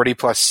 40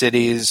 plus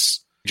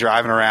cities,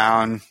 driving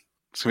around.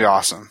 It's going to be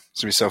awesome.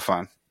 It's going to be so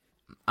fun.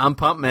 I'm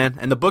pumped, man.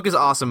 And the book is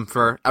awesome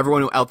for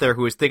everyone out there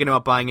who is thinking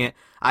about buying it.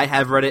 I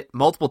have read it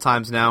multiple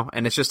times now,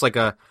 and it's just like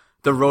the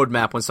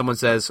roadmap when someone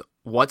says,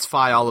 "What's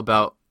FI all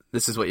about?"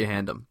 This is what you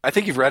hand them. I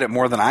think you've read it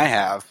more than I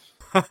have.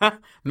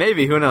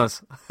 Maybe, who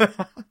knows?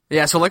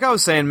 Yeah, so like I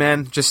was saying,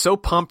 man, just so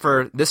pumped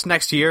for this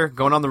next year,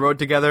 going on the road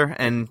together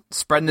and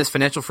spreading this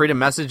financial freedom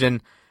message.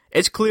 And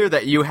it's clear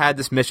that you had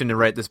this mission to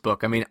write this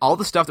book. I mean, all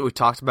the stuff that we've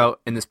talked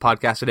about in this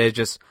podcast today is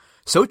just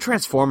so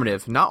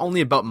transformative, not only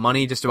about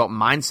money, just about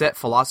mindset,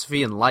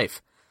 philosophy, and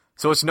life.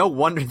 So it's no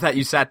wonder that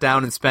you sat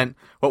down and spent,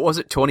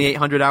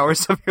 2,800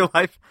 hours of your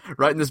life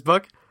writing this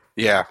book?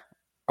 Yeah,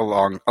 a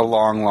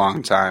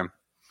long time.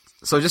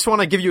 So just want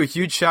to give you a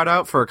huge shout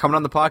out for coming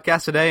on the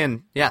podcast today.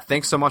 And yeah,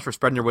 thanks so much for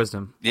spreading your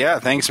wisdom. Yeah,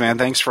 thanks, man.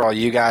 Thanks for all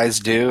you guys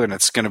do. And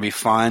it's going to be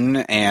fun.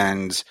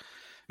 And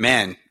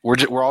man,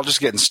 we're all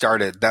just getting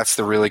started. That's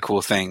the really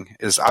cool thing,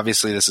 is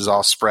obviously this is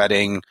all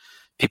spreading.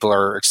 People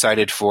are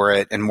excited for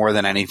it. And more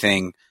than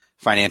anything,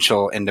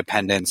 financial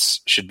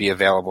independence should be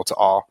available to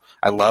all.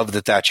 I love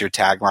that that's your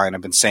tagline.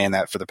 I've been saying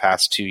that for the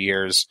past 2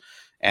 years.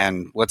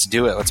 And let's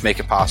do it. Let's make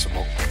it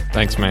possible.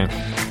 Thanks, man.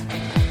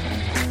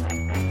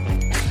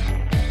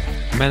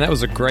 Man, that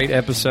was a great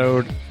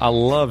episode. I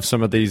love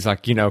some of these,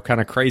 kind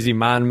of crazy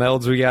mind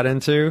melds we got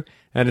into.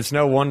 And it's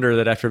no wonder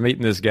that after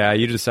meeting this guy,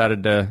 you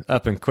decided to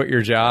up and quit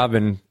your job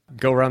and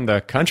go around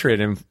the country at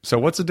him. So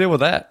what's the deal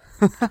with that?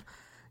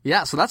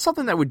 Yeah, so that's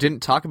something that we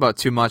didn't talk about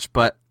too much,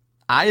 but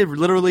I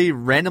literally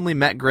randomly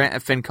met Grant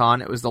at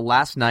FinCon. It was the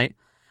last night.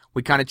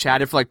 We kind of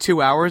chatted for like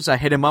 2 hours. I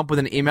hit him up with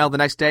an email the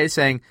next day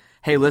saying,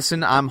 hey,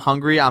 listen, I'm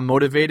hungry, I'm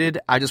motivated,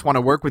 I just want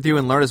to work with you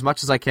and learn as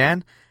much as I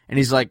can. And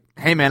he's like,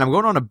 hey man, I'm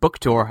going on a book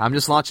tour. I'm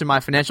just launching my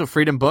financial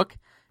freedom book.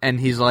 And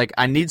he's like,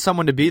 I need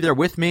someone to be there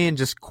with me and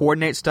just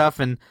coordinate stuff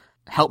and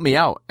help me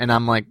out. And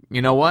I'm like,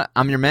 you know what?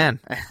 I'm your man.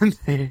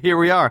 And here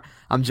we are.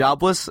 I'm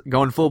jobless,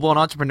 going full-blown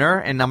entrepreneur,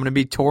 and I'm going to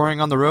be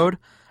touring on the road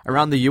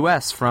around the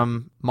U.S.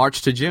 from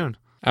March to June.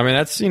 I mean,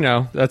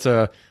 that's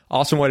a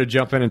awesome way to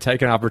jump in and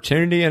take an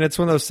opportunity. And it's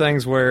one of those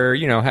things where,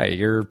 hey,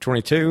 you're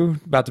 22,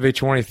 about to be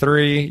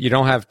 23, you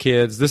don't have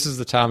kids. This is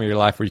the time of your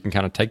life where you can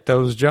kind of take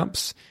those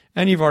jumps.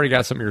 And you've already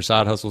got some of your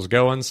side hustles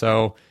going.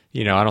 So,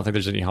 I don't think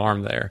there's any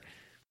harm there.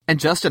 And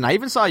Justin, I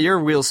even saw your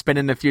wheels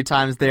spinning a few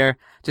times there,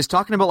 just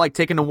talking about like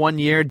taking a 1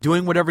 year,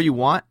 doing whatever you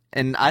want.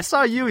 And I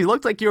saw you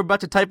looked like you were about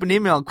to type an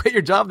email and quit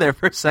your job there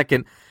for a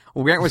second.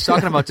 Well, Grant was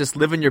talking about just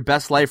living your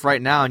best life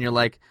right now. And you're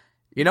like,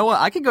 you know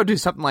what? I can go do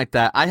something like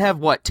that. I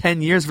have,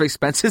 10 years of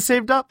expenses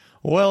saved up?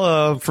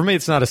 Well, for me,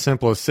 it's not as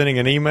simple as sending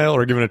an email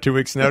or giving a 2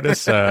 weeks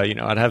notice.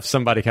 I'd have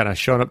somebody kind of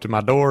showing up to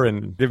my door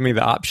and giving me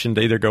the option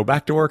to either go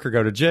back to work or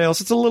go to jail.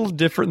 So it's a little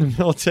different in the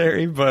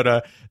military,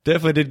 but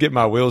definitely did get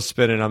my wheels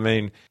spinning. I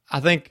mean, I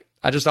think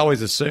I just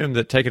always assumed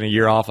that taking a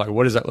year off, like,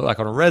 what does that look like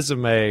on a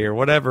resume or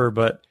whatever?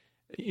 But,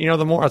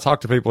 the more I talk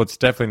to people, it's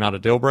definitely not a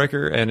deal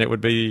breaker, and it would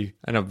be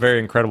a very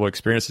incredible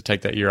experience to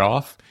take that year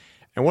off.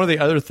 And one of the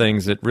other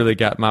things that really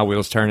got my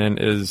wheels turning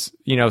is,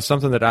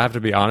 something that I have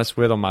to be honest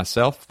with on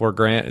myself, where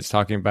Grant is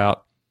talking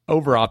about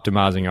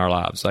over-optimizing our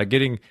lives, like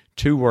getting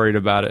too worried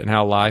about it and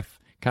how life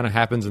kind of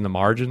happens in the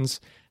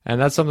margins.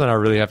 And that's something I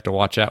really have to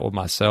watch out with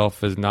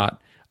myself, is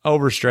not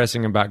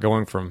over-stressing about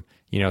going from,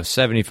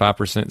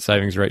 75%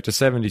 savings rate to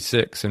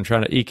 76 and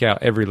trying to eke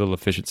out every little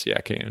efficiency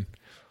I can.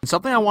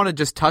 Something I want to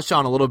just touch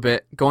on a little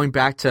bit, going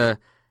back to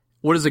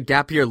what does a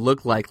gap year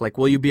look like? Like,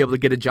 will you be able to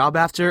get a job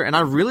after? And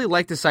I really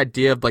like this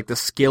idea of like the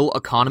skill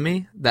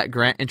economy that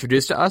Grant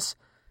introduced to us.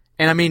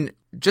 And I mean,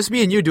 just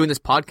me and you doing this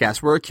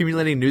podcast, we're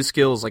accumulating new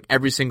skills like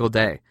every single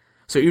day.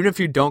 So even if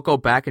you don't go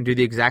back and do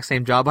the exact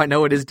same job, I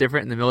know it is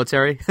different in the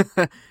military.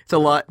 It's a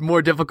lot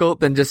more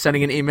difficult than just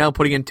sending an email,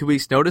 putting in 2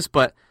 weeks notice.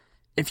 But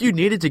if you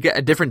needed to get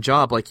a different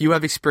job, like you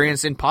have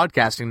experience in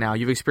podcasting now,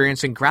 you've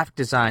experience in graphic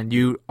design,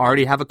 you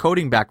already have a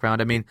coding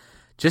background. I mean,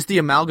 just the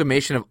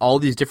amalgamation of all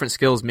these different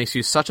skills makes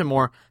you such a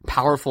more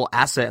powerful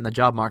asset in the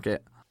job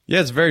market. Yeah,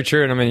 it's very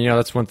true. And I mean,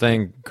 that's one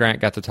thing Grant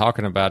got to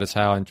talking about, is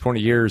how in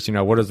 20 years,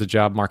 what does the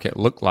job market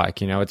look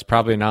like? It's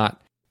probably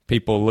not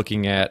people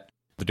looking at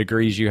the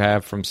degrees you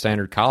have from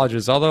standard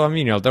colleges, although, I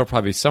mean, there'll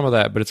probably be some of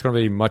that, but it's going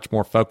to be much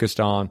more focused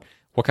on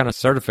what kind of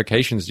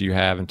certifications do you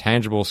have and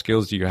tangible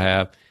skills do you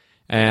have.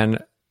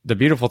 And the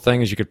beautiful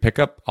thing is you could pick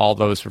up all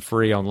those for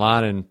free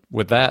online. And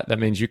with that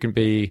means you can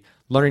be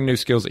learning new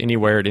skills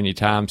anywhere at any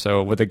time.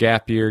 So with a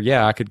gap year,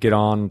 yeah, I could get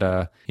on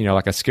to,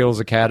 like a skills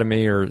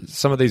academy or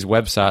some of these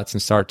websites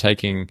and start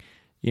taking,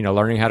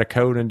 learning how to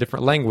code in a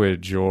different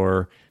language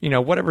or,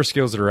 whatever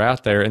skills that are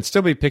out there, and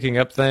still be picking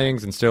up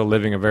things and still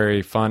living a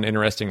very fun,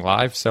 interesting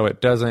life. So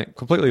it doesn't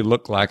completely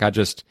look like I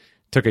just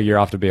took a year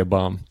off to be a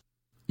bum.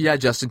 Yeah,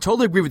 Justin,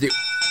 totally agree with you.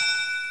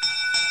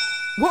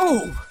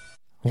 Whoa!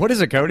 What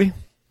is it, Cody?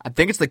 I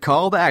think it's the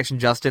call to action,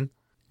 Justin.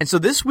 And so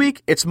this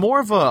week, it's more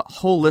of a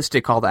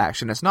holistic call to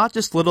action. It's not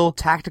just little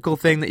tactical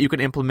thing that you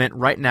can implement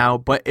right now,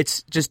 but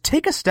it's just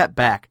take a step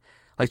back.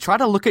 Like, try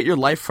to look at your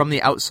life from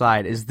the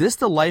outside. Is this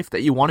the life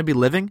that you want to be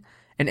living?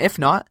 And if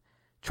not,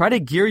 try to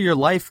gear your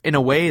life in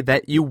a way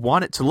that you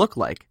want it to look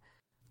like.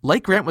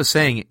 Like Grant was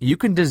saying, you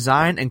can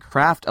design and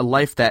craft a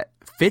life that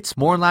fits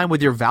more in line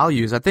with your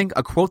values. I think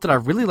a quote that I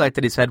really liked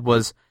that he said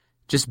was,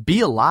 just be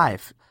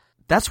alive.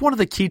 That's one of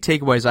the key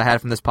takeaways I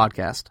had from this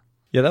podcast.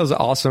 Yeah, that was an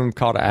awesome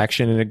call to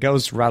action, and it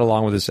goes right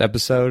along with this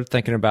episode,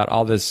 thinking about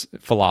all this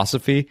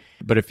philosophy.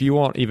 But if you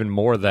want even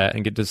more of that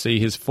and get to see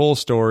his full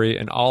story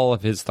and all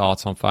of his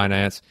thoughts on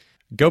finance,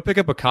 go pick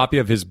up a copy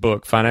of his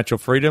book, Financial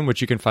Freedom, which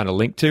you can find a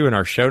link to in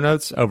our show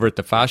notes over at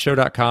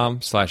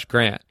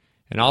thefishow.com/Grant.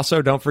 And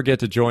also, don't forget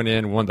to join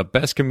in one of the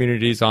best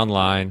communities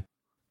online,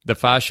 the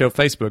Fi Show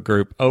Facebook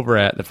group over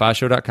at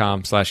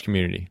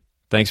thefishow.com/community.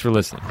 Thanks for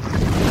listening.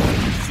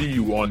 See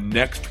you on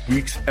next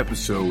week's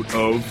episode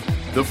of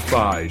The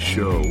Fi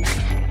Show.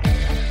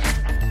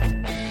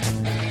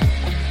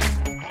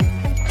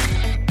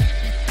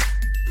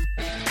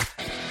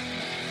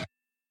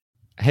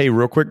 Hey,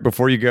 real quick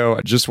before you go,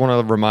 I just want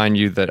to remind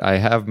you that I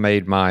have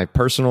made my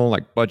personal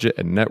budget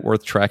and net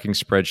worth tracking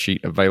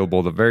spreadsheet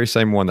available, the very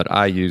same one that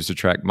I use to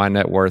track my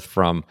net worth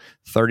from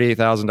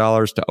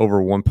 $38,000 to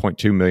over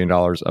 $1.2 million,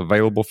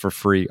 available for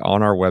free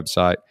on our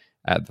website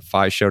at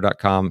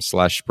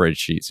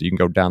thefishow.com/spreadsheet. So you can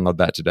go download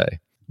that today.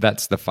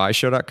 That's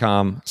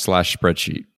thefishow.com/spreadsheet.